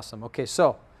 This is awesome. Okay,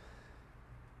 so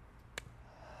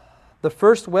the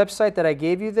first website that I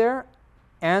gave you there,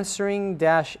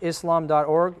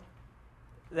 answering-islam.org,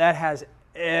 that has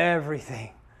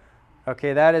everything.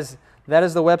 Okay, that is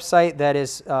the website that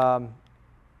is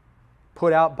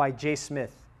put out by Jay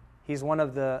Smith. He's one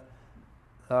of the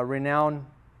renowned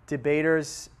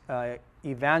debaters,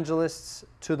 evangelists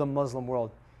to the Muslim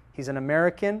world. He's an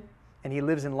American, and he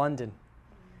lives in London.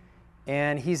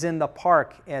 And he's in the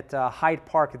park at Hyde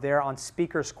Park there on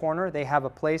Speaker's Corner. They have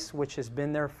a place which has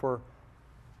been there for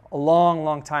a long,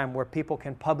 long time where people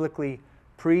can publicly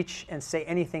preach and say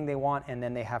anything they want, and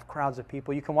then they have crowds of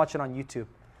people. You can watch it on YouTube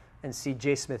and see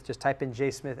Jay Smith. Just type in Jay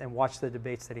Smith and watch the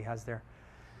debates that he has there.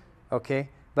 Okay?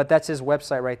 But that's his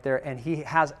website right there. And he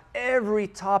has every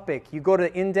topic. You go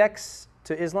to Index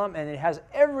to Islam, and it has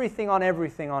everything on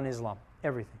Islam.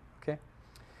 Everything. Okay?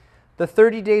 The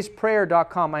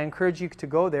 30daysprayer.com. I encourage you to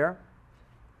go there.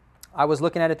 I was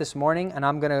looking at it this morning, and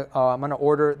I'm gonna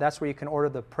order. That's where you can order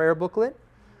the prayer booklet,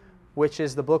 which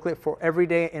is the booklet for every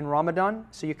day in Ramadan.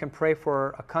 So you can pray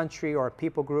for a country or a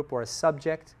people group or a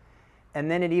subject. And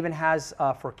then it even has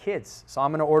for kids. So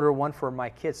I'm going to order one for my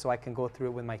kids so I can go through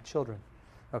it with my children.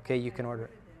 Okay, you can order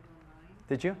it.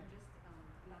 Did you? Just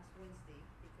last Wednesday,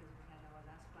 because we had our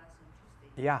last class on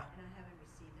Tuesday. Yeah. And I haven't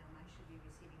received them. I should be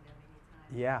receiving them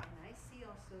anytime. Yeah. And I see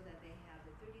also that they have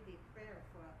the 30-day prayer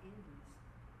for Hindus.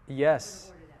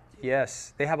 Yes. I'm gonna order that too.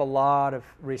 Yes. They have a lot of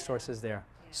resources there.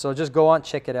 So just go on,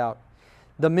 check it out.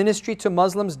 The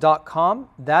ministrytomuslims.com,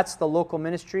 that's the local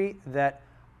ministry that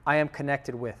I am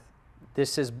connected with.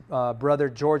 This is Brother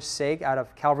George Saig out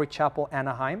of Calvary Chapel,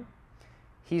 Anaheim.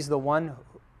 He's the one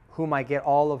whom I get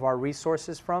all of our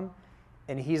resources from,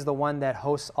 and he's the one that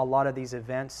hosts a lot of these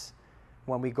events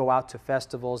when we go out to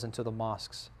festivals and to the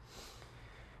mosques.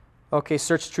 Okay,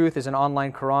 Search Truth is an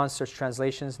online Quran, search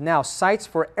translations. Now, sites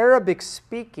for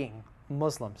Arabic-speaking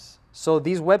Muslims. So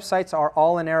these websites are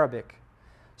all in Arabic.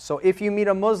 So if you meet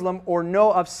a Muslim or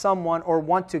know of someone or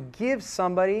want to give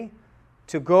somebody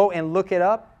to go and look it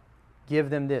up, give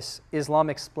them this,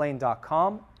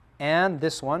 islamexplained.com and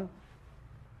this one.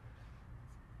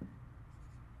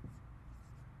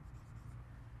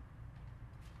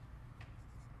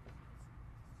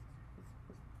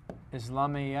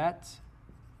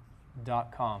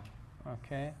 Islamiyat.com.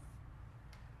 Okay.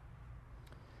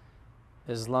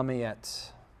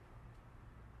 Islamiyat.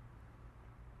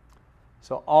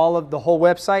 So all of the whole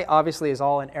website obviously is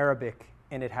all in Arabic,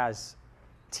 and it has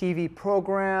TV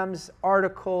programs,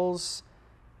 articles,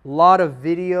 a lot of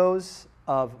videos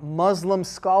of Muslim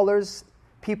scholars,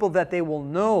 people that they will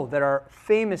know that are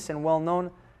famous and well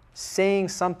known, saying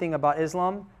something about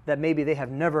Islam that maybe they have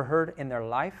never heard in their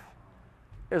life.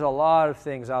 There's a lot of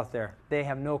things out there. They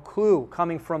have no clue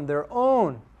coming from their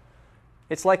own.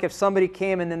 It's like if somebody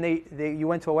came and then you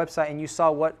went to a website and you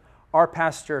saw what our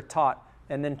pastor taught,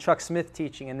 and then Chuck Smith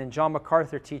teaching, and then John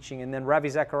MacArthur teaching, and then Ravi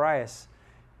Zacharias,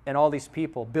 and all these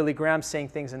people, Billy Graham saying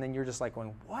things, and then you're just like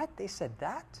going, what? They said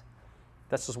that?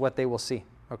 That's just what they will see,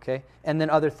 okay? And then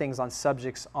other things on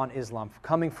subjects on Islam,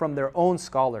 coming from their own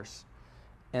scholars,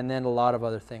 and then a lot of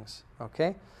other things,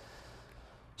 okay?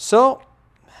 So,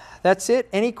 that's it.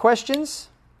 Any questions?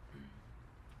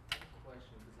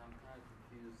 Question, because I'm kind of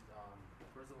confused.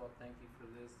 First of all, thank you for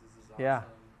this. This is awesome. Yeah.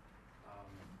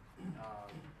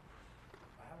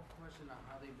 I have a question on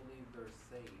how they believe they're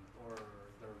saved or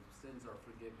their sins are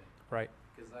forgiven. Right.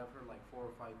 Because I've heard like 4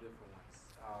 or 5 different ones.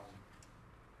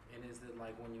 And is it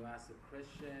like when you ask a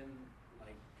Christian,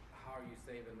 like, how are you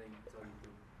saved? And they tell you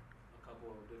through a couple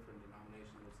of different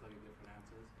denominations, they'll tell you different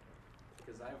answers.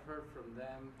 Because I've heard from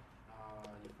them,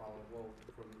 you follow, well,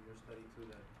 from your study too,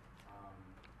 that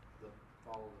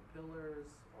follow the pillars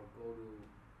or go to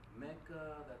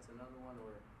Mecca, that's another one,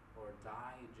 or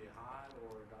die jihad,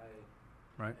 or die.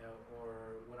 Right.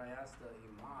 Or when I asked the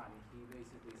imam, he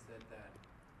basically said that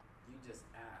you just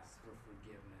ask for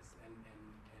forgiveness and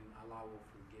Allah will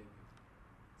forgive you.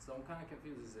 So I'm kind of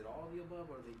confused. Is it all the above,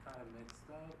 or are they kind of mixed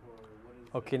up, or what is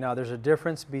Okay, now there's a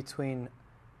difference between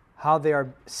how they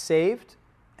are saved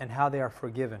and how they are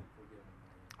forgiven.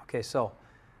 Okay, so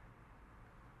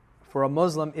for a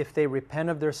Muslim, if they repent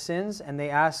of their sins and they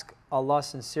ask Allah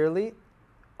sincerely,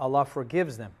 Allah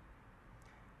forgives them.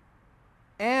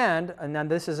 And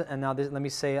now let me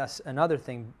say another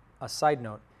thing, a side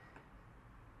note.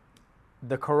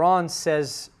 The Quran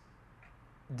says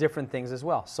different things as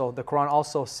well. So the Quran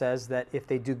also says that if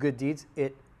they do good deeds,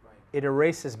 it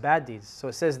erases bad deeds. So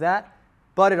it says that,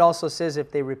 but it also says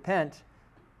if they repent,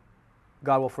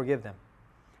 God will forgive them.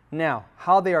 Now,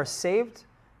 how they are saved,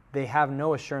 they have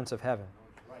no assurance of heaven.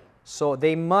 So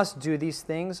they must do these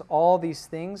things, all these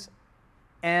things,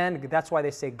 and that's why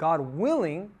they say, God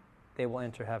willing, they will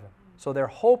enter heaven. So they're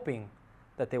hoping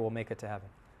that they will make it to heaven,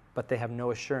 but they have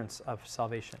no assurance of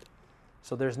salvation.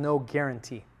 So there's no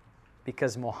guarantee,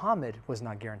 because Muhammad was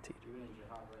not guaranteed.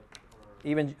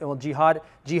 Even jihad,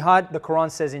 the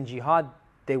Quran says in jihad,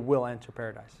 they will enter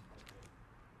paradise.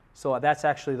 So that's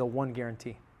actually the one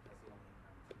guarantee.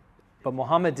 But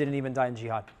Muhammad didn't even die in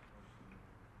jihad.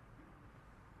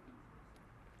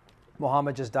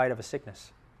 Muhammad just died of a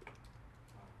sickness.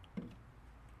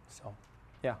 So,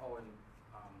 yeah. Oh, and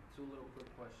 2 little quick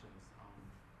questions.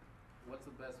 What's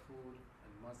the best food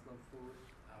and Muslim food?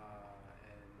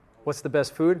 What's the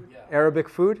best food? Yeah. Arabic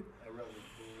food? Arabic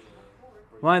food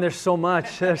or Mine, there's so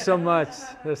much. There's so much.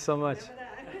 There's so much.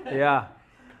 Yeah.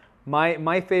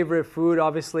 My favorite food,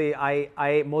 obviously, I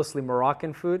ate mostly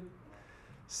Moroccan food.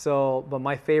 So, but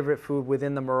my favorite food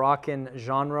within the Moroccan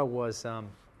genre was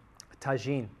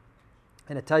tagine.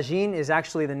 And a tagine is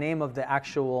actually the name of the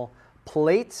actual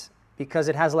plate, because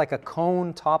it has like a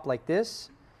cone top like this,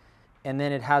 and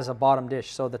then it has a bottom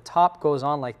dish. So the top goes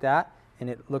on like that, and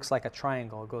it looks like a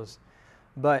triangle. It goes,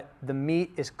 but the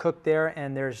meat is cooked there,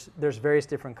 and there's various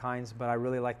different kinds, but I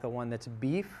really like the one that's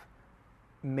beef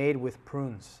made with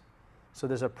prunes. So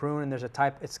there's a prune and there's a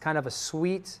type, it's kind of a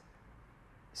sweet,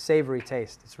 savory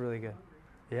taste. It's really good.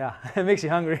 Yeah, it makes you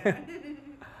hungry.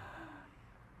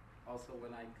 Also,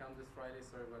 when I come this Friday,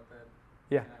 sorry about that.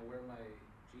 Yeah. Can I wear my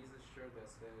Jesus shirt that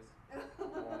says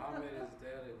Muhammad is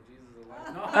dead and Jesus is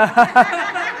alive?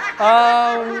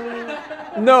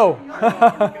 No.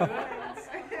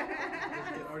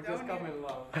 Or just come in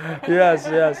love. Yes.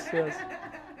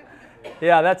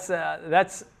 Yeah,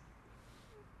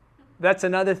 that's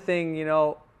another thing, you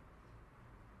know.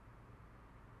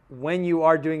 When you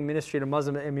are doing ministry to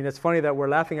Muslim, I mean, it's funny that we're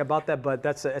laughing about that, but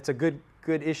it's a good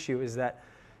issue, is that,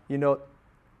 you know,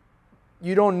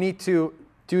 you don't need to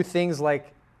do things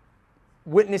like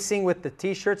witnessing with the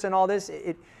T-shirts and all this.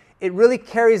 It really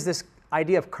carries this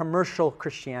idea of commercial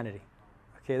Christianity.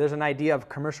 Okay, there's an idea of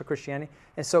commercial Christianity,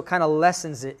 and so it kind of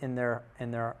lessens it in their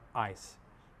eyes.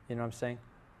 You know what I'm saying?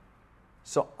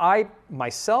 So I,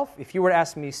 myself, if you were to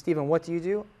ask me, Stephen, what do you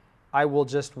do? I will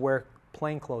just wear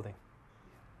plain clothing.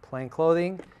 Plain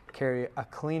clothing, carry a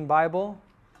clean Bible,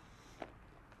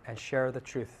 and share the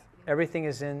truth. Everything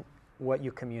is in what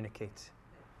you communicate.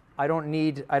 I don't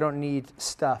need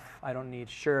stuff. I don't need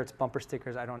shirts, bumper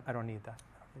stickers. I don't need that. I don't need that.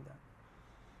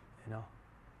 You know.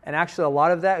 And actually, a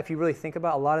lot of that, if you really think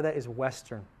about it, a lot of that is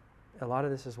Western. A lot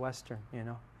of this is Western, you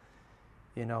know.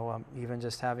 Even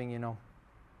just having,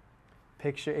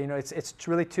 picture, it's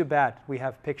really too bad. We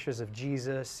have pictures of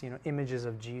Jesus, images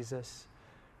of Jesus,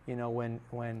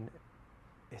 when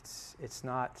it's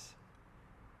not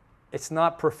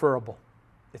preferable.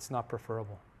 It's not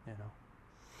preferable,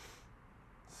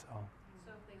 So So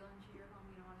if they go into your home,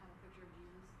 you don't want to have a picture of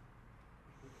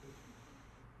Jesus?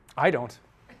 I don't.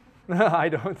 I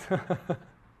don't.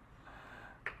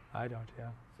 I don't, yeah.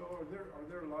 So are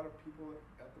there a lot of people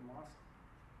at the mosque?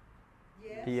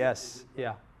 Yes. Yes,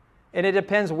 yeah. And it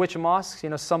depends which mosques.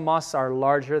 Some mosques are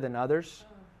larger than others,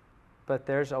 but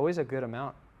there's always a good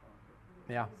amount.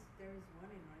 Yeah. There is one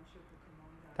in Rancho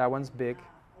Cucamonga. That one's big.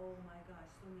 Oh my gosh,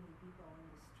 so many people in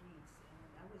the streets, and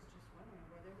I was just wondering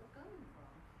where they were coming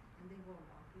from, and they were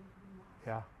walking to the mosque.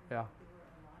 Yeah, yeah, There were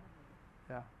a lot of them.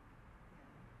 yeah. Yeah.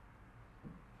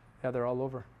 Yeah, they're all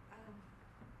over.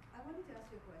 I wanted to ask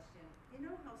you a question. You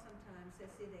know how sometimes,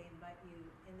 let's say they invite you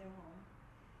in their home,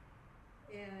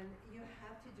 and you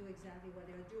have to do exactly what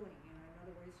they're doing. In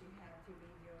other words, you have to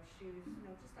leave your shoes,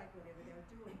 just like whatever they're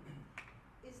doing.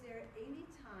 Is there any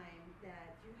time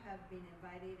that you have been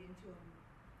invited into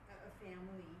a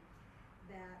family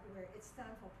where it's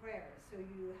time for prayer, so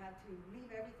you have to leave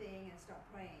everything and start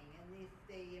praying? And if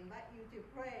they invite you to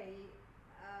pray,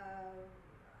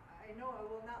 I know I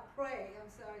will not pray. I'm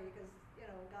sorry, because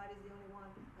God is the only one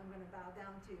I'm going to bow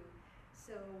down to.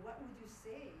 So what would you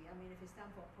say? I mean, if it's time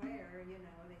for prayer,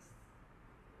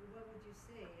 what would you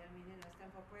say? I mean, it's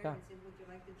time for prayer. Yeah. And say, would you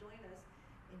like to join us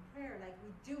in prayer, like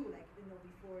we do,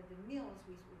 before the meals,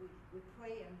 we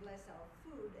pray and bless our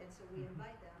food, and so we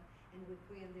invite them and we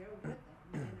pray in there with them.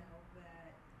 But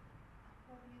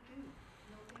what do you do?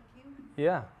 No, thank you.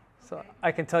 Yeah. So Okay.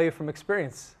 I can tell you from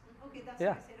experience. Okay, that's Yeah,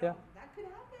 what I said. yeah. Oh, that could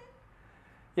happen.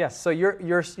 Yes. So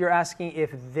you're asking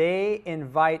if they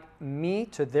invite me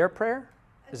to their prayer?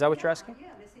 Is that what you're asking? Yeah,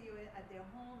 let's say you're at their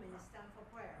home and it's time for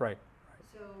prayer. Right.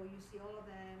 So you see all of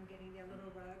them getting their little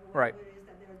rug, or Right. whatever it is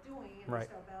that they're doing, and Right.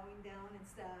 they start bowing down and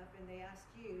stuff, and they ask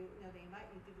you, they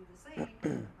invite you to do the same.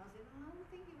 I'll say, no,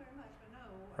 thank you very much, but no.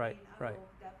 Right, I right.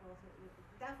 will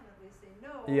definitely say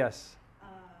no. Yes.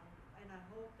 And I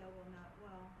hope that will not,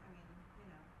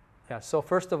 Yeah. So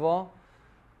first of all,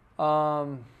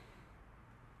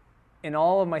 in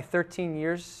all of my 13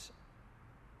 years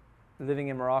living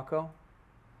in Morocco,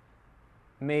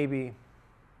 maybe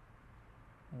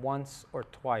once or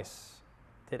twice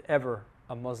did ever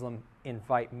a Muslim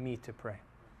invite me to pray.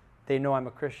 They know I'm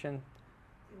a Christian.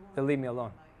 They leave me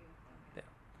alone.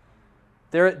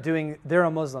 They're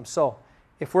a Muslim. So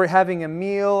if we're having a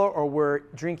meal or we're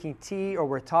drinking tea or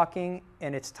we're talking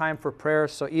and it's time for prayer,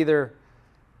 so either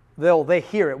they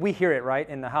hear it, we hear it, right,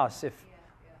 in the house. If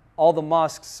all the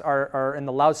mosques are in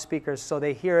the loudspeakers, so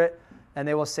they hear it and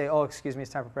they will say, oh, excuse me,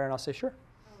 it's time for prayer. And I'll say, sure.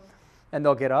 And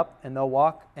they'll get up and they'll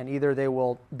walk, and either they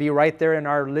will be right there in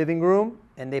our living room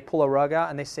and they pull a rug out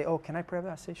and they say, oh, can I pray?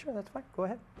 I say, sure, that's fine, go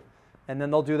ahead. And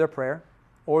then they'll do their prayer,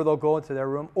 or they'll go into their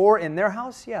room, or in their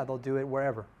house, yeah, they'll do it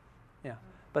wherever. Yeah.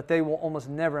 But they will almost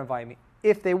never invite me.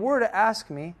 If they were to ask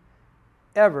me,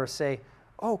 ever say,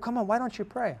 oh, come on, why don't you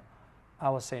pray? I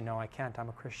will say, no, I can't, I'm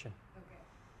a Christian.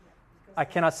 I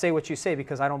cannot say what you say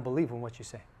because I don't believe in what you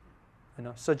say.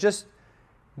 So just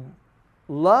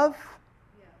love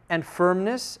and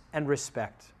firmness and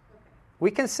respect.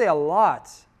 We can say a lot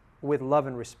with love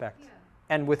and respect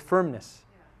and with firmness,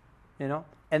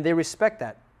 and they respect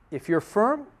that. If you're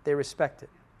firm, they respect it.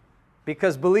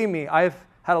 Because believe me, I've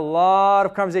had a lot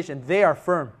of conversation. They are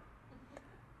firm.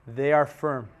 They are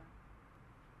firm.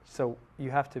 So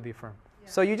you have to be firm.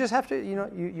 So you just have to, we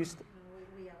appreciate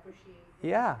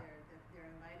yeah. they're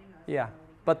inviting us. Yeah.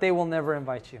 But they will never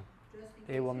invite you.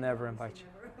 They will never invite you.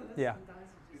 Yeah.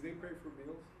 Do they pray for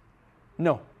meals?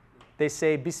 No. They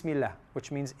say Bismillah,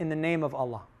 which means in the name of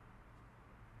Allah.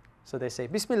 So they say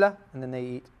Bismillah, and then they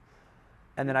eat.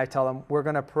 And then I tell them, we're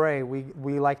going to pray.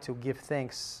 We like to give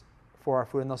thanks for our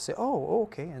food. And they'll say, oh,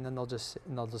 okay. And then they'll just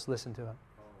listen to it.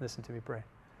 Listen to me pray.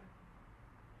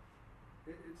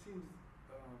 It seems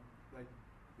like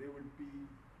they would be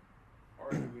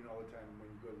arguing all the time when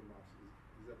you go to the mosque.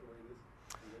 Is that the way it is?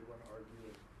 Do they want to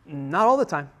argue? Not all the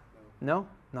time. No. No,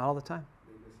 not all the time.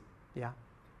 They listen. Yeah.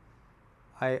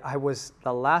 I was,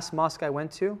 the last mosque I went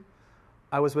to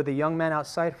I was with a young man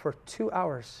outside for 2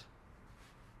 hours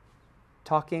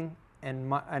talking,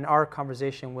 and our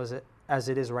conversation was as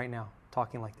it is right now,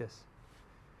 talking like this.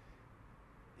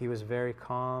 He was very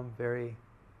calm, very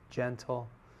gentle,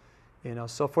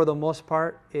 So for the most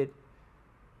part, it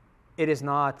is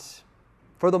not.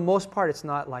 For the most part, it's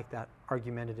not like that,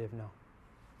 argumentative. No.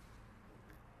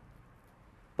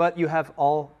 But you have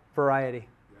all variety,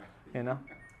 So.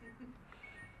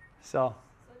 So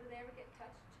do they ever get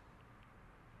touched?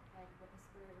 Like with the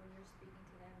Spirit when you're speaking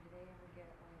to them, do they ever get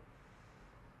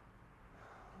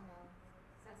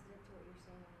sensitive to what you're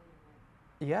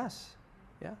saying? Yes.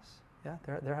 Yeah,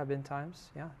 there have been times.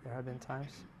 Yeah, there have been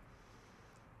times.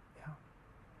 Yeah.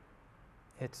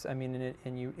 It's, and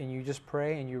you just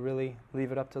pray and you really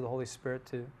leave it up to the Holy Spirit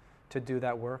to do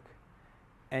that work.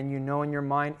 And in your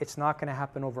mind, it's not going to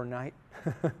happen overnight.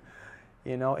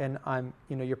 And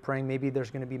you're praying, maybe there's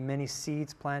going to be many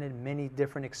seeds planted, many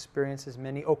different experiences,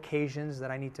 many occasions that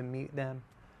I need to meet them,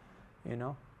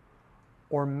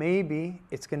 Or maybe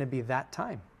it's going to be that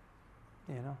time,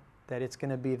 that it's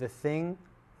going to be the thing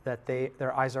that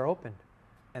their eyes are opened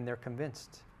and they're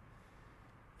convinced,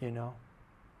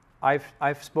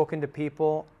 I've spoken to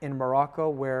people in Morocco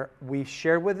where we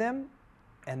shared with them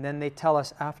and then they tell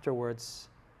us afterwards,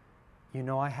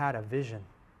 I had a vision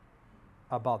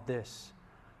about this.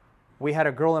 We had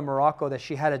a girl in Morocco that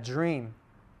she had a dream,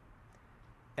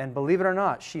 and believe it or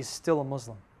not, she's still a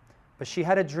Muslim, but she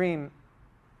had a dream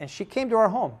and she came to our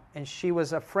home and she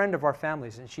was a friend of our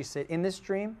family's, and she said, in this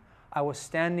dream, I was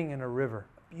standing in a river,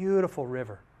 a beautiful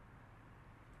river,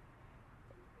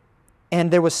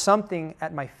 and there was something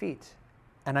at my feet,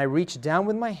 and I reached down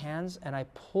with my hands and I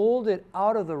pulled it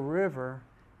out of the river,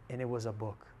 and it was a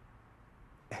book.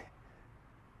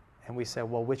 And we said,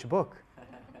 well, which book?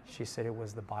 She said it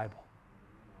was the Bible.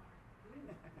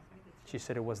 She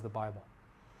said it was the Bible.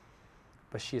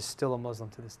 But she is still a Muslim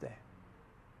to this day.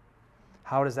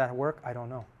 How does that work? I don't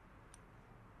know.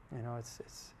 It's. She's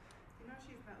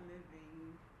not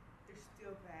living. There's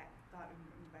still that thought in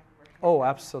the back of her head. Oh,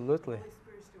 absolutely. The Holy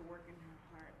Spirit's still working in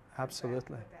her heart.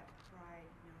 Absolutely. That pride,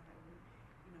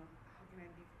 how can I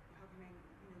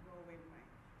go away with my.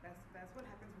 That's what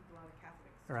happens with a lot of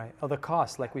Catholics. Right. Oh, the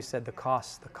cost, like we said, the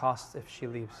cost if she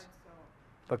leaves.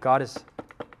 But God is,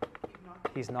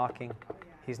 He's knocking.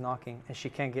 He's knocking, and she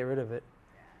can't get rid of it.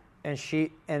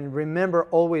 And remember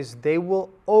always, they will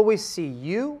always see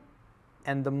you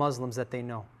and the Muslims that they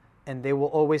know, and they will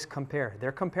always compare.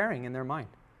 They're comparing in their mind.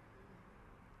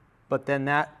 But then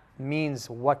that means,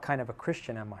 what kind of a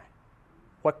Christian am I?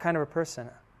 What kind of a person?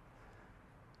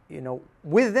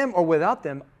 With them or without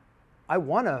them, I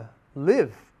want to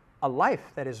live a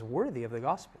life that is worthy of the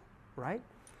gospel, right?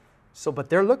 So, but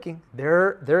they're looking,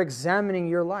 they're examining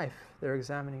your life. They're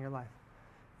examining your life.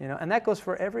 And that goes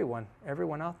for everyone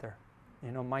out there.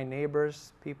 My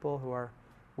neighbors, people who are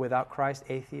without Christ,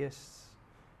 atheists,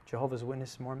 Jehovah's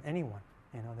Witnesses, Mormon, anyone,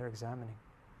 they're examining.